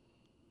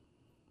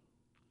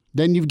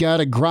 then you've got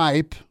a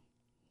gripe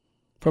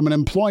from an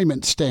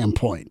employment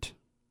standpoint.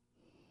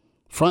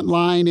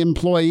 Frontline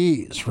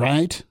employees,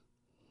 right?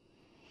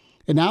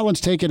 And now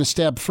let's take it a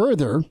step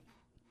further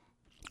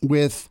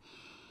with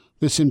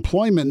this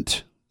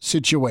employment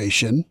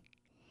situation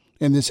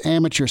and this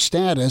amateur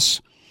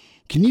status.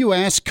 Can you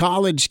ask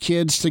college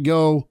kids to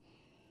go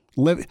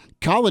live?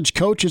 College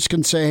coaches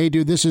can say, hey,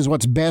 dude, this is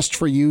what's best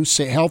for you,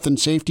 say health and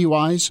safety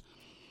wise.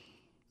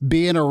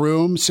 Be in a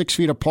room 6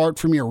 feet apart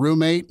from your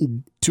roommate,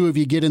 and two of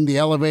you get in the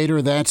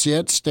elevator, that's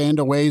it. Stand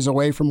a ways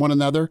away from one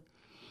another.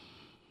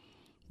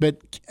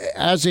 But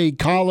as a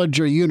college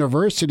or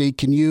university,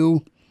 can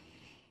you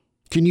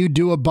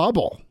do a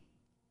bubble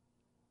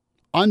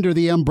under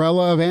the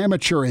umbrella of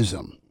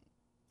amateurism?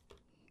 I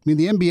mean,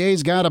 the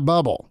NBA's got a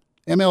bubble.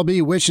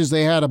 MLB wishes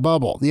they had a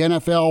bubble. The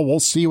NFL, we'll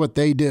see what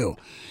they do.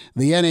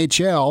 The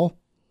NHL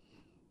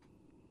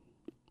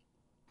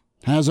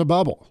has a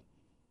bubble,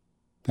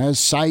 has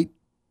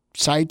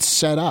sites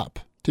set up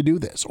to do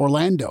this.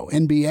 Orlando,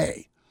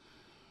 NBA.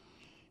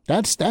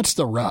 That's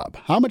the rub.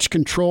 How much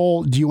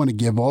control do you want to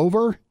give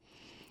over?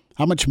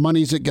 How much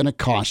money is it going to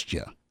cost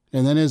you?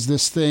 And then is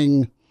this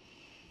thing,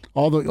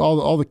 all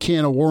the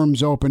can of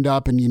worms opened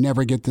up and you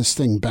never get this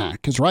thing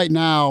back? Because right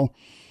now,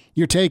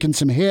 you're taking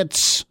some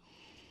hits.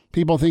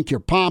 People think you're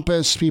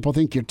pompous. People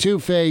think you're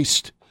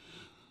two-faced.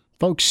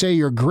 Folks say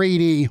you're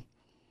greedy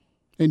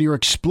and you're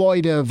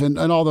exploitive and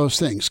all those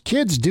things.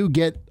 Kids do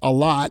get a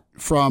lot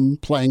from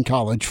playing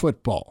college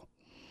football.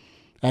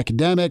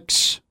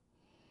 Academics,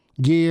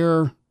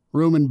 gear,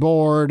 room and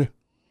board,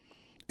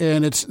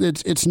 and it's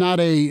not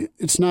even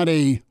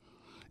a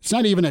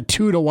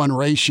 2-to-1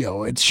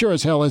 ratio. It sure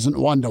as hell isn't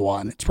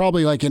 1-to-1. It's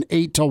probably like an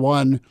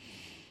 8-to-1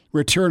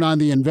 return on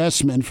the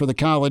investment for the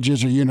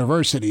colleges or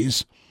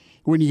universities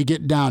when you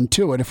get down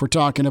to it, if we're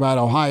talking about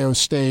Ohio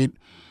State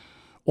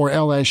or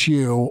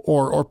LSU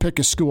or pick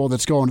a school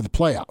that's going to the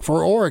playoff,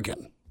 or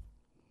Oregon.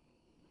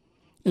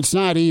 It's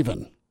not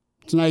even.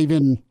 It's not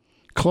even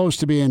close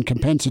to being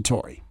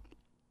compensatory.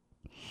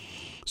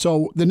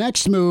 So the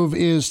next move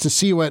is to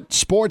see what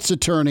sports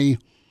attorney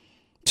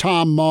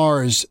Tom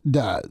Mars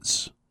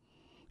does.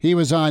 He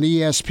was on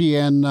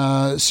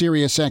ESPN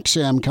Sirius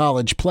XM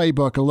College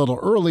Playbook a little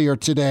earlier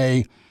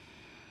today,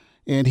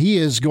 and he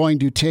is going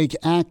to take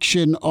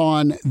action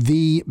on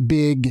the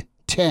Big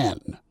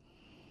Ten.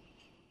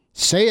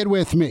 Say it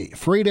with me,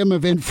 Freedom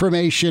of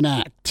Information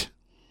Act.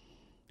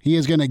 He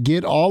is going to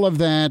get all of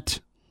that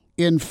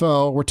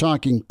info. We're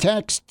talking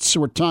texts,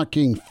 we're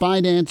talking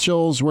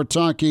financials, we're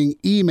talking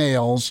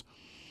emails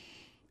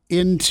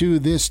into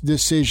this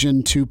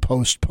decision to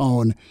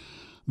postpone.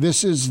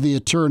 This is the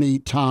attorney,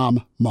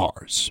 Tom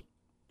Mars.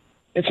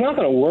 It's not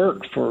going to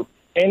work for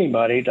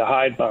anybody to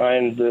hide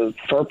behind the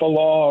FERPA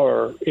law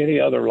or any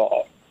other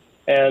law.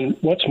 And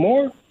what's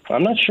more,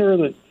 I'm not sure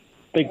that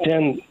Big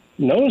Ten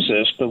knows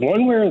this, but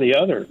one way or the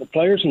other, the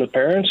players and the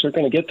parents are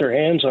going to get their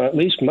hands on at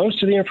least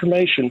most of the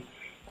information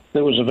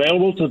that was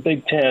available to the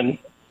Big Ten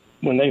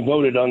when they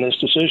voted on this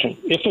decision.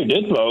 If they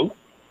did vote,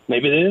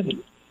 maybe they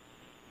didn't.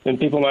 Then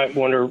people might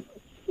wonder,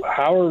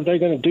 how are they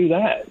going to do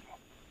that?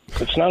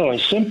 It's not only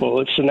simple,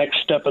 it's the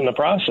next step in the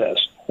process.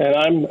 And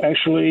I'm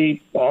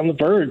actually on the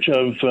verge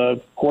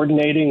of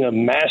coordinating a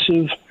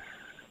massive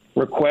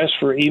request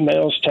for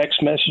emails,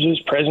 text messages,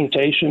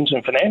 presentations,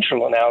 and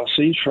financial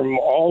analyses from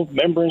all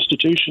member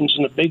institutions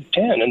in the Big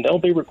Ten, and they'll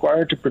be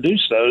required to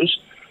produce those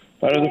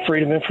under the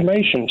Freedom of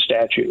Information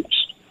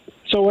statutes.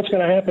 So what's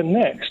going to happen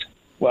next?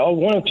 Well,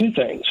 one of two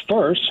things.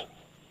 First,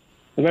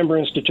 the member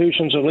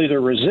institutions will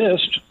either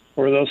resist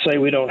or they'll say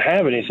we don't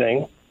have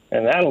anything,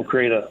 and that'll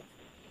create a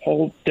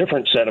whole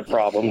different set of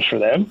problems for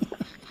them.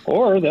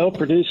 Or they'll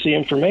produce the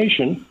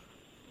information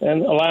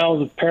and allow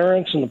the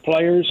parents and the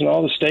players and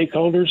all the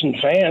stakeholders and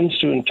fans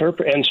to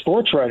interpret, and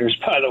sports writers,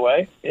 by the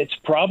way. It's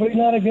probably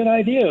not a good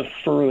idea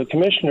for the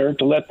commissioner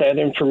to let that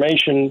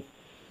information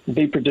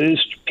be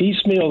produced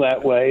piecemeal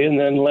that way and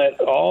then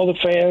let all the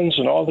fans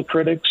and all the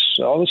critics,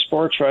 all the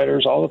sports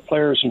writers, all the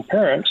players and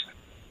parents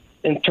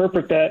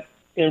interpret that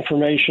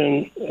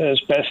information as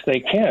best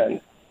they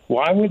can.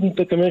 Why wouldn't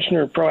the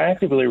commissioner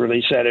proactively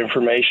release that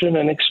information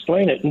and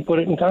explain it and put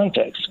it in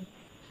context?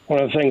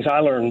 One of the things I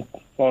learned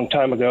a long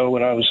time ago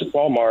when I was at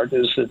Walmart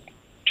is that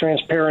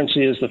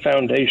transparency is the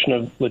foundation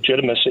of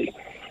legitimacy.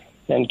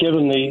 And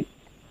given the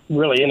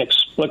really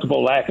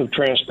inexplicable lack of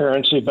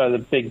transparency by the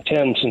Big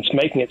Ten since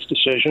making its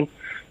decision,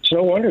 it's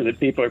no wonder that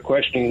people are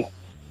questioning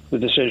the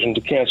decision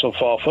to cancel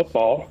fall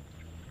football.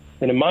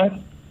 And in my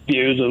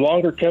view, the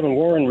longer Kevin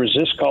Warren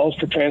resists calls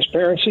for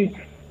transparency,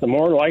 the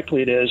more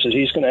likely it is that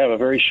he's going to have a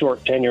very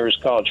short tenure as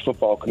college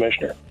football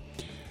commissioner.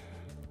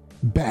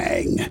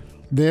 Bang.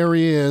 There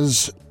he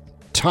is,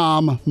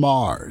 Tom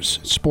Mars,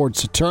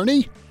 sports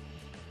attorney.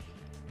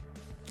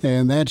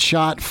 And that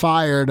shot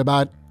fired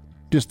about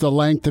just the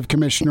length of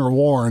Commissioner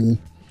Warren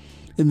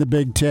in the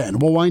Big Ten.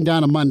 We'll wind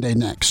down on Monday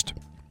next.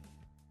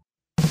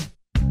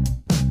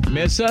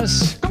 Miss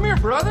us? Come here,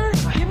 brother.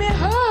 Give me a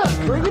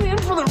hug. Bring it in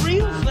for the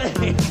real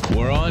thing.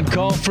 We're on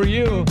call for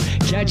you.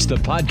 Catch the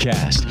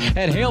podcast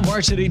at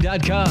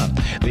HailVarsity.com,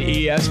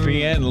 the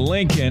ESPN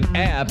Lincoln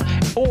app,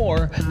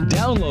 or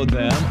download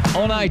them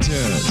on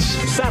iTunes.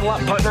 Saddle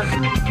up, partner.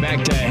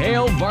 Back to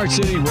Hail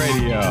Varsity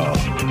Radio.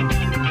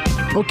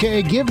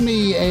 Okay, give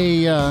me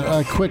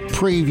a quick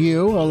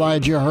preview,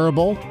 Elijah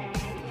Herbal.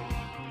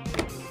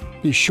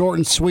 The short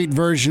and sweet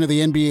version of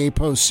the NBA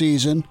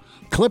postseason.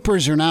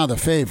 Clippers are now the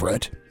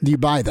favorite. Do you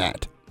buy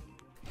that?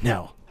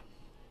 No.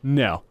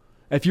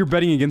 If you're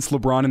betting against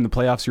LeBron in the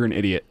playoffs, you're an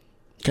idiot.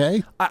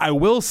 Okay. I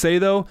will say,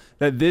 though,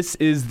 that this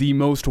is the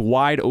most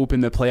wide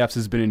open the playoffs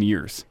has been in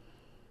years.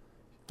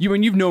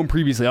 You've known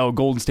previously,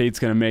 Golden State's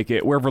going to make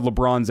it. Wherever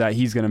LeBron's at,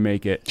 he's going to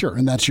make it. Sure,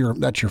 and that's your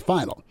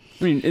final.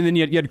 I mean, and then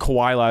you had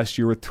Kawhi last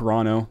year with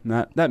Toronto.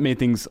 And that made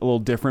things a little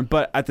different.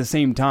 But at the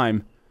same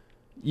time,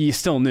 you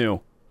still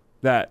knew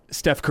that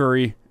Steph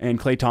Curry and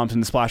Klay Thompson,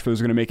 the Splash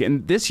Brothers, were going to make it.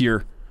 And this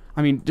year,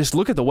 I mean, just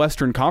look at the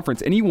Western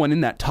Conference. Anyone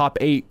in that top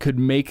 8 could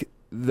make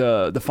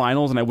the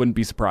finals, and I wouldn't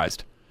be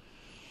surprised.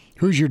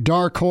 Who's your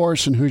dark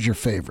horse and who's your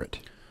favorite?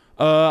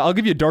 I'll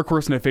give you a dark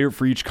horse and a favorite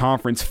for each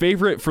conference.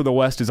 Favorite for the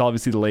West is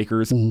obviously the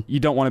Lakers. Mm-hmm.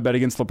 You don't want to bet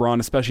against LeBron,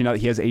 especially now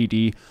that he has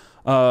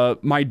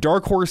AD. My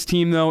dark horse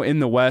team, though, in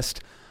the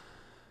West,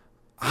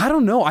 I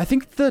don't know. I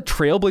think the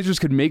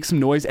Trailblazers could make some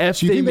noise. You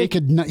think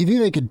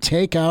they could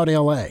take out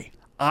LA?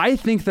 I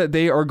think that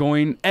they are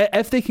going,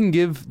 if they can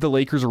give the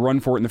Lakers a run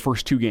for it in the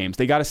first 2 games,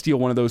 they got to steal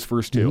one of those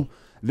first 2. Mm-hmm.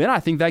 Then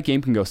I think that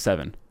game can go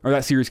 7, or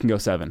that series can go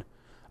 7.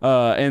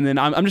 And then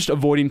I'm just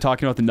avoiding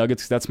talking about the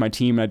Nuggets because that's my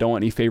team, and I don't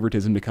want any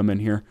favoritism to come in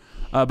here.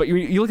 But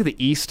you look at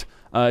the East,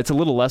 it's a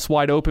little less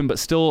wide open, but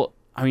still,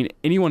 I mean,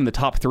 anyone in the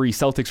top 3,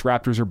 Celtics,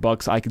 Raptors, or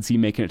Bucks, I could see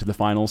making it to the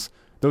finals.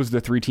 Those are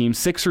the 3 teams.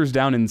 Sixers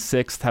down in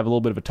 6th have a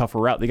little bit of a tougher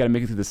route. They got to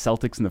make it through the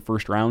Celtics in the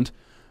first round.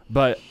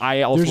 But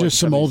I also there's just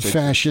some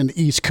old-fashioned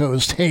East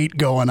Coast hate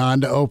going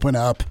on to open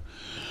up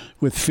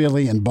with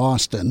Philly and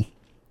Boston,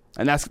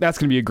 and that's going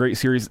to be a great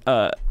series.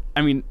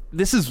 I mean,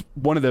 this is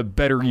one of the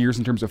better years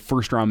in terms of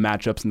first-round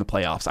matchups in the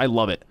playoffs. I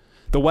love it.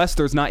 The West,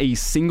 there's not a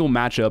single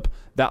matchup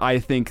that I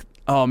think,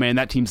 oh man,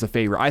 that team's the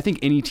favorite. I think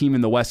any team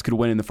in the West could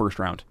win in the first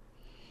round.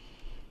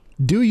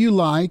 Do you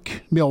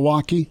like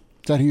Milwaukee?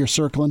 Is that who you're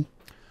circling?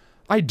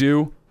 I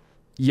do.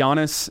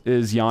 Giannis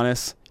is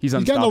Giannis. He's unstoppable.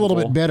 He's gotten a little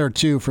bit better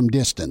too from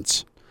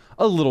distance.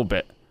 A little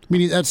bit. I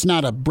mean, that's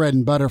not a bread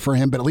and butter for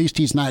him, but at least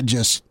he's not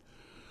just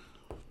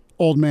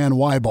old man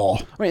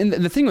Y-ball. I mean,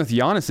 and the thing with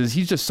Giannis is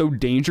he's just so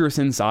dangerous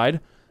inside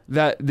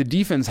that the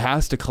defense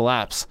has to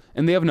collapse,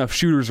 and they have enough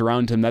shooters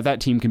around him that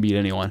team can beat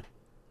anyone.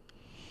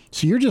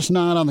 So you're just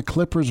not on the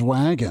Clippers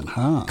wagon,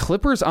 huh?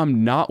 Clippers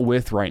I'm not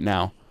with right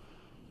now.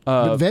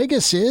 But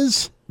Vegas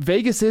is?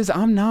 Vegas is.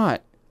 I'm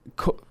not.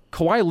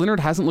 Kawhi Leonard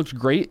hasn't looked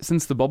great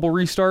since the bubble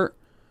restart.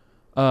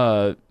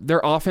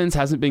 Their offense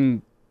hasn't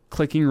been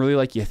clicking really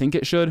like you think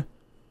it should.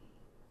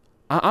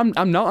 I'm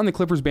not on the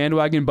Clippers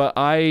bandwagon, but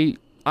I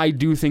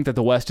do think that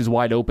the West is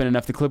wide open, and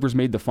if the Clippers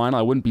made the final,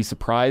 I wouldn't be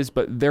surprised,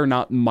 but they're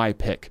not my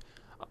pick.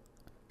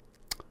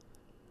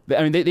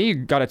 I mean, they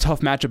got a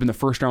tough matchup in the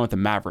first round with the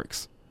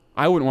Mavericks.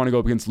 I wouldn't want to go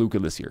up against Luka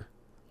this year.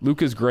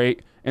 Luka's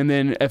great, and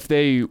then if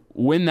they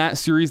win that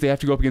series, they have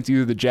to go up against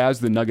either the Jazz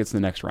or the Nuggets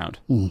in the next round.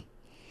 Mm.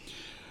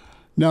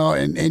 No,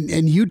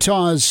 and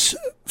Utah's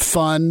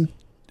fun,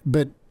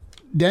 but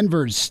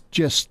Denver's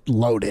just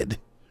loaded.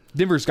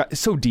 Denver's got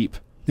so deep.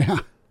 Yeah.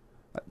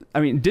 I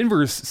mean,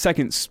 Denver's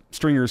second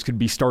stringers could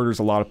be starters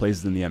a lot of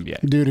places in the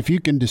NBA. Dude, if you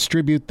can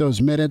distribute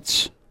those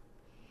minutes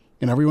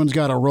and everyone's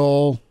got a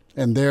role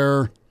and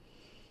they're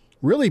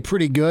really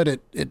pretty good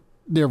at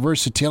their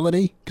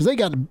versatility because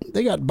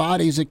they got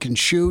bodies that can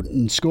shoot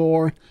and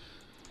score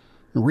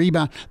and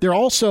rebound. They're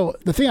also,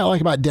 the thing I like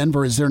about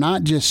Denver is they're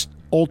not just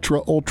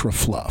ultra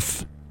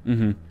fluff.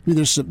 Mm-hmm. I mean,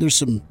 there's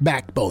some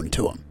backbone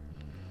to them.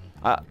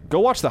 Go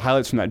watch the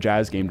highlights from that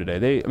Jazz game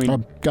today.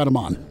 Got them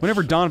on.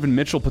 Whenever Donovan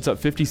Mitchell puts up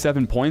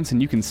 57 points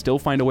and you can still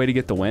find a way to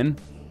get the win,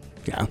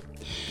 yeah,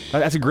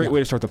 that's a great way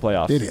to start the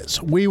playoffs. It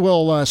is. We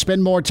will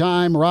spend more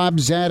time. Rob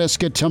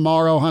Zadiska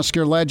tomorrow,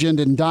 Husker legend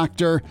and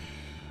doctor.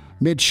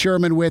 Mitch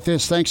Sherman with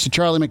us. Thanks to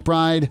Charlie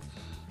McBride,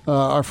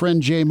 our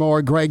friend Jay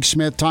Moore, Greg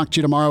Smith. Talk to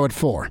you tomorrow at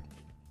 4.